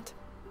worth eye it? out.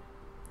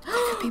 There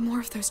could be more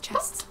of those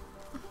chests.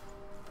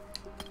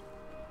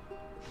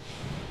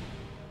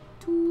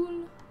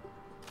 Tool.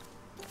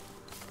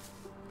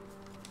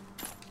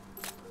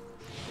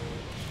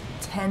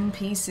 $10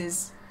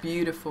 pieces.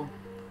 Beautiful.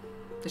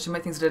 They should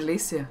make things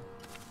delicious.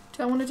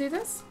 Do I want to do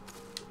this?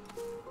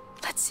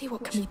 Let's see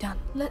what can be done.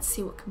 Let's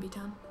see what can be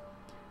done.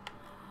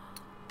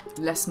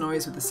 Less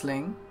noise with the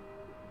sling.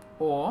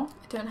 Or,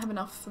 I don't have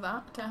enough for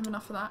that. Don't have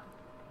enough for that.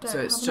 Don't so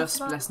have it's enough just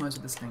for that. less noise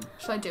with the sling.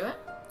 Should I do it?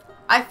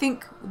 I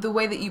think the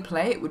way that you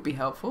play it would be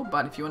helpful,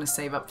 but if you want to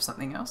save up for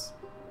something else.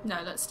 No,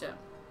 let's do it.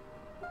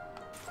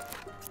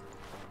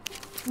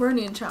 We're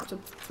only in chapter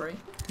 3.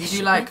 You Should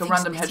do like make a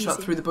random things headshot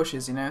easy. through the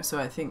bushes, you know, so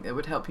I think it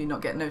would help you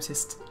not get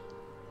noticed.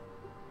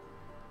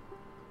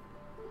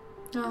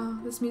 Oh,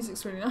 this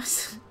music's really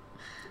nice.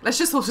 Let's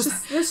just all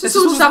Let's just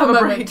all just have a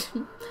moment.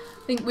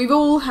 I think we've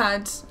all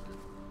had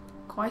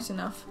quite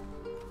enough.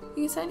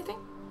 You can say anything?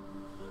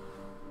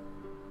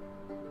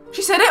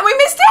 She said it, we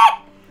missed it!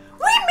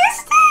 We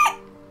missed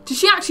it! Did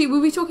she actually? Were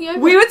we talking over?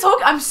 We were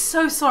talking, I'm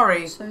so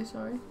sorry. So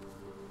sorry.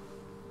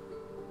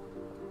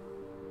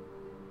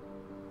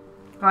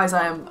 Guys,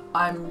 I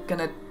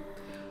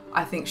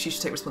think she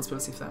should take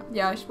responsibility for that.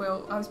 Yeah, I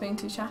will. I was being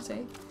too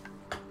chatty.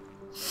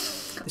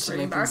 This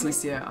really should make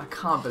Amicia. I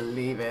can't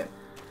believe it.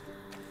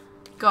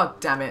 God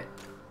damn it.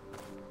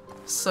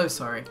 So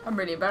sorry. I'm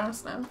really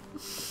embarrassed now.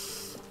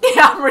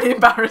 Yeah, I'm really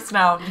embarrassed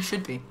now. You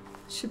should be.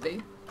 Should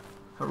be.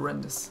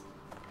 Horrendous.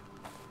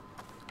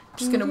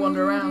 Just gonna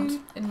wander around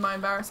in my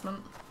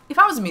embarrassment. If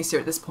I was Amicia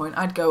at this point,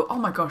 I'd go, oh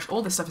my gosh,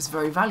 all this stuff is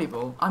very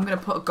valuable. I'm going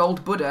to put a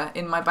gold Buddha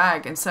in my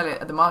bag and sell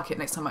it at the market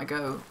next time I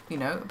go, you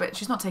know, but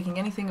she's not taking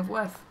anything of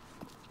worth.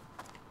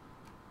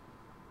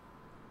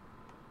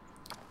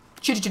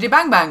 Chitty chitty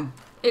bang bang.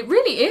 It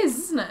really is,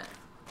 isn't it?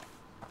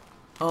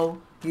 Oh,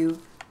 you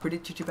pretty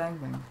chitty bang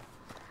bang.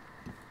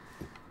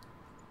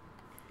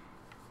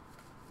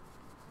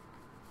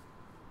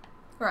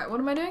 Right, what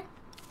am I doing?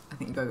 I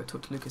think you go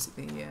talk to Lucas at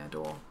the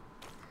door.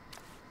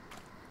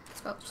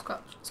 Squelch,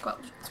 squelch,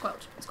 squelch,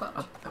 squelch, squelch.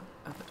 Up.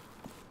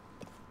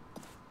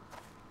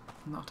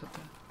 Not up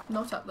there.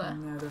 Not up there.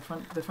 No, the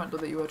front door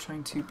that you were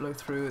trying to blow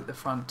through at the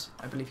front.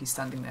 I believe he's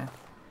standing there.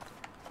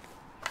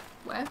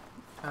 Where?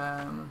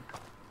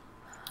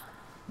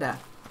 There.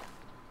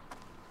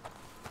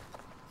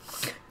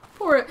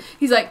 Poor it.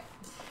 He's like,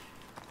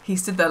 He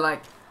stood there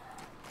like,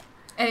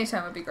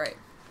 anytime would be great.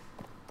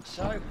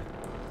 So,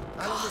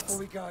 how long before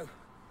we go?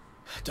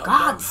 Don't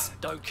Gods!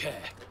 know, don't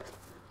care.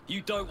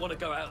 You don't want to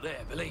go out there,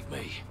 believe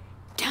me.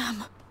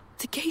 Damn,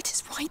 the gate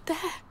is right there.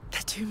 There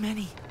are too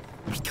many.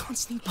 We can't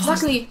sneak past.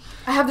 Luckily,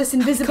 I have this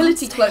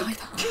invisibility Can't cloak.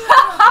 stay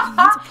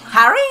either.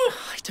 Harry?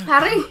 I don't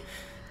Harry? know.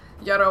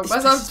 Yarrow, Is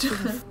where's this our...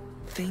 full of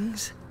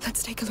things?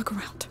 Let's take a look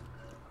around.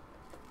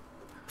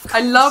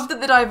 I love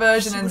that the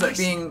diversion See ends what up I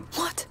see? being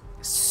What?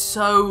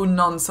 so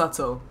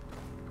non-subtle.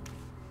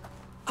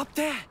 Up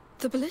there.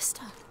 The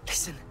ballista.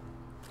 Listen,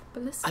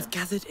 Ballista. I've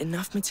gathered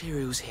enough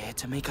materials here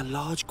to make a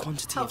large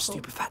quantity Helpful.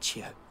 of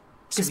stupefatio.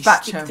 So we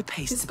Gazpacho. stick the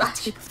paste to the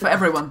Gazpacho. tip of For the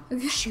everyone.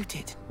 shoot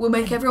it. We'll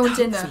make everyone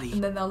dinner Hopefully,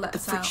 and then they'll let the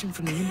us out. friction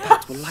from the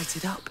impact will light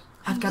it up.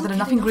 I've And gathered we'll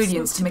enough get enough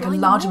ingredients smoke to make a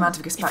blind large them all. amount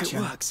of If it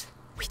gazpacho. works,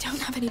 We don't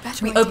have any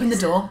better We open the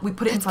ideas. door, we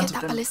put it in Let's front get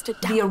of that them. ballista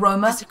The down.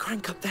 aroma. there's a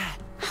crank up there.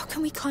 How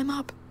can we climb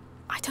up?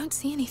 I don't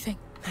see anything.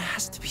 There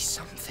has to be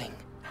something.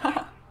 Go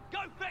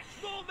fetch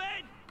more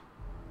men!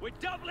 We're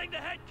doubling the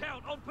head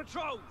count on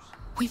patrols.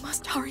 We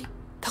must hurry.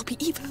 There'll be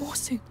even more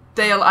soon.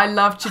 Dale, I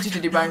love Chitty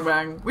Chitty Bang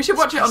Bang. We should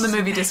watch it on the This is a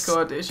movie mess.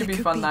 Discord. It should There be a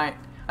could fun be- night.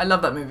 I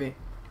love that movie.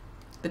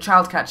 The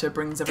child catcher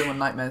brings everyone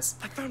nightmares.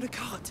 I found a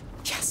cart.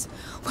 Yes,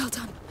 well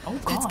done. Oh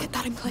Let's god. get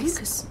that in place.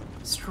 Lucas,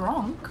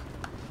 strong.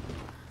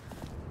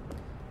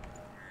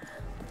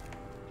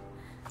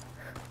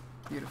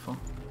 Beautiful.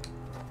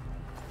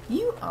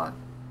 You are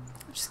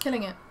I'm just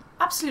killing it.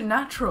 absolute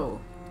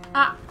natural.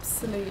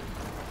 Absolute.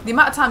 The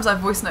amount of times I've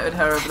voice noted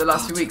her over the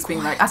last few weeks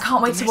being like, I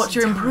can't wait to watch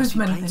your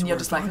improvement, and you're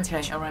just like,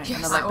 okay, alright.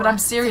 And I'm like, but I'm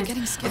serious.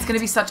 It's gonna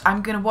be such,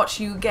 I'm gonna watch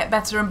you get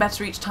better and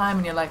better each time,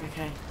 and you're like,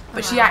 okay.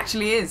 But she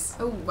actually is.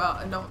 Oh,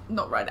 well,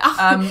 not right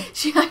now.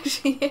 She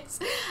actually is.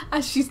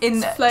 And she's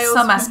In flails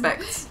some from-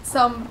 aspects.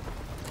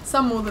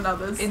 Some more than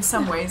others. In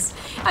some ways.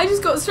 I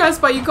just got stressed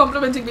by you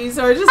complimenting me,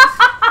 so I just...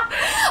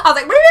 I was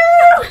like,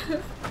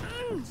 woo!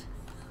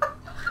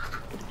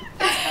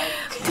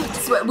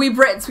 We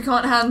Brits, we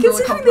can't handle a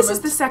Considering compliment. this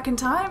is the second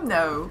time,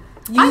 though.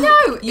 I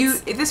know,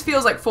 This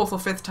feels like fourth or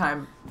fifth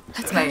time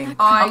Let's playing. man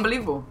that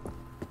Unbelievable.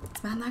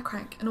 Let's man that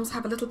crank. And also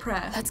have a little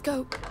prayer. Let's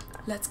go.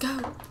 Let's go.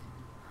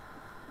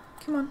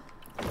 Come on.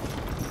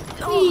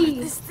 Oh,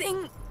 this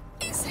thing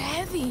is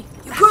heavy.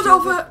 Put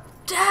over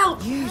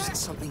down. Used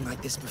something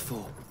like this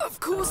before. Of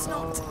course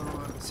not.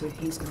 Oh, so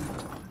he's gonna have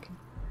to fucking...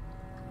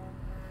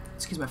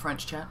 Excuse my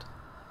French, chat.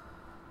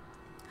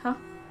 Huh?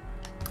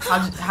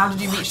 How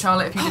did you meet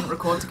Charlotte if you didn't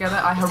record together?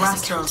 I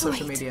harassed her on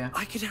social media.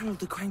 I could handle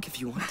the crank if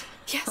you want.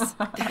 Yes.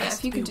 There has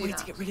if you to be could a do way that.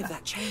 to get rid of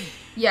that chain.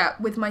 Yeah,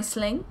 with my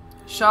sling.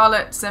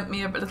 Charlotte sent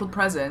me a little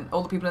present.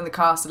 All the people in the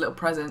cast a little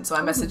present, so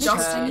I messaged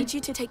Just, I her. need you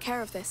to take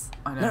care of this.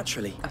 I know.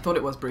 Naturally. I thought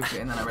it was briefly,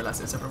 and then I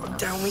realised it's everyone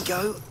else. Down we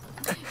go.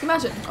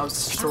 Imagine. I was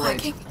destroyed.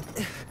 Working.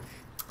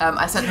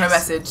 I sent her a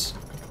message.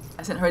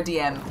 I sent her a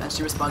DM, and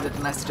she responded,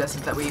 and I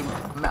suggested that we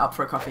met up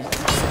for a coffee. And she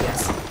said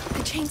yes.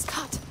 The chain's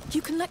cut.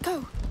 You can let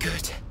go.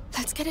 Good.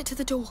 Let's get it to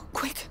the door,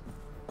 quick.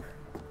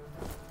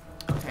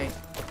 Okay.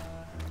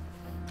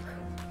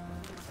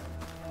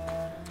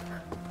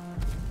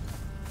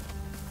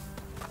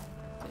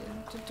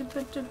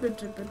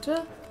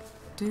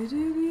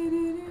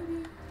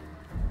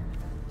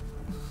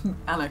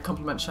 Anna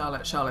compliments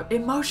Charlotte. Charlotte,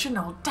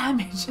 emotional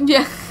damage.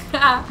 Yeah.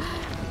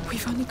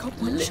 We've only got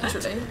one shot.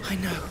 Literally. I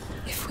know.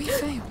 If we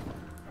fail,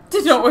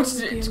 Did not want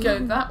to go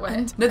that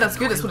way. No, that's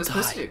good. That's what it's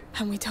supposed to do.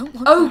 and we don't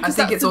want Oh, that. I 'cause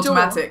think that's it's the door.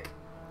 automatic.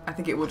 I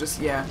think it will just,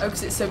 yeah. Oh,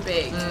 because it's so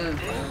big. I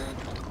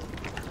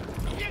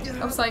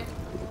was like,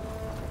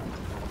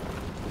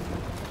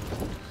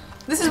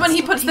 This is when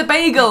he puts the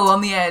bagel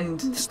on the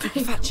end.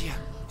 Stupefaccio.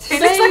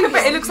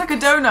 It looks like a I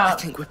donut.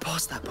 think we're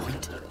past that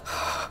point.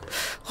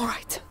 All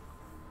right.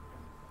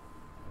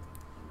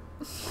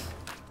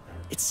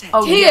 It's set.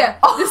 Oh, here! yeah.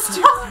 The The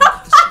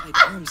side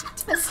arms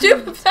it.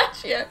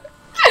 stupefaccio.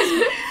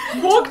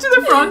 Walk to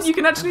the front. You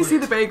can actually see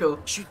the bagel.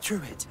 Shoot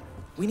through it.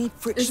 We need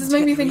friction. This has to made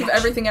get me the think of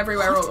reaction. Everything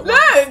Everywhere All at Once.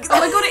 Look! Oh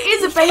my god,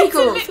 it is a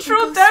bagel! It's a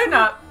literal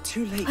donut.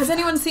 Too late. Has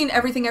anyone seen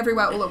Everything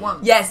Everywhere All at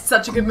Once? Yes,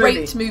 such a good movie.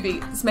 Great movie.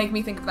 It's making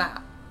me think of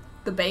that.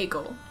 The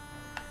bagel.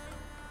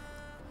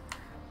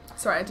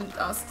 Sorry, I didn't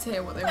ask to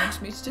hear what they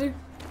wanted me to do.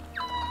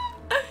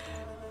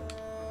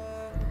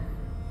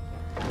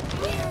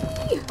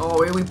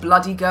 Oh, here we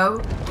bloody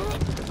go.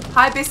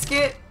 Hi,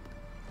 Biscuit.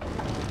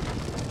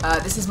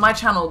 This is my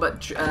channel,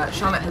 but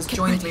Charlotte has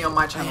joined me on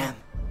my I channel. am.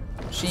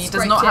 She does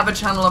Scraped not it. have a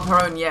channel of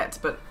her own yet,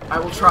 but I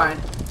will try.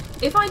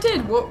 If I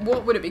did, what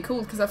would it be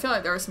called? Because I feel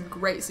like there are some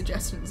great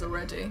suggestions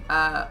already.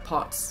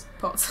 Pots.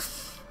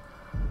 Pots.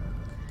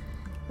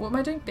 What am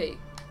I doing? B.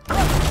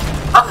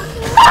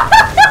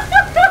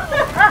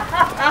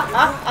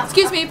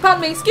 Excuse me,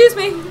 pardon me, excuse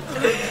me.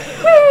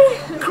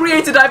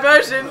 Create a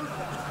diversion.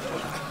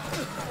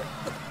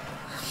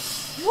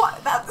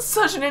 What? That's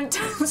such an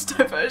intense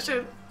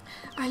diversion.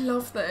 I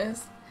love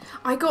this.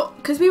 I got,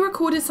 because we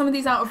recorded some of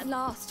these out At of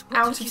last.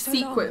 What took you so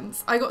long?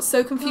 sequence. I got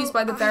so confused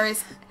by the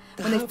various,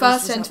 when they herbalist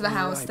first was enter out the when we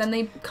house, arrived. then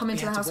they come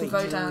into We the had house to with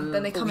wait. Vodan,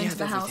 then they But come we into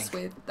the have house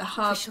everything. with the We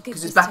hub. shall give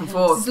Because this it's back to and him.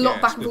 forth. There's a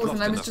lot back and forth,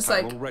 and I was just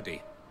like,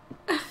 already.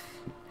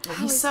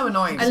 He's so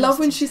annoying. I love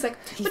when she's like,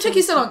 what took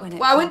you so long?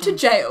 Well, I went to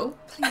jail.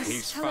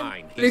 He's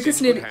fine. He's Lucas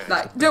in nearly, good hands.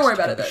 like, don't worry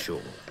about it though.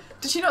 Sure.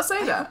 Did she not say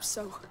I that? hope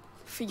so.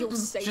 For your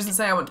sake. She doesn't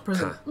say I went to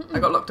prison. I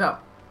got locked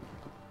up.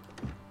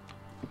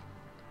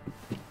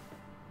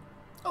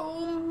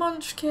 Oh,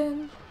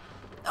 Munchkin.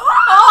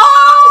 Oh!